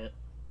really quiet.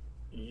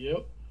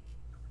 Yep.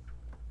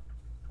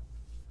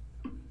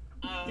 You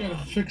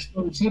gotta fix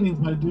those settings,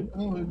 my dude.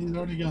 Oh, and he's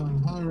already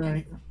gone. All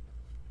right.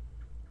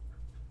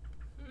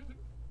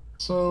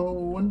 So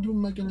when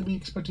am I going to be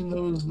expecting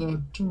those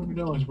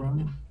 $200,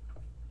 Brownie?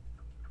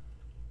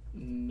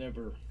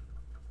 Never.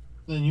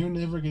 Then you're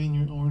never getting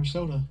your orange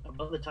soda.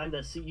 About the time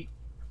that see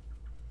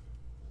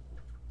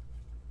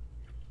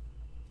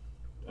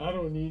I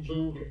don't need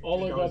you.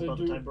 All I gotta about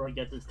the do. time Roy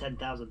gets his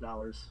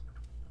 $10,000.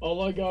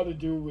 All I gotta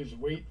do is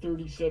wait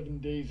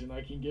 37 days, and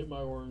I can get my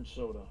orange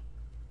soda.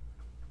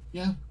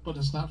 Yeah, but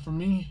it's not for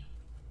me.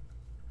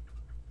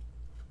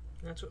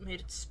 That's what made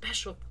it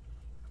special.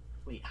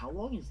 Wait, how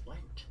long is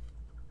Lent?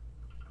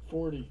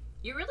 40.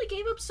 You really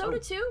gave up soda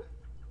too?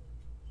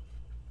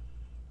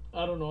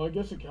 I don't know. I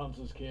guess it counts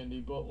as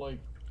candy, but like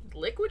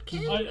Liquid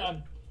candy?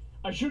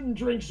 I shouldn't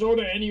drink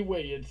soda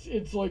anyway.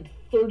 It's like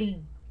 30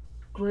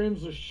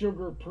 grams of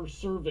sugar per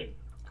serving.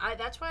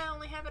 That's why I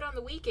only have it on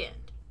the weekend.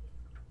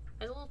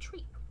 As a little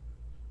treat.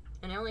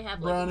 And I only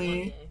have like Brownie,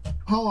 1 day.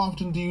 how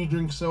often do you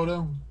drink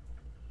soda?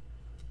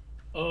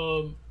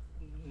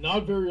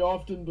 Not very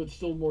often, but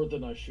still more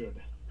than I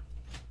should.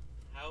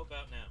 How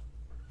about now?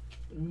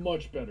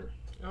 Much better.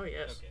 Oh,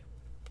 yes. Okay.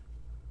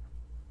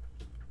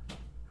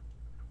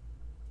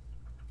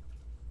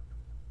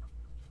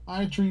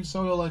 I treat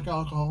soda like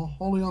alcohol,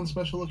 only on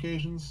special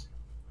occasions.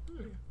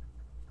 I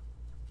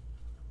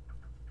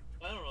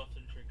don't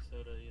often drink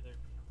soda either.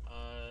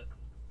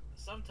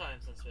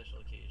 Sometimes on special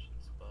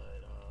occasions,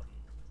 but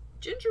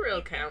Ginger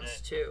ale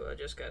counts too, I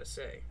just gotta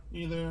say.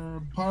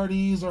 Either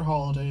parties or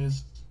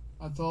holidays.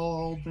 That's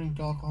all I'll drink,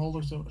 alcohol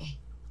or soda.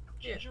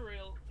 ginger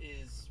ale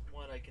is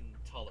one I can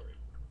tolerate.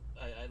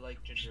 I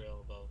like ginger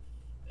ale above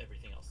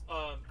everything else.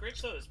 Grape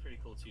soda is pretty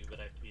cool too, but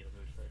I have to be in the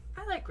mood for it.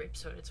 I like grape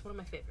soda. It's one of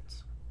my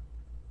favorites.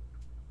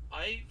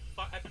 I've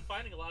been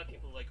finding a lot of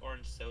people like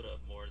orange soda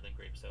more than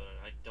grape soda,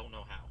 and I don't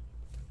know how.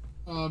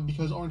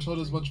 Because orange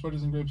soda is much better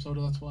than grape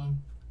soda, that's why.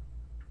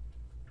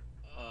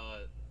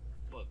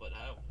 But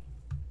how?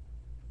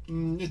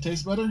 It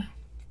tastes better.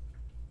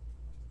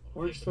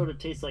 Orange soda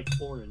tastes like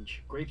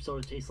orange. Grape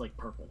soda tastes like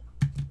purple.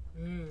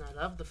 I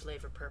love the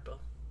flavor purple.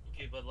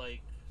 Okay, but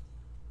like,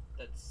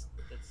 that's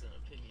an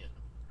opinion.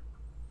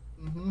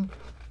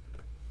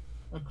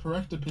 A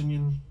correct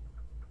opinion.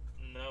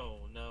 No.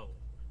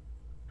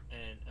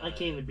 And I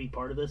can't even be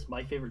part of this.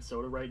 My favorite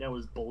soda right now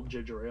is bold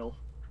ginger ale.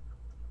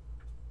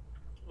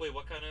 Wait,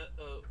 what kind of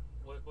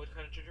what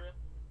kind of ginger ale?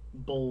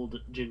 Bold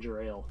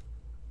ginger ale.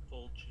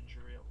 Bold ginger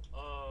ale.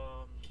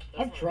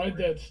 I've tried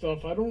that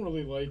stuff. I don't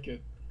really like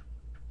it.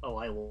 Oh,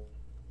 I will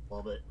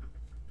love it.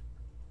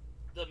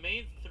 The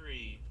main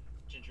 3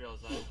 ginger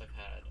ales I've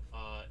had,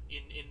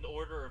 in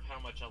order of how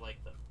much I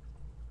like them.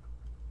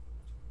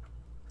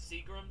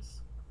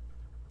 Seagram's.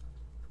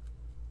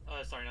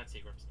 Sorry, not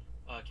Seagram's.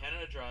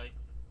 Canada Dry.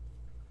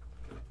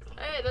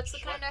 Hey, that's the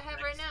kind I have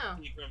right now.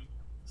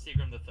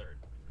 Seagram the third.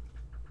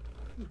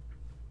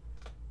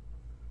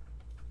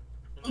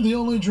 The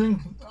only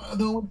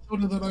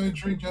soda that I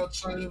drink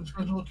outside of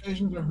special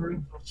occasions are Hurry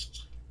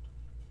Bursts.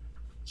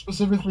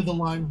 Specifically the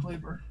lime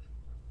flavor.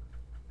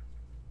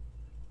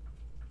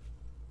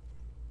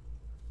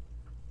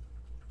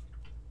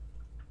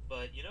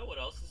 But you know what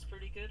else is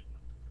pretty good?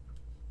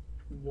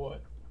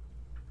 What?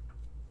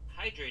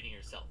 Hydrating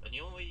yourself, and the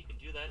only way you can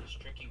do that is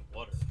drinking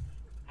water.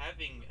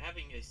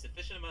 Having a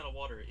sufficient amount of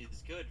water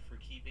is good for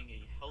keeping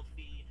a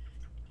healthy,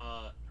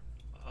 oh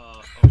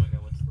my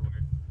god, what's the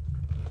word?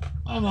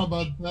 I don't know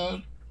about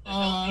that.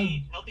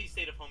 Healthy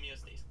state of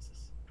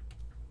homeostasis.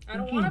 I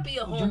don't want to be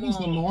a Drinking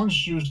some homo.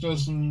 orange juice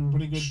does some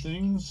pretty good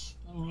things.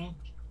 I don't know.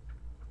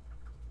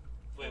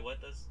 Wait, what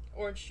does?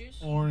 Orange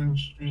juice?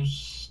 Orange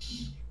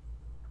juice.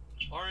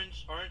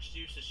 Orange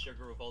juice is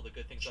sugar with all the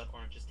good things about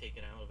orange is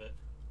taken out of it.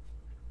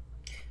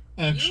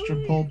 Extra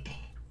pulp.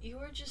 You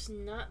are just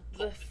not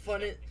the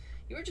funnest.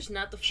 You were just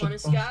not the Shut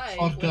funnest the guy.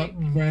 fuck up,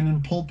 when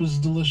Brandon. Pulp is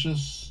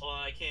delicious. Oh,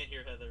 I can't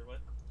hear Heather. What?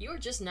 You were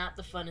just not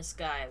the funnest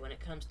guy when it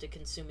comes to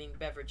consuming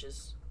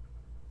beverages.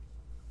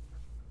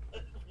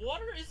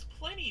 Water is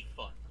plenty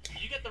fun.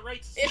 You get the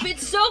right. If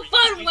it's so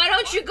fun, why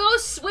don't you go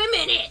swim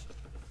in it?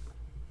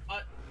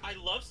 I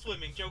love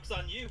swimming. Joke's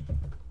on you.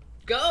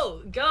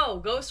 Go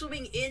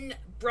swimming in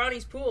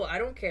Brownie's pool. I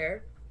don't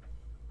care.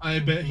 I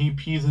bet he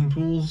pees in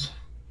pools.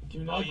 Do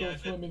not yeah, go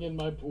swimming in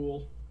my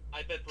pool.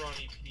 I bet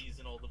Brawny pees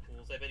in all the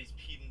pools. I bet he's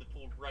peed in the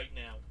pool right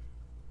now.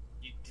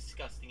 You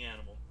disgusting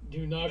animal.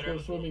 Do not go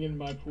swimming in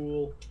my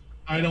pool.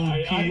 I don't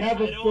pee. I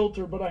have a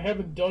filter, but I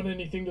haven't done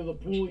anything to the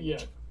pool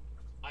yet.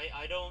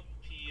 I don't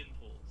pee in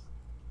pools.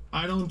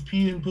 I don't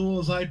pee in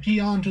pools. I pee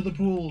onto the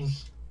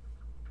pools.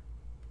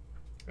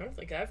 I don't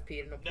think I've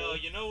peed in a pool. No,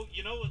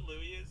 you know what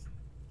Louis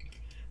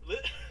is?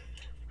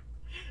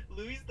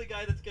 Louis the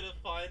guy that's gonna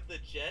find the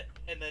jet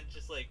and then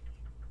just like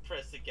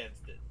press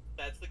against it.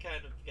 That's the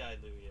kind of guy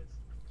Louis is.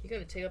 You're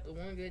gonna take up the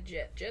one good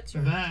jet. Jets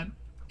are... That,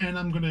 and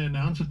I'm gonna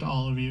announce it to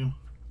all of you.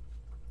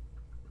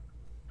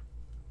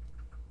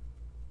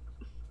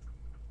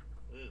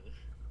 Ugh.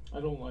 I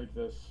don't like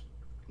this.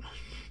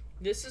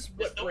 This is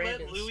what Just don't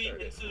Brandon let Louis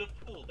started. into the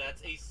pool.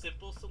 That's a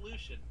simple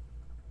solution.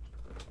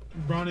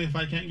 Bronny, if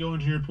I can't go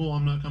into your pool,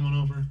 I'm not coming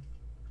over.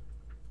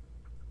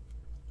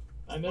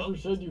 I never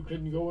said you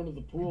couldn't go into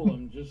the pool.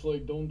 I'm just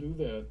like, don't do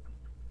that.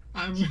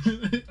 I'm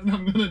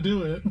gonna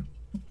do it.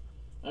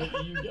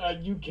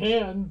 You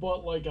can,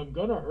 but like, I'm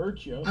gonna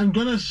hurt you. I'm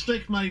gonna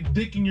stick my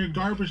dick in your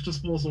garbage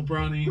disposal,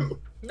 Bronny.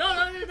 No,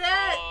 don't do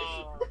that!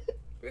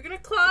 We're gonna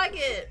clog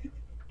it!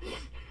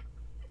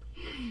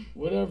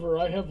 Whatever,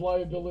 I have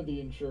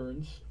liability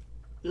insurance.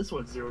 This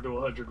one's 0 to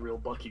 100 real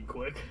bucking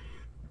quick.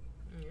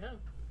 Yeah.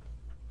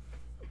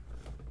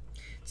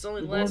 It's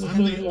only The last... one I'm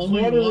says, the if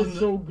only water one is that-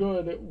 so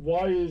good,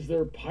 why is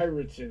there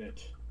pirates in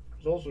it?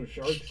 There's also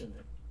sharks in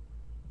it.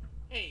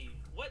 Hey,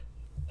 what?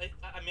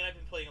 I mean, I've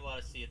been playing a lot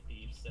of Sea of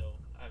Thieves, so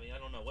I mean, I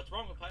don't know. What's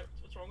wrong with pirates?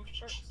 What's wrong with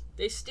sharks?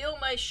 They steal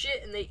my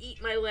shit and they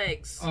eat my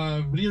legs.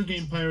 Video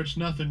game pirates,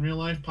 nothing. Real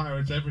life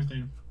pirates,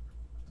 everything.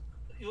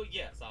 Well,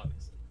 yes,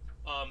 obviously.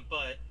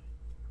 But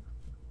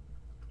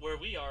where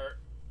we are,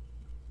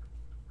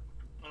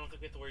 I don't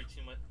think we have to worry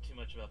too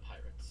much about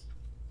pirates.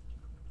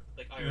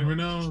 Like, You never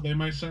know. They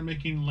might start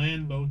making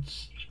land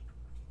boats.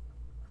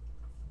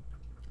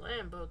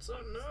 Land boats,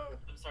 oh no.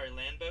 I'm sorry,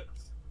 land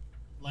boats.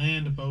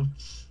 Land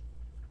boats.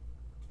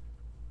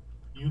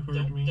 You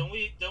heard me. Don't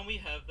we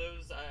have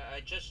those?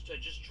 I just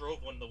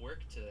drove one to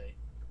work today.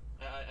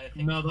 I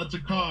think. No, that's a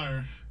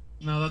car.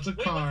 No, that's a Wait,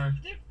 car.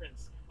 what's the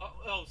difference?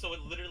 Oh, so it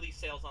literally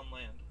sails on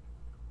land.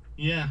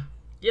 Yeah.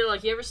 Yeah,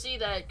 like, you ever see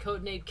that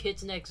Codename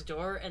Kids Next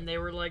Door, and they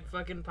were, like,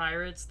 fucking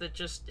pirates that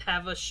just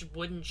have a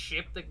wooden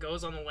ship that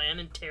goes on the land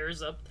and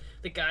tears up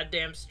the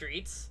goddamn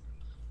streets?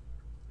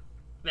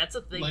 That's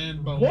a thing.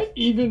 Land boat. What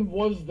even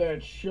was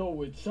that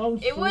show? It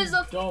sounds It so was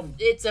dumb.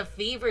 it's a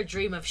fever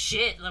dream of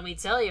shit, let me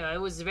tell you. It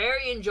was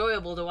very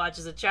enjoyable to watch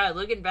as a child.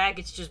 Looking back,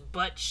 it's just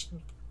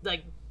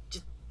like,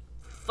 just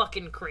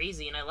fucking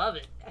crazy, and I love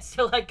it. I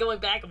still like going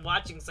back and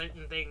watching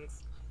certain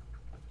things.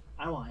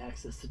 I want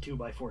access to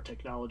 2x4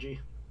 technology.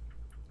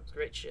 It's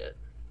great shit.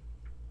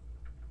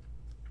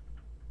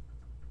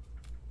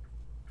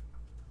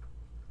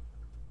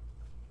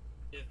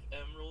 If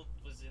Emerald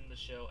was in the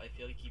show, I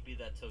feel like he'd be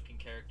that token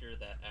character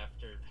that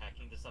after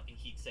hacking to something,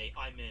 he'd say,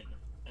 "I'm in,"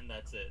 and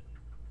that's it.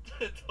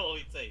 That's all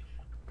he'd say.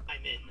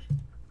 I'm in.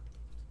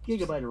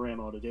 Gigabyte of RAM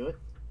ought to do it.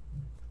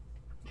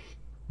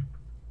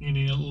 You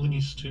need at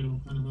least two.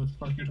 I don't know what the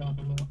fuck you're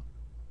talking about.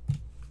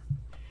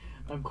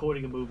 I'm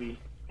quoting a movie.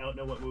 I don't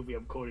know what movie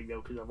I'm quoting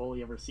though, because I've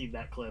only ever seen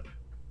that clip.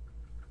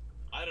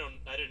 I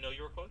didn't know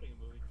you were quoting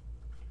a movie.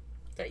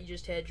 Thought you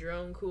just had your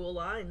own cool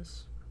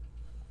lines.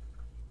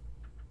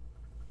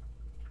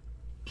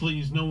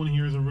 Please, no one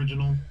here is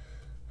original.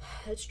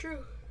 That's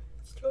true.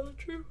 It's totally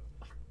true.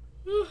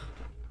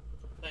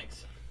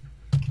 Thanks.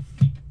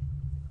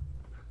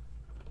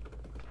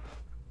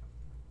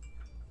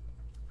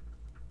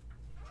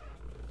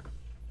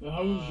 Now,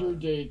 how was your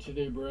day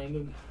today,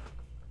 Brandon?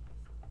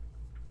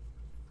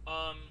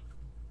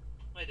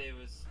 My day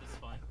was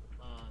fine.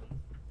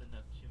 Didn't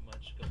have too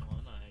much going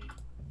on. I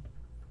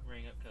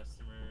rang up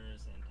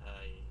customers and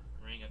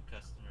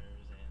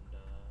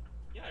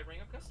yeah, I rang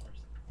up customers.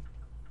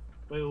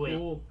 Wait.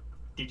 Cool.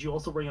 Did you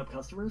also bring up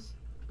customers?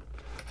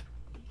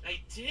 I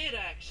did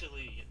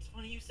actually. It's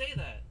funny you say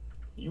that.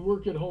 You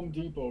work at Home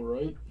Depot,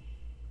 right?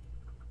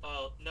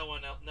 No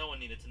one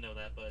needed to know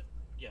that, but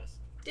yes.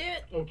 Damn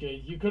it.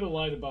 Okay, you could have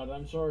lied about it.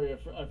 I'm sorry,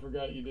 I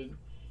forgot you didn't.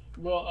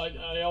 Well,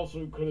 I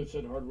also could have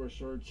said hardware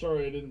store.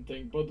 Sorry, I didn't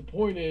think. But the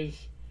point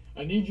is,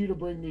 I need you to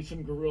bring me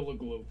some Gorilla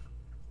Glue.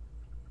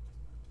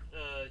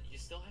 You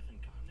still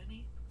haven't gotten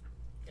any?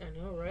 I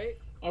know, right?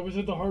 I was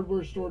at the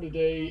hardware store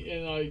today,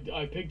 and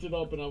I picked it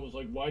up, and I was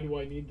like, why do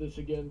I need this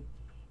again?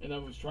 And I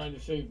was trying to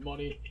save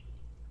money.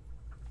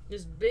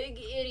 This big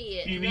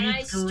idiot. He And then I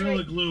needs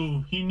Gorilla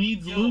Glue. He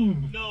needs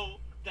lube. No,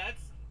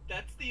 that's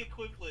the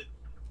equivalent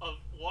of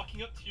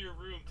walking up to your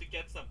room to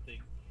get something,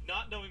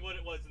 not knowing what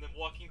it was, and then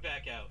walking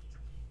back out.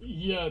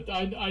 Yeah,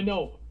 I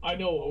know. Oh my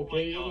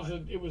Okay,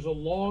 God. it was a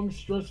long,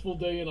 stressful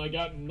day, and I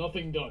got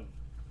nothing done.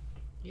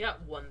 You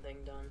got one thing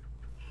done.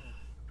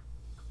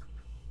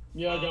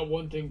 Yeah, I got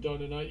one thing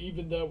done, and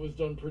even that was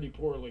done pretty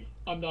poorly.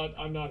 I'm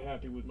not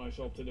happy with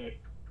myself today.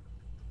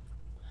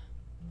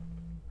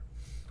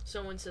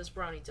 Someone says,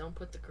 Bronny, don't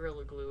put the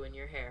Gorilla Glue in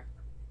your hair.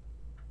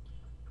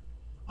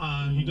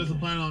 He doesn't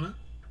plan on it.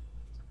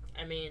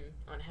 I mean,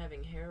 on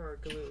having hair or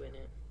glue in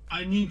it.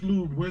 I need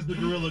glue. Where's the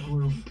Gorilla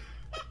Glue?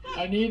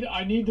 I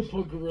need to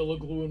put Gorilla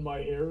Glue in my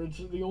hair. It's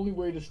the only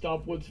way to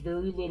stop what's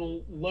very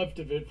little left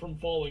of it from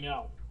falling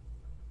out.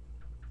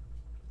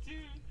 Dude,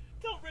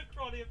 don't rip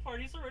Bronny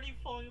apart. He's already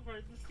falling apart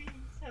at the seams.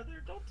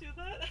 Heather, don't do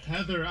that.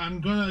 Heather, I'm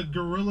gonna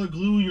Gorilla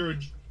Glue your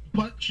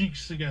butt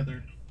cheeks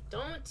together.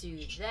 Don't do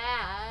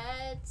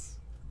that.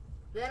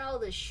 Then all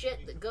the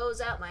shit that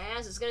goes out my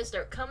ass is gonna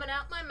start coming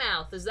out my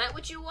mouth. Is that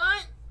what you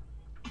want?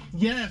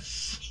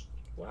 Yes.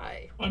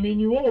 Why? I mean,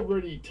 you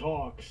already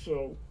talk,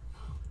 so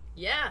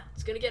Yeah,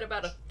 it's gonna get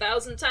about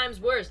 1,000 times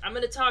worse. I'm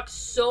gonna talk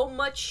so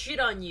much shit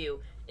on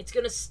you. It's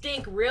gonna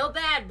stink real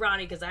bad, Bronny,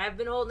 because I've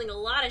been holding a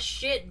lot of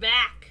shit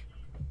back.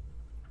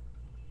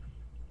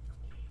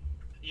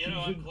 You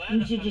know, you I'm glad.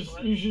 you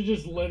should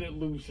just let it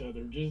loose,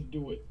 Heather. Just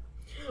do it.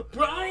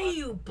 Bronny,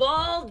 you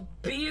bald,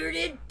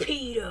 bearded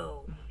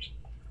pedo.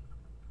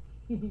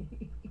 You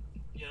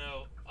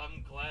know,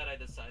 I'm glad I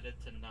decided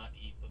to not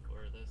eat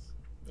before this.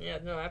 Yeah,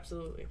 no,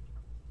 absolutely.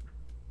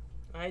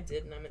 I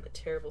did, and I'm in a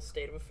terrible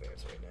state of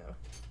affairs right now.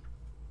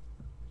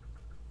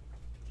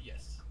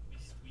 Yes,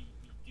 we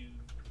do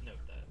note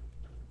that.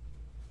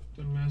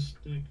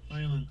 Domestic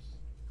violence.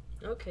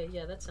 Okay,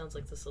 yeah, that sounds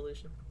like the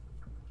solution.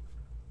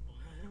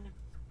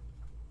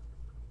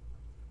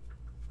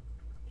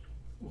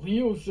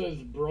 Leo says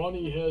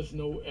Brawny has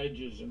no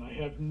edges, and I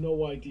have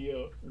no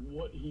idea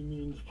what he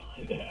means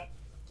by that.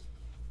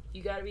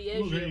 You gotta be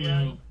Look edgy, at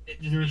Bronny. you. It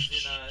You're just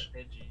means you're not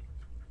edgy.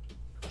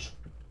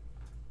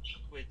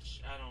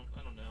 Which I don't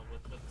know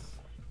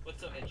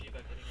what's so edgy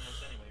about getting a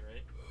house anyway,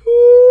 right?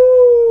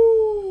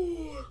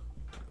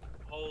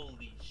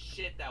 Holy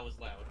shit, that was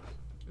loud.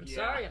 I'm Yeah.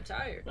 sorry, I'm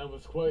tired. That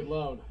was quite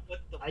loud. What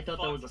the I thought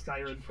fuck? that was a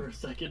siren for a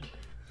second.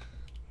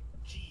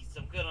 Jeez,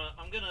 I'm gonna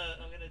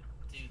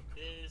do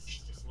this.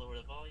 Just lower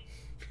the volume.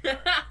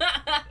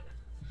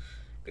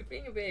 Quit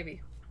being a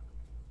baby.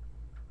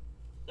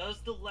 That was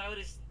the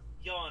loudest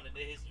yawn in the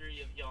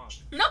history of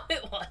yawns. No,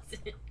 it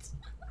wasn't.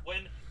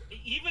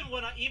 Even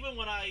when I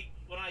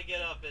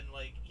get up and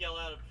like yell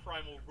out a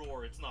primal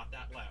roar, it's not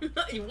that loud.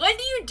 When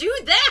do you do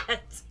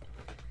that?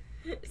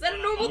 Is that a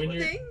normal When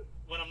you're- thing?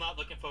 When I'm not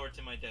looking forward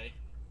to my day.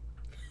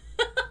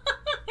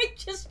 I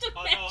just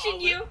Oh, imagine no,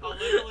 you.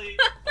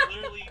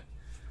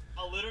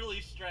 I'll literally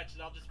stretch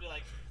and I'll just be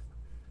like,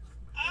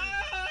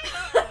 ah!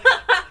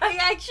 I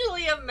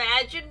actually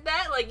imagined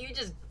that. Like, you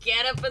just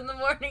get up in the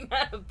morning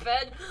out of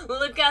bed,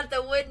 look out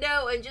the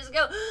window, and just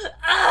go,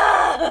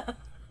 ah!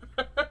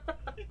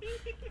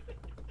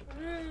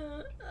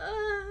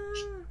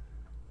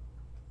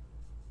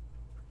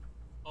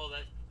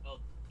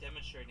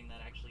 demonstrating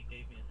that actually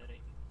gave me a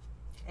headache.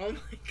 Oh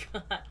my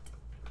god.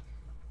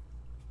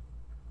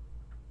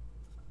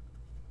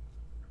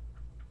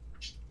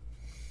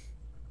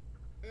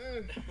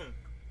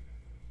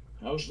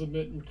 How's the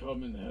mitten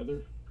coming,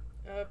 Heather?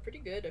 Pretty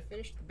good. I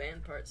finished the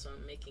band part, so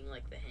I'm making,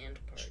 like, the hand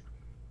part.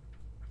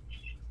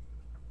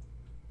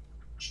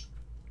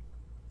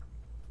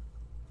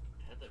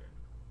 Heather,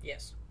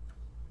 Yes.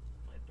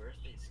 my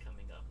birthday's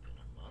coming up in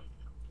a month.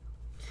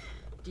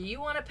 Do you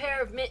want a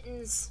pair of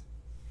mittens?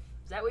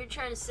 Is that what you're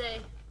trying to say?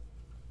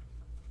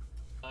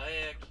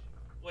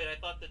 Wait, I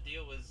thought the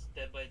deal was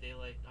Dead by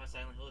Daylight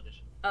Silent Hill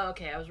Edition. Oh,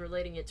 okay. I was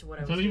relating it to what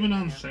I Is was that doing even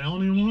right on now. sale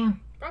anymore?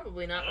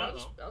 Probably not. I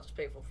don't I'll just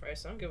pay full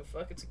price. I don't give a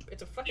fuck. It's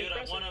a fucking Dude,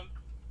 present.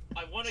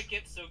 I wanna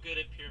get so good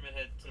at Pyramid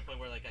Head to the point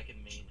where like I can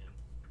main him.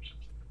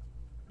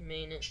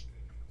 Mean it.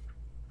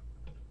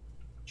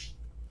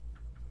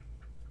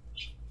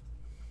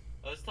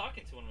 I was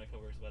talking to one of my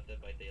coworkers about Dead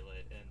by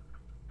Daylight,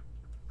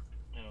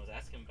 and I was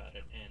asking him about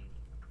it, and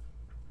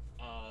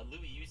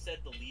Louis, you said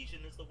the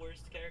Legion is the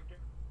worst character?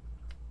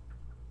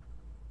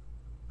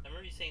 I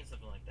remember you saying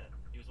something like that.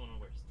 He was one of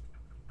the worst.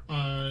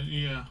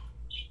 Yeah.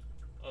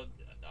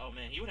 Oh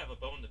man, he would have a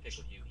bone to pick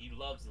with you. He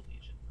loves the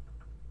Legion.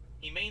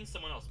 He mains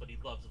someone else, but he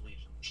loves the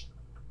Legion.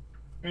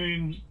 I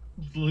mean,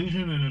 the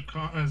Legion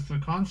as the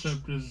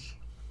concept is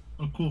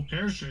a cool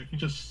character. He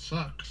just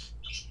sucks.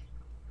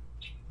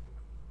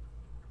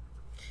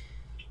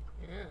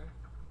 Yeah.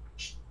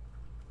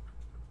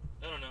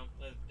 I don't know.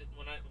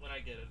 When I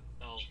get it,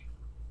 I'll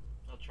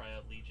try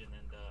out Legion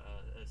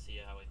and see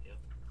how I feel.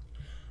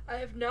 I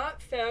have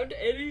not found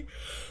any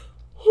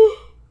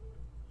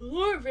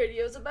lore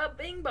videos about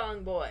Bing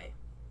Bong Boy.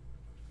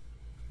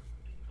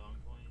 Bing Bong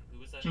Boy. Who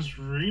was that? Just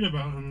read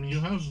about him. You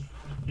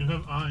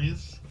have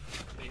eyes.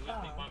 Wait, who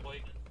was Bing Bong Boy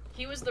again?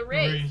 He was the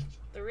Wraith. Wraith.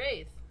 The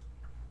Wraith.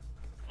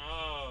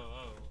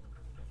 Oh.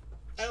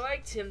 I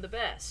liked him the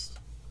best.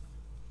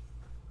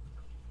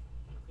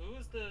 Who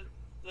was the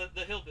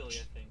hillbilly?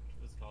 I think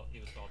he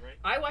was called right.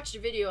 I watched a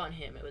video on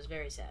him. It was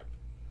very sad.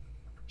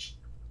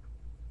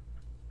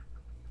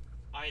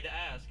 I'd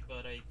ask,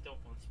 but I don't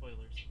want spoilers.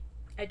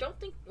 I don't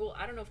think. Well,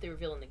 I don't know if they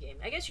reveal in the game.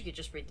 I guess you could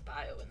just read the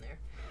bio in there.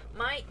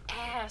 My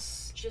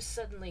ass just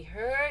suddenly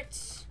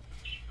hurts.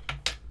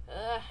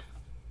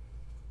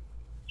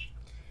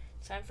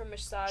 Time for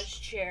massage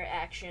chair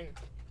action.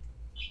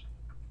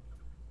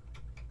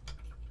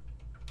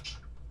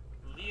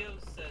 Leo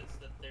says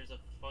that there's a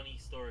funny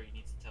story he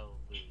needs to tell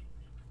Louie.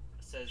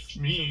 Says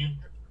Me?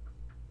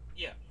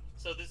 Yeah.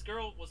 So this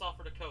girl was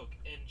offered a Coke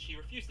and she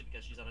refused it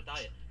because she's on a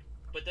diet.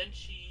 But then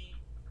she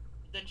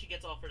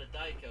gets offered a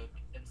Diet Coke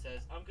and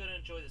says, "I'm gonna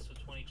enjoy this with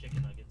 20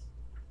 chicken nuggets."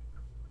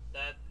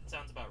 That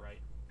sounds about right.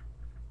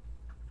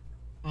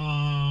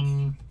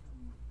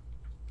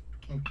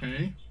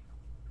 Okay.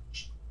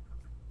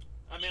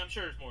 I mean, I'm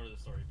sure there's more to the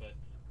story, but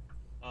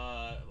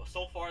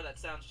so far that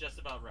sounds just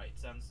about right.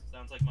 Sounds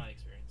like my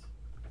experience.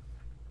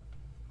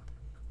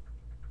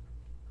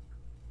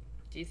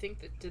 Do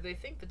they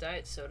think the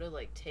diet soda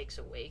like takes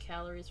away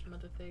calories from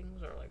other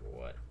things, or like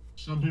what?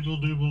 Some people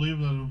do believe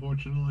that,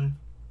 unfortunately.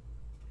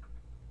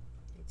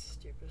 It's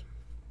stupid.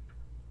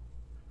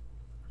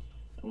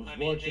 I was I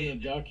mean, watching hey, a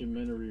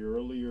documentary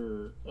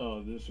earlier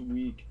this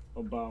week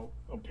about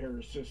a pair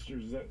of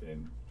sisters that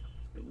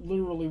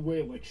literally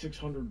weigh like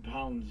 600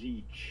 pounds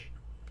each.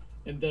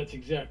 And that's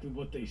exactly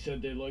what they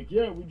said. They're like,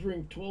 yeah, we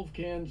drink 12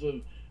 cans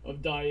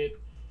of diet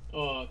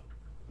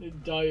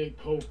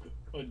Coke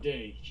a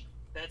day.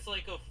 That's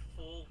like a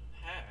full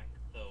pack,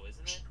 though,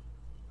 isn't it?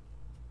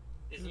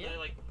 Isn't Yeah. there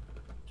like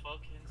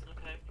 12 cans in a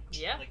pack?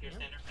 Yeah. Like your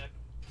standard pack?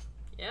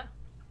 Yeah.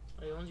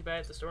 Like the ones you buy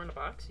at the store in a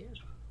box. Yeah.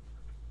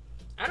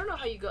 I don't know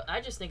how you go.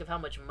 I just think of how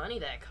much money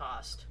that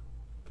cost.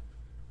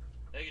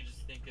 I could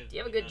just think of. Do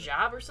you have a the good amount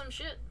job or some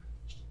shit?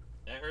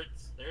 That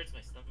hurts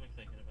my stomach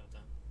thinking about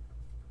that.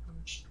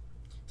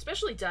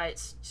 Especially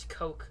diet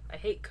Coke. I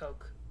hate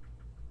Coke,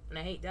 and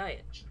I hate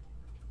diet.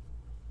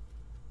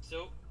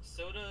 So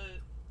soda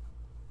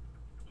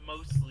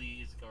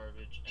mostly is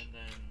garbage, and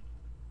then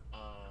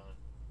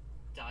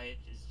diet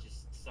is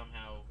just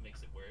somehow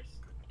makes it worse.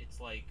 It's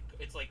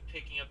like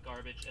picking up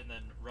garbage and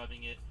then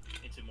rubbing it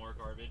into more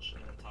garbage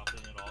and then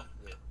topping it off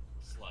with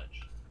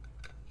sludge.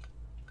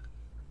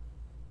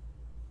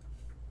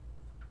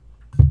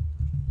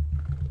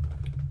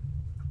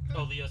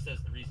 Oh, Leo says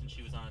the reason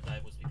she was on a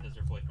diet was because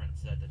her boyfriend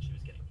said that she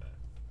was getting fat.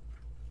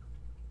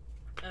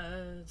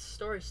 The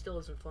story still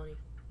isn't funny.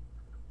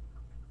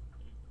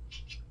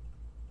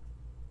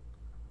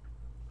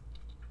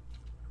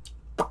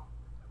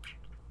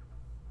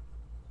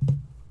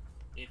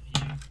 He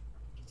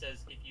says,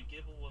 if you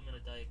give a woman a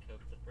Diet Coke,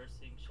 the first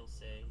thing she'll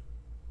say,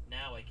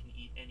 "Now I can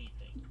eat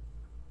anything."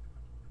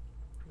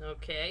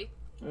 Okay.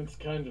 That's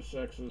kind of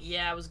sexist.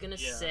 Yeah, I was gonna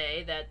Yeah.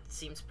 say that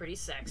seems pretty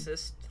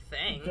sexist.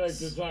 Thanks. In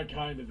fact, it's not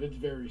kind of. It's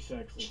very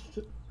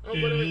sexist. Oh,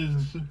 It what do we-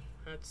 is.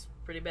 That's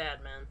pretty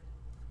bad, man.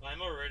 I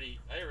already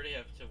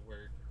have to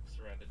work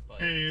surrounded by.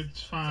 Hey,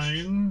 it's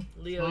fine.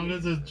 Leo, As long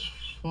as it's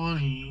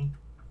funny.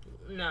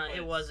 No, But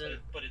it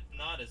wasn't. But it's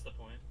not, is the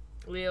point.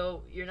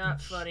 Leo, you're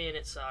not funny, and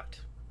it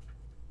sucked.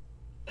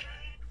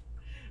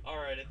 All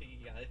right, I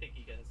think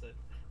he gets it.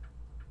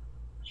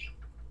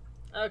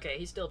 Okay,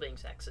 he's still being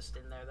sexist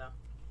in there, though.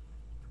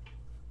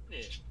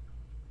 Yeah,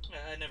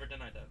 I never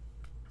denied that.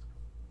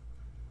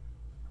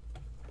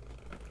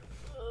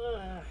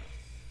 Ugh,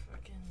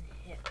 fucking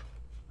hip.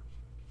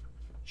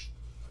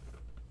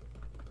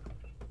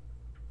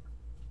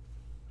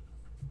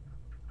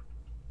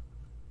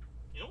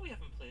 You know what we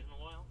haven't played in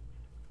a while?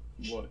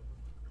 What?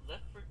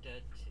 Left 4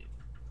 Dead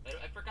 2.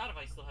 I forgot if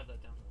I still have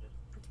that downloaded.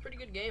 It's a pretty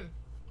good game.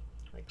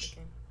 I like the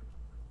game.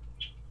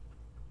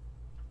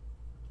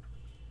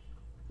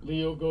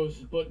 Leo goes,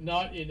 but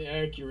not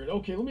inaccurate.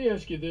 Okay, let me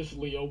ask you this,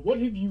 Leo. What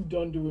have you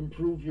done to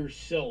improve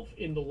yourself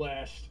in the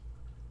last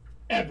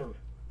ever?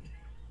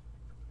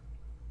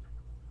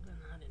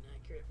 Not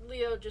inaccurate.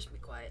 Leo, just be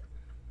quiet.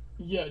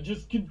 Yeah,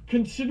 just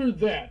consider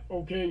that,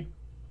 okay?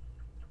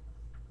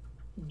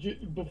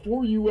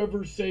 Before you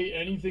ever say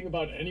anything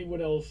about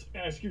anyone else,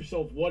 ask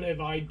yourself, what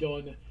have I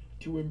done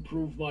to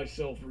improve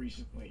myself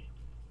recently?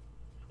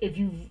 If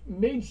you've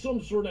made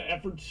some sort of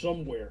effort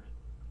somewhere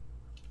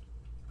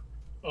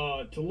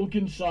to look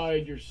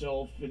inside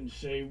yourself and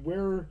say,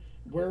 where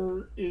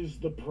is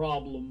the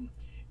problem,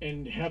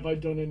 and have I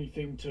done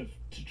anything to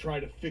try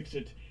to fix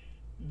it,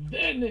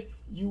 then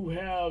you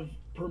have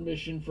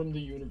permission from the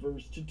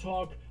universe to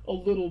talk a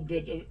little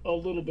bit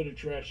of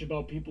trash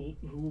about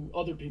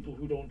other people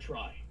who don't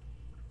try,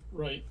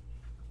 right?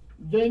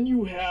 Then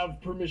you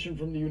have permission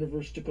from the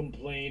universe to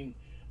complain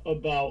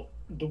about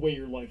the way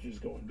your life is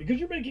going because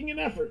you're making an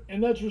effort,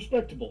 and that's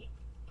respectable.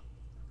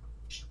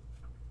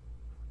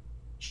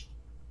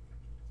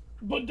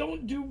 But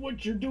don't do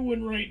what you're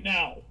doing right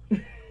now. I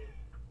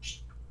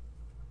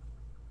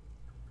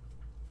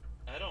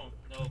don't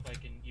know if I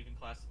can even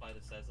classify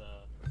this as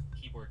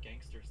keyboard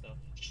gangster stuff.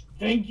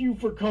 Thank you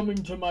for coming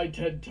to my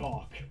TED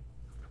Talk.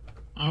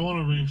 I want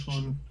a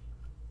refund.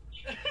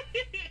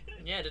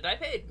 Yeah, did I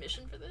pay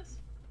admission for this?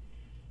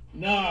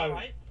 Nah,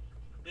 Right?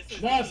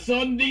 This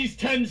son, these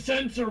 10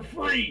 cents are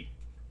free.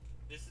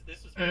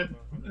 This was Just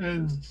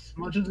As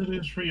much as it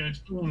is free, I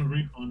still want a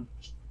refund.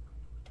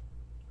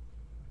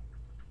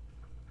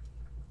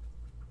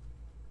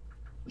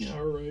 Yeah,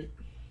 all right.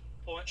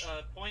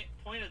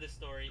 Point of this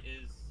story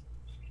is,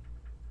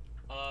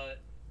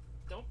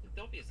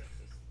 don't be a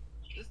sexist.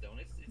 Just don't.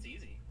 It's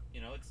easy.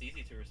 You know, it's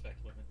easy to respect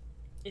women.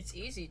 It's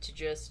easy to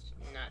just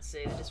not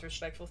say the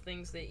disrespectful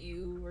things that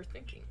you were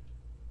thinking.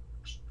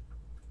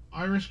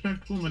 I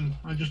respect women.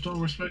 I just don't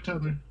respect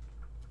Heather.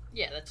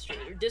 Yeah, that's true.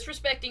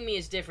 Disrespecting me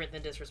is different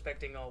than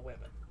disrespecting all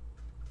women.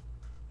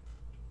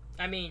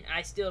 I mean,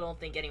 I still don't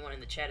think anyone in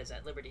the chat is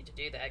at liberty to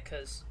do that,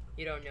 because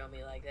you don't know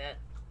me like that.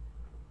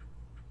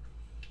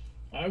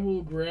 I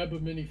will grab a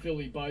mini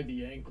Philly by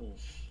the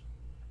ankles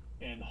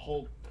and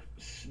Hulk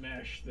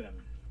smash them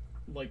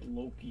like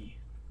Loki.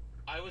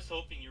 I was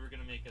hoping you were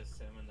gonna make a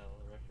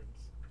salmonella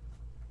reference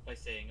by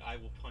saying, "I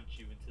will punch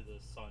you into the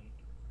sun."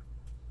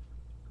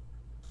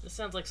 This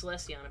sounds like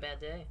Celestia on a bad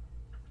day.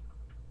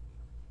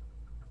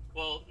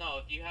 Well, no.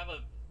 If you have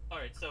a, all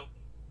right. So,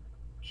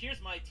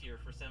 here's my tier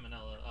for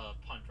salmonella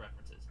punch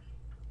references.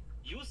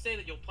 You will say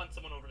that you'll punch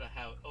someone over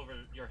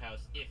your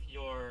house if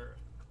you're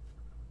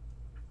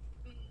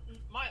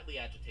mildly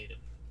agitated.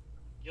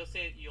 You'll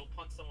say you'll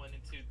punch someone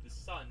into the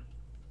sun.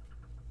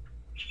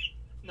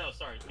 No,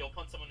 sorry. You'll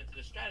punch someone into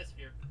the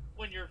stratosphere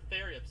when you're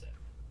very upset.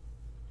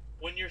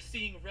 When you're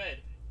seeing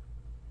red,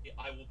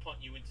 I will punch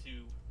you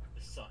into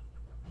the sun.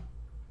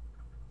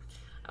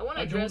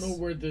 I don't know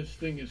where this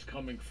thing is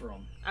coming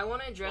from. I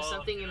want to address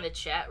something in the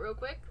chat real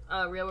quick.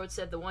 Railroad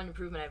said the one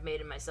improvement I've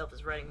made in myself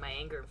is writing my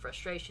anger and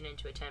frustration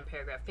into a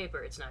 10-paragraph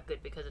paper. It's not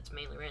good because it's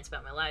mainly rants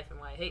about my life and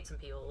why I hate some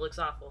people. It looks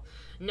awful.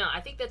 No, I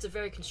think that's a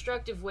very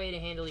constructive way to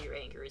handle your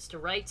anger, is to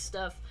write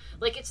stuff.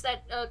 Like, it's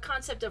that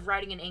concept of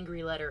writing an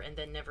angry letter and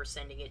then never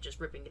sending it,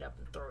 just ripping it up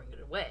and throwing it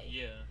away.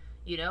 Yeah.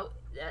 You know,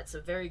 that's a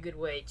very good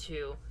way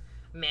to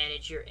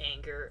manage your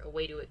anger, a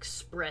way to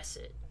express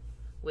it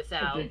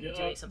without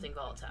doing something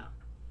volatile.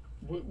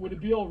 Would it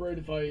be all right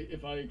if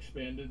I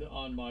expanded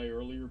on my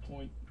earlier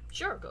point?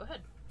 Sure, go ahead.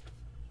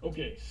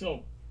 Okay,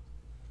 so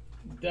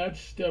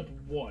that's step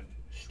one.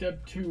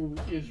 Step two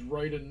is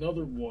write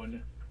another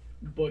one,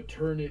 but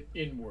turn it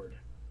inward,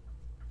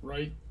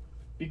 right?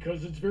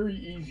 Because it's very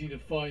easy to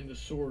find the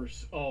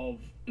source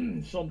of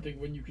something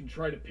when you can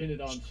try to pin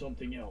it on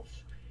something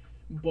else.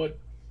 But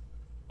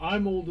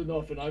I'm old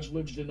enough and I've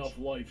lived enough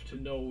life to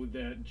know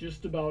that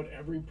just about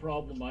every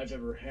problem I've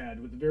ever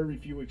had, with very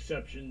few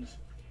exceptions,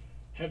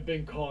 have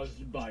been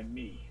caused by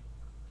me.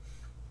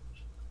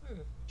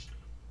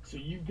 So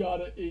you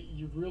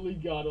really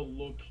gotta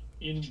look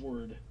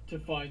inward to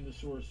find the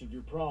source of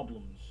your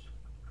problems.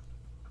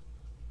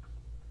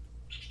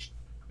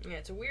 Yeah,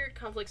 it's a weird,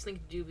 complex thing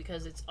to do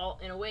because it's all,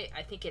 in a way,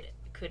 I think it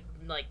could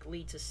like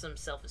lead to some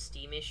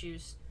self-esteem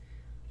issues.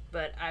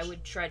 But I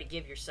would try to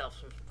give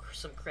yourself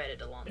some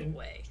credit along the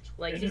way.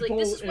 Like, he's like,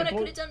 this is what I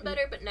could have done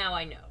better, but now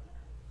I know.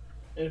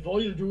 And if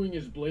all you're doing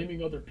is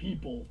blaming other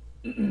people,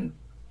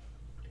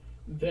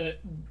 that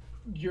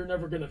you're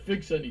never going to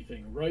fix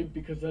anything, right?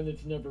 Because then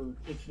it's never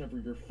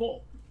your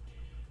fault.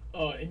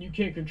 And you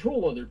can't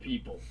control other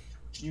people.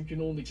 You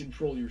can only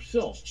control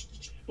yourself.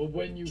 But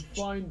when you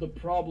find the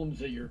problems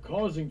that you're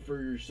causing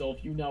for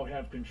yourself, you now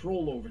have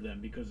control over them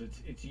because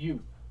it's you.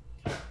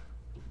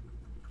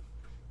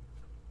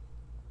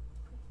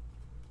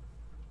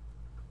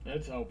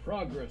 That's how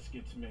progress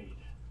gets made.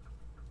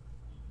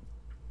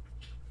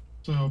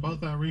 So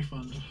about that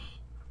refund.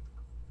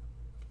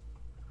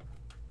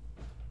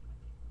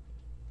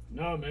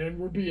 Nah, man,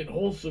 we're being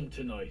wholesome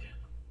tonight.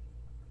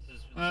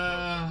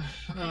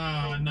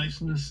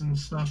 Niceness and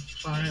stuff.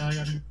 Sorry, I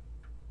gotta.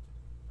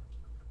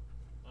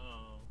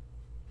 Oh,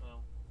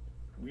 well.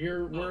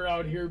 We're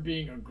out here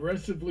being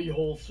aggressively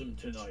wholesome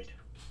tonight.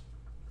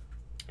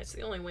 That's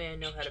the only way I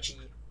know how to be.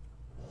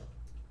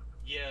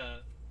 Yeah.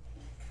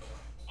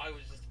 I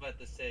was just about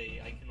to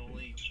say, I can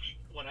only,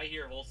 when I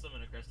hear wholesome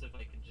and aggressive,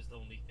 I can just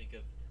only think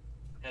of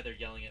Heather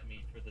yelling at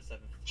me for the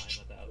 7th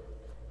time about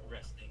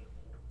resting.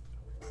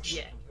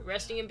 Yeah,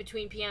 resting in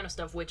between piano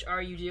stuff, which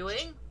are you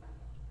doing?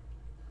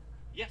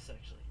 Yes,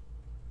 actually.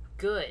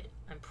 Good.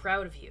 I'm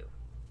proud of you.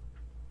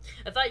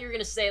 I thought you were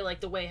going to say, like,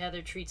 the way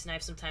Heather treats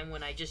Knife sometime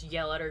when I just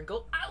yell at her and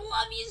go, I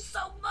love you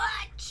so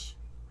much!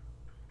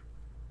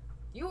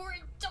 You're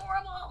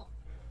adorable!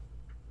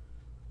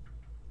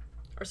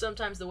 Or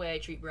sometimes the way I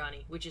treat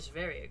Bronny, which is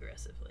very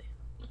aggressively.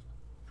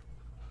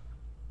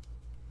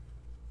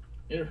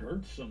 It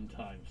hurts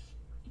sometimes.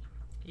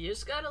 You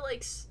just gotta,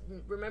 like,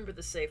 remember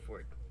the safe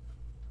word.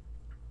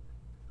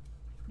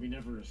 We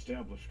never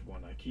established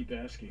one. I keep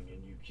asking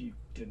and you keep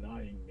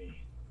denying me.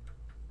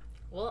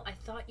 Well, I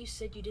thought you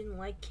said you didn't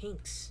like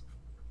kinks.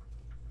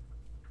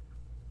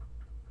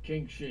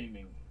 Kink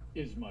shaming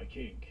is my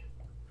kink.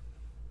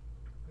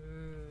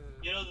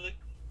 You know, the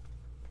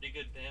pretty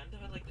good band.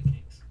 I like the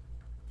Kinks.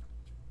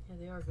 Yeah,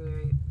 they are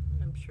very.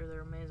 I'm sure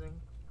they're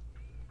amazing.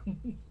 Yeah,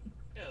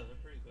 they're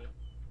pretty good.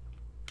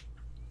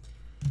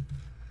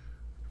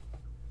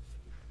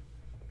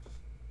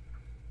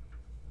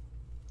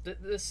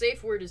 The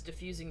safe word is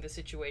diffusing the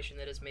situation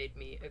that has made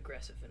me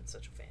aggressive in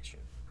such a fashion.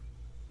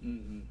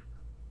 Mm-hmm.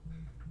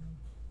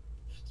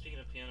 Speaking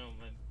of piano,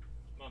 my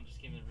mom just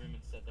came in the room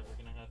and said that we're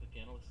gonna have a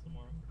piano lesson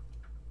tomorrow.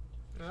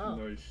 Oh,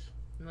 Nice.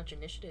 much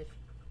initiative.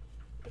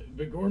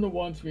 Bigorna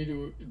wants me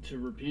to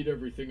repeat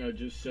everything I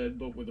just said,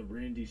 but with a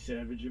Randy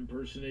Savage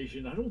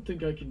impersonation. I don't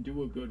think I can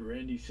do a good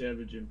Randy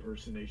Savage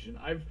impersonation.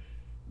 I've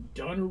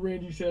done a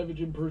Randy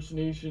Savage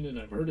impersonation and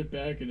I've heard it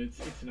back and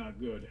it's not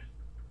good.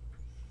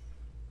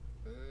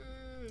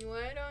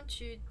 Why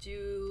don't you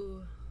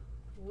do...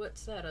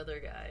 What's that other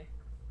guy?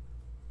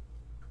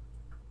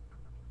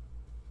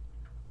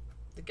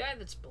 The guy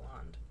that's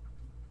blonde.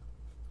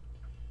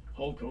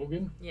 Hulk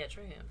Hogan? Yeah,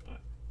 try him.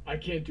 I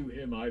can't do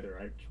him either.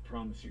 I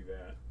promise you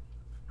that.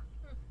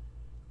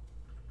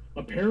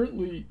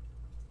 Apparently,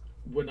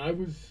 when I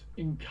was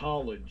in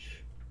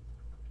college,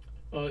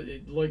 I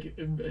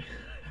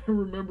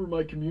remember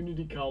my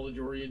community college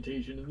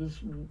orientation, and this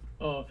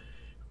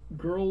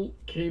girl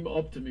came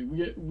up to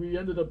me. We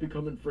ended up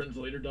becoming friends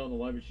later down the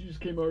line, but she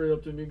just came right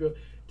up to me and go,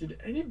 "Did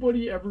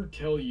anybody ever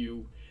tell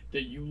you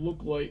that you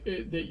look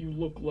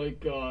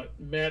like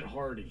Matt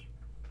Hardy?"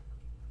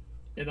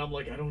 And I'm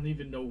like, I don't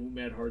even know who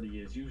Matt Hardy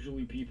is.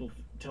 Usually people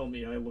tell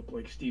me I look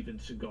like Steven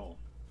Seagal.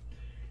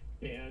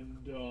 And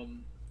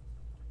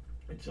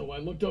so I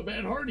looked up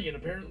Matt Hardy, and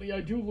apparently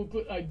I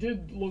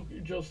did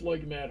look just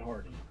like Matt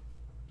Hardy.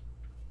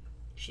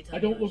 I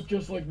don't look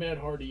just like Matt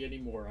Hardy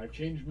anymore. I've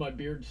changed my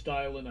beard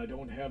style, and I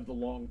don't have the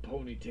long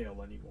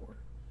ponytail anymore.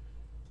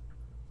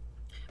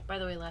 By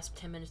the way, last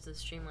 10 minutes of the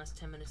stream,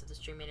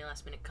 any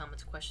last minute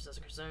comments, questions,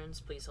 or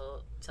concerns, please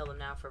tell them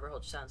now. Forever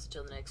hold your silence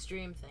until the next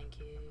stream. Thank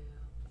you.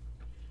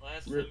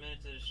 Last 10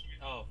 minutes of the stream.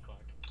 Oh, fuck.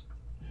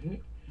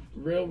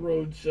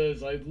 Railroad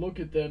says, I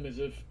look at them as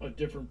if a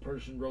different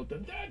person wrote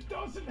them. That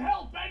doesn't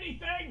help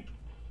anything!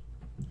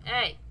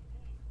 Hey!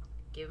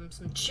 Give him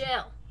some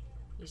chill.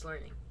 He's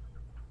learning.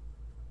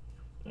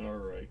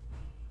 Alright.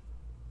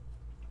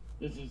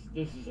 This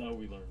is how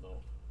we learn,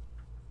 though.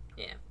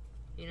 Yeah.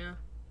 You know?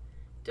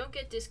 Don't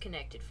get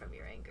disconnected from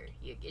your anger.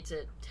 It's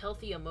a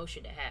healthy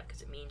emotion to have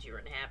because it means you're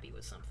unhappy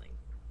with something.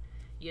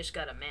 You just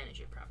gotta manage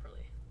it properly.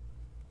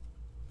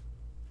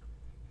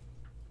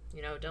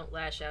 You know, don't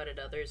lash out at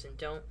others and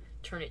don't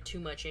turn it too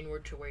much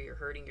inward to where you're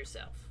hurting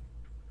yourself.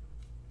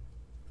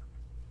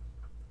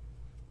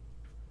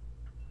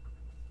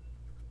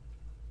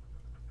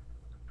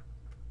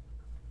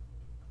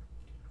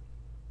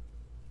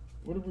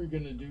 What are we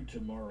gonna do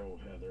tomorrow,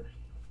 Heather?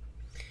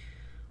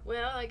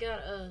 Well, I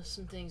got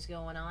some things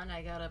going on.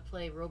 I gotta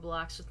play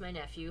Roblox with my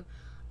nephew.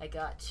 I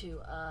got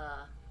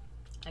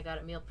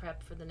a meal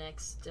prep for the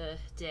next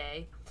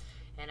day.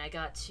 And I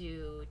got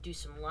to do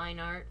some line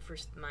art for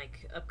my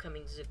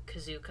upcoming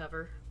kazoo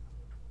cover.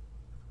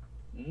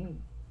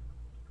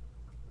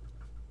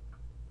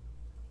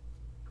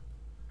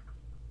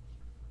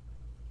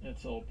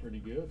 That's all pretty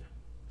good.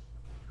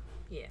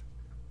 Yeah.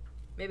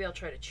 Maybe I'll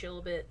try to chill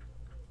a bit.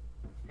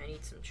 I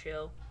need some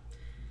chill.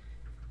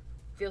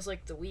 Feels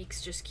like the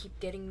weeks just keep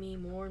getting me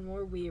more and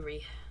more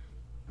weary.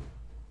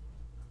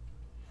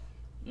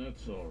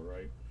 That's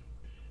alright.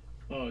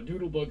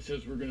 Doodlebug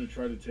says we're gonna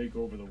try to take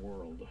over the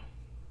world.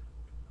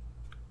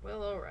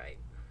 Well, alright.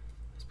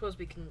 I suppose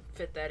we can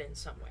fit that in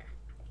somewhere.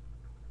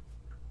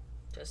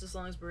 Just as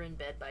long as we're in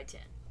bed by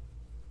 10.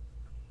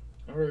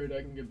 Alright,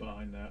 I can get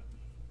behind that.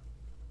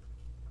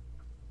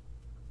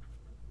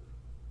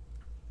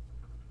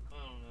 I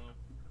don't know.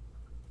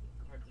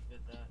 Hard to fit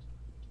that.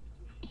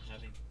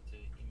 Having to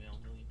email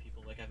a million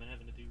people like I've been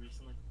having to do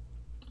recently.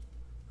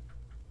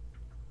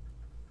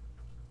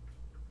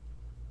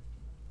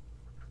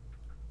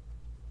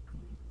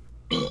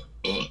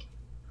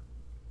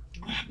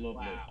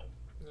 Lovely. Wow.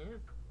 Yeah.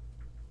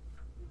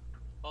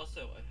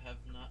 Also, I have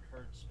not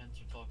heard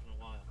Spencer talk in a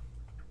while.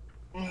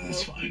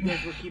 That's You fine.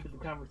 guys were keeping the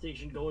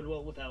conversation going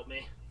well without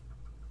me.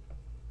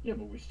 Yeah,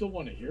 but we still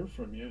want to hear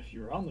from you if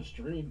you're on the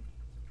stream.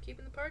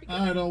 Keeping the party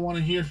going. I don't want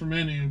to hear from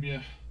any of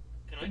you.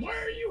 Can I Why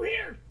just, are you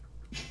here?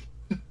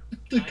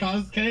 To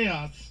cause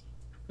chaos.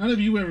 None of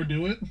you ever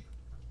do it.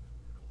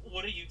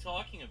 What are you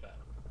talking about?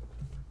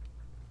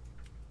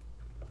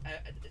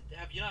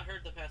 Have you not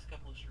heard the past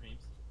couple of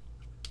streams?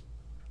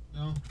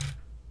 No.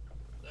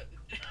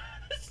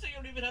 So you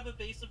don't even have a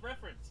base of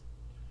reference.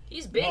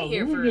 He's been No,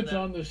 here Lou for gets the...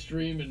 on the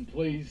stream and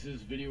plays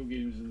his video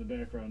games in the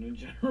background. In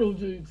general,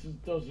 he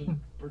just doesn't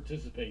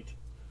participate.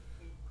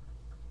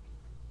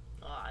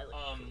 Oh, I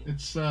like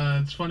It's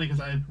funny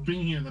because I've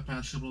been here the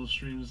past couple of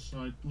streams, so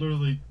I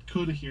literally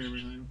could hear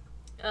everything.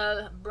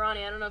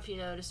 Bronny, I don't know if you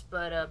noticed,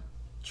 but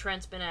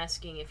Trent's been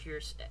asking if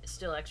you're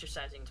still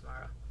exercising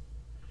tomorrow.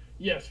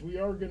 Yes, we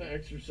are going to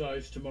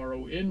exercise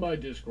tomorrow in my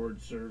Discord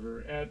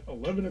server at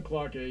 11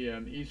 o'clock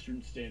a.m.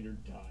 Eastern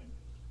Standard Time.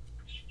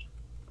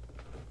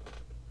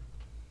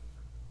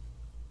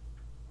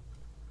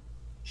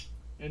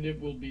 And it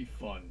will be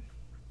fun.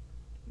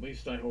 At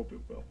least I hope it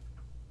will.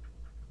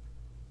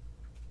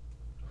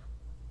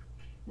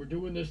 We're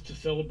doing this to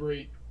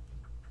celebrate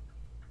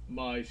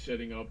my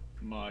setting up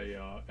my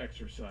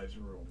exercise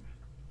room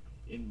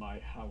in my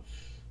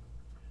house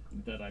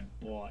that I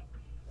bought.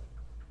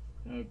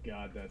 Oh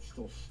God, that's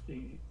still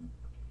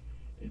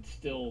it's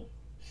still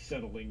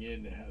settling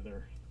in,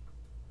 Heather.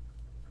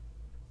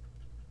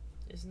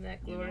 Isn't that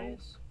You know?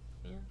 glorious?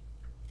 Yeah.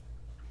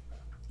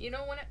 You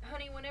know,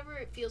 honey, whenever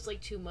it feels like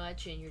too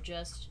much and you're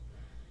just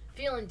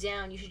feeling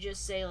down, you should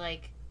just say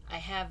like, I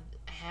have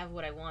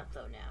what I want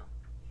though now.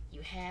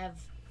 You have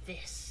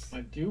this.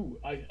 I do.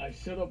 I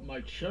set up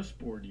my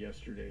chessboard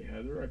yesterday,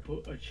 Heather. I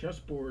put a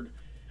chessboard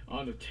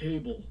on a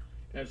table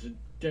as a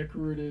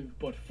decorative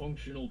but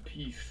functional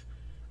piece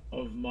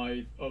of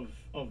my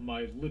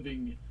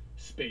living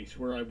space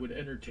where I would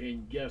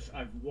entertain guests.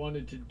 I've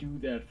wanted to do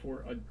that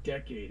for a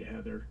decade,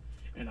 Heather,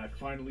 and I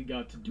finally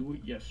got to do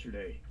it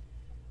yesterday.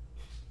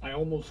 I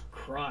almost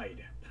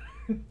cried.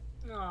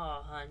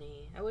 Oh,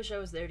 honey, I wish I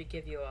was there to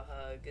give you a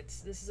hug.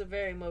 This is a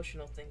very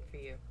emotional thing for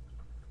you.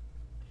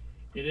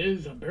 It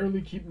is. I'm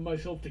barely keeping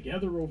myself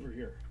together over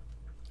here.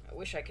 I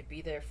wish I could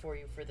be there for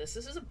you for this.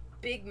 This is a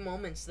big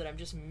moments that I'm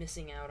just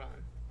missing out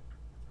on.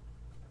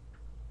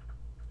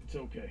 It's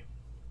okay.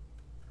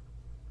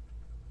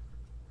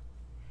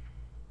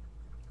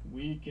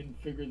 We can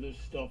figure this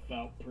stuff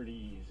out pretty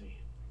easy.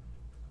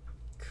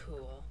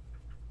 Cool.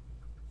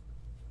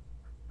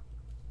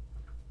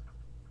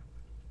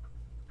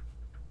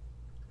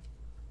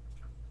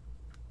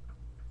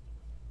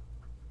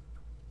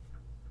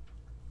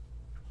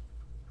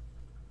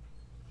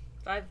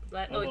 I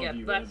love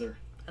you, Heather.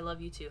 I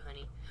love you too,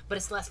 honey. But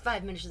it's the last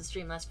 5 minutes of the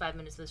stream. Last 5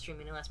 minutes of the stream.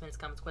 Any last minutes,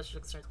 comments, questions, or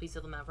concerns, please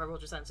fill them out. For hold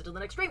your silence until the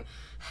next stream.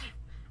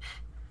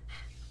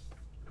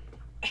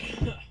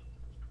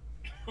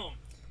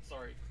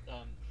 Sorry.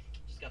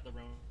 Just got the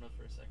Rona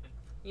for a second.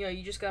 You know,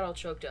 you just got all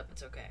choked up.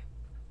 It's okay.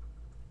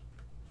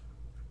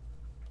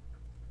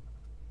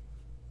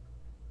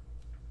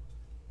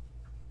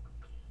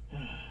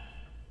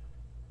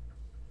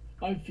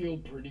 I feel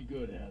pretty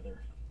good,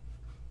 Heather.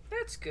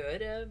 That's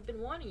good. I've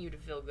been wanting you to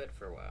feel good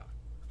for a while.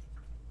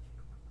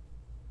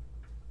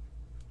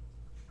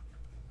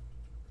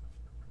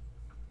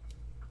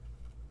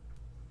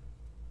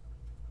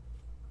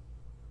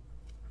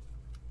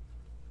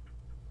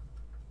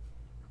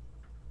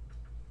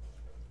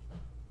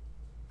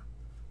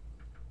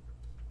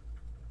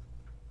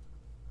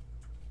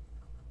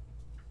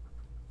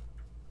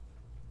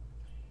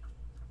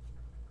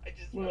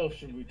 What else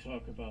should we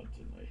talk about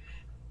tonight?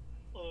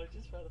 Oh, I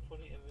just found a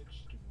funny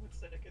image. Give me 1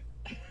 second.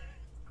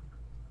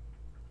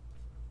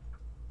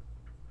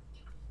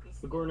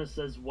 Magorna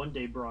says, one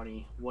day,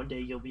 Brawny, one day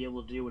you'll be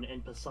able to do an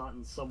en passant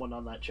and someone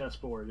on that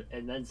chessboard,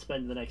 and then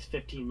spend the next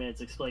 15 minutes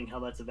explaining how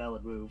that's a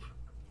valid move.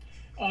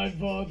 I've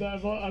lived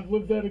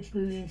that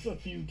experience a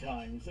few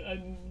times,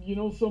 and you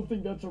know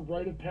something? That's a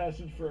rite of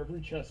passage for every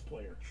chess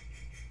player.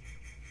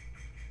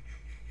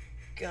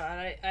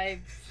 God,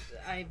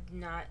 I'm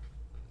not,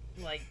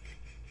 like,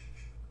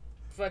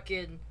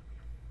 fucking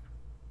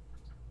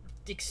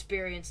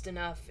experienced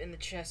enough in the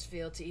chess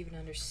field to even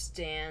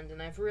understand,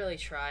 and I've really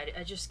tried.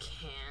 I just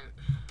can't.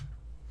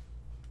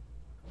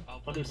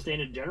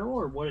 Understand in general,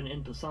 or what an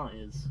en passant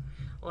is?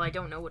 Well, I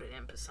don't know what an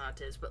en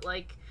passant is, but,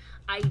 like,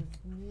 I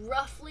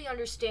roughly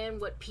understand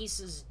what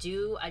pieces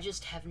do. I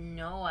just have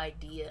no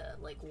idea,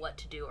 like, what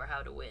to do or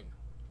how to win.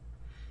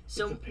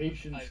 So It's a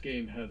patience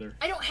game, Heather.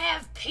 I don't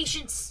have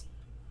patience.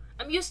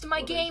 I'm used to my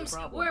Well, there's games a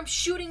problem. where I'm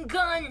shooting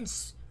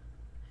guns.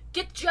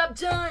 Get the job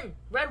done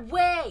right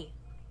away.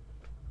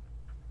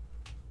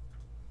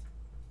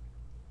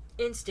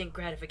 Instant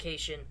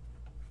gratification.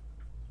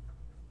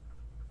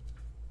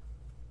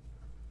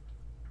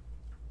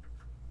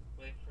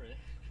 Wait for it.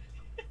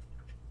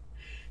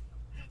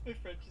 My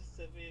friend just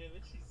sent me an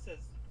image. She says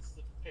it's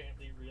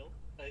apparently real.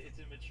 It's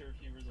immature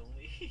viewers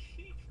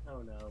only.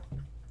 Oh no.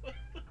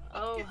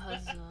 Oh,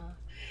 huzzah.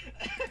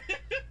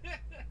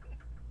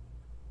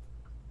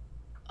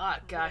 Ah,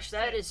 gosh,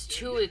 that is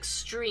too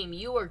extreme.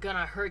 You are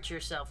gonna hurt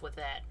yourself with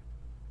that.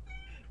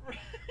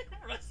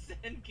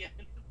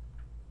 Rasengan.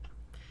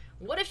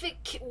 What if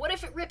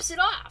it rips it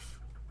off?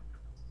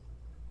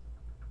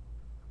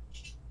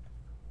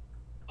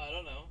 I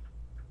don't know.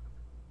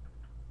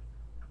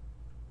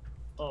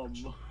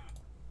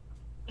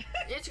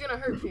 It's gonna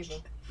hurt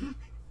people.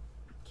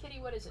 Kitty,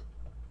 what is it?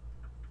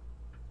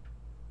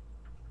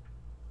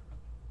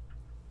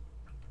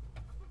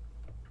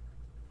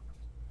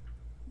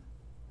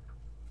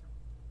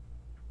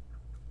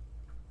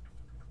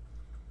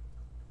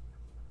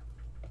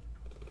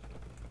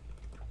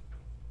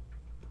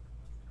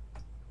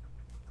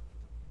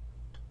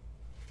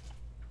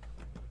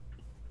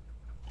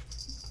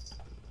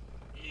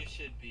 You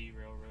should be,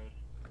 Railroad.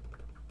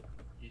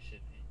 You should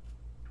be.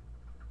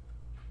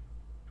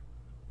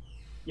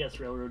 Yes,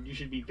 Railroad, you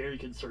should be very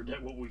concerned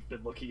at what we've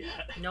been looking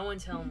at. No one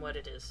tell him what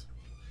it is.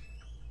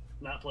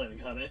 Not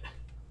planning on it.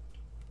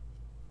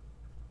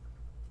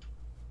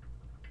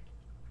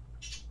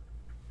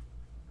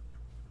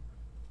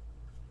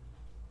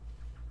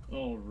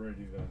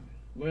 Alrighty then.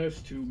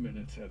 Last 2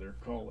 minutes, Heather.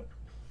 Call it.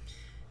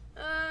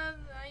 I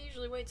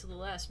usually wait till the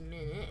last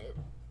minute.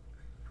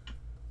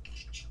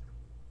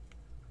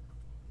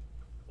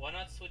 Why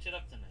not switch it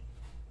up tonight?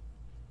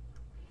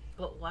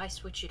 But why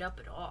switch it up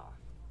at all?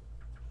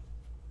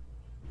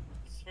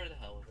 Just for the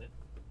hell of it.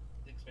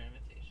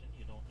 experimentation.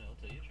 You don't know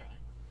till you try.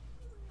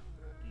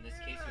 In this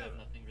case, you have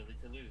nothing really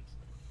to lose.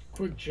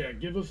 Quick chat,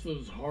 give us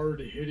those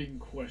hard-hitting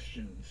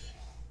questions.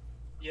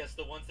 Yes,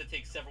 the ones that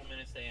take several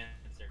minutes to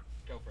answer.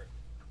 Go for it.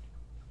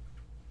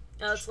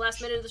 It's the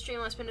last minute of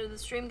the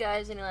stream,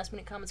 guys. Any last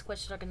minute comments,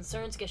 questions, or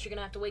concerns? Guess you're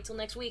gonna have to wait till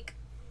next week.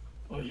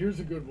 Here's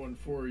a good one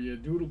for you.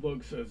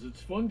 Doodlebug says,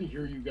 it's fun to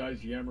hear you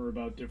guys yammer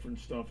about different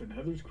stuff, and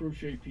Heather's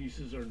crochet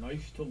pieces are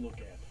nice to look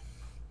at.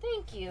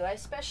 Thank you. I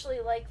especially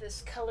like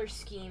this color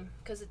scheme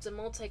because it's a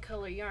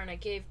multicolor yarn. I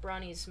gave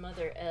Bronny's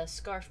mother a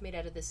scarf made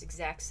out of this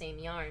exact same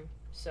yarn,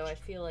 so I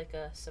feel like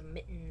some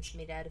mittens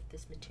made out of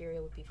this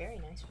material would be very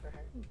nice for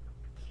her.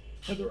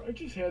 Heather, I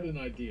just had an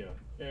idea,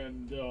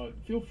 and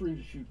feel free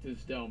to shoot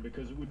this down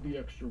because it would be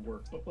extra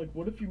work. But like,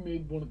 what if you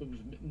made one of those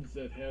mittens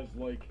that has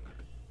like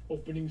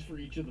openings for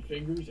each of the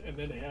fingers, and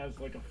then has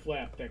like a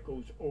flap that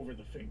goes over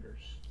the fingers?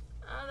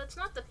 That's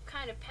not the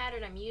kind of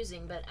pattern I'm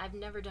using, but I've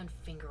never done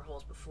finger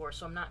holes before,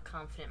 so I'm not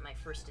confident my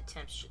first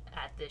attempt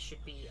at this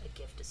should be a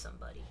gift to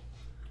somebody.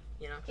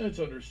 You know? That's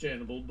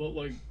understandable, but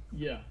like,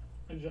 yeah,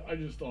 I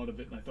just thought of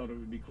it, and I thought it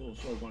would be cool,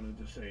 so I wanted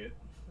to say it.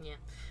 Yeah.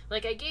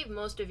 Like, I gave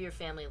most of your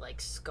family,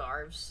 like,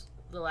 scarves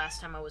the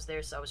last time I was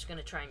there, so I was going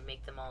to try and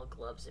make them all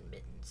gloves and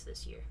mittens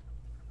this year.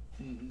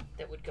 Mm-hmm.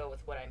 That would go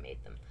with what I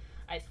made them.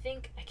 I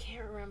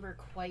can't remember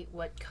quite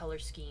what color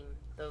scheme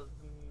the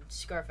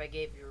scarf I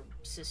gave your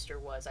sister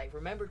was. I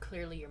remember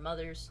clearly your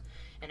mother's,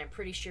 and I'm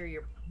pretty sure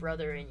your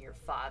brother and your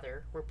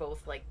father were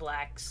both, like,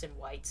 blacks and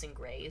whites and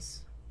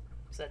grays.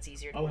 So that's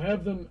easier to I'll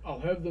have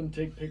them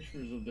take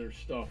pictures of their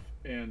stuff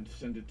and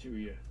send it to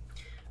you.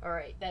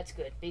 Alright, that's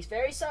good. Be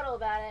very subtle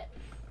about it.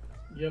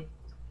 Yep.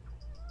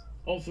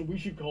 Also, we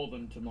should call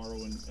them tomorrow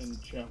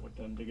and chat with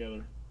them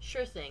together.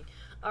 Sure thing.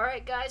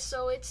 Alright, guys,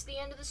 so it's the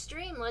end of the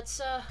stream.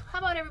 Let's, how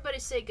about everybody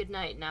say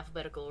goodnight in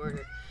alphabetical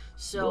order?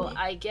 So, Good.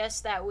 I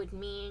guess that would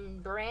mean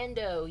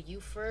Brando,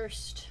 you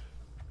first.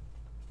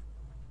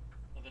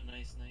 Have a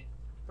nice night.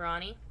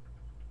 Ronnie.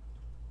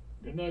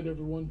 Good night,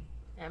 everyone.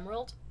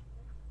 Emerald.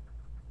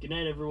 Good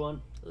night,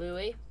 everyone.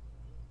 Louie.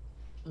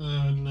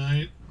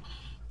 Night.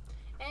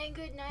 And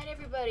good night,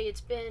 everybody. It's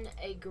been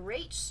a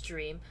great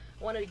stream.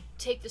 I want to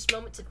take this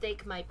moment to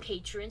thank my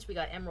patrons. We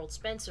got Emerald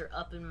Spencer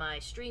up in my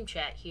stream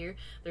chat here.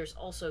 There's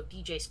also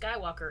DJ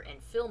Skywalker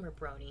and Filmer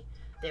Brony.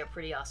 They're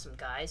pretty awesome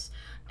guys.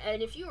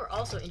 And if you are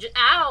also injured...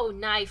 Ow!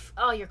 Knife!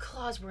 Oh, your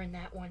claws were in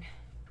that one.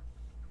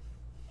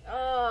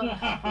 Oh,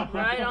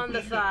 right on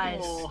the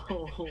thighs.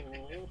 Oh.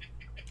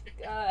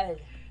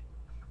 God.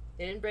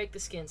 They didn't break the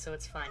skin, so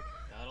it's fine.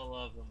 Gotta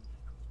love them.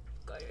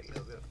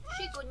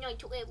 Say good night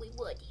to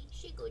everybody.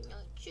 Say good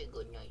night, say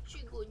good night,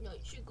 say good night,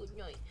 say good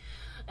night.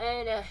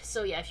 And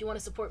so yeah, if you want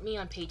to support me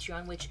on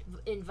Patreon, which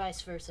in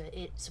vice versa,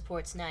 it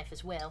supports Knife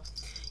as well,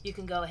 you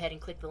can go ahead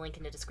and click the link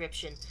in the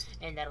description,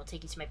 and that'll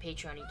take you to my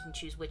Patreon. You can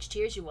choose which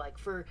tiers you like.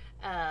 For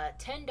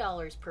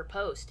 $10 per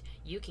post,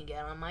 you can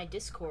get on my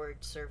Discord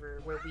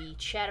server where we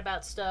chat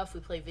about stuff.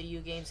 We play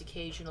video games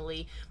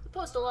occasionally. We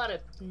post a lot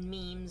of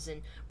memes,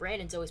 and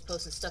Brandon's always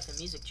posting stuff in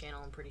Music Channel,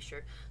 I'm pretty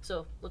sure.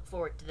 So look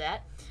forward to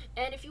that.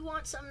 And if you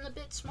want something a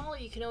bit smaller,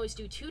 you can always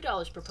do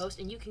 $2 per post,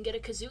 and you can get a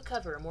kazoo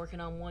cover. I'm working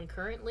on one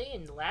currently,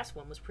 and the last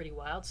one was pretty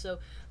wild, so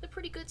they're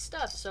pretty good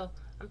stuff, so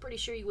I'm pretty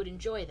sure you would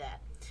enjoy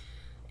that.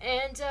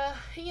 And,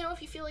 you know,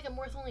 if you feel like I'm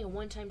worth only a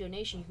one-time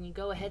donation, you can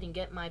go ahead and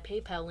get my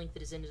PayPal link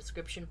that is in the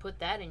description, put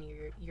that in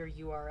your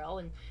URL,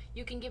 and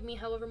you can give me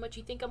however much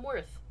you think I'm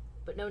worth.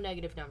 But no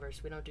negative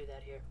numbers. We don't do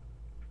that here.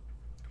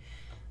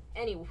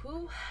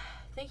 Anywho,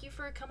 thank you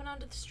for coming on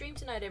to the stream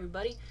tonight,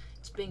 everybody.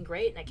 It's been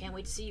great, and I can't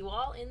wait to see you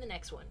all in the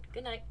next one.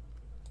 Good night.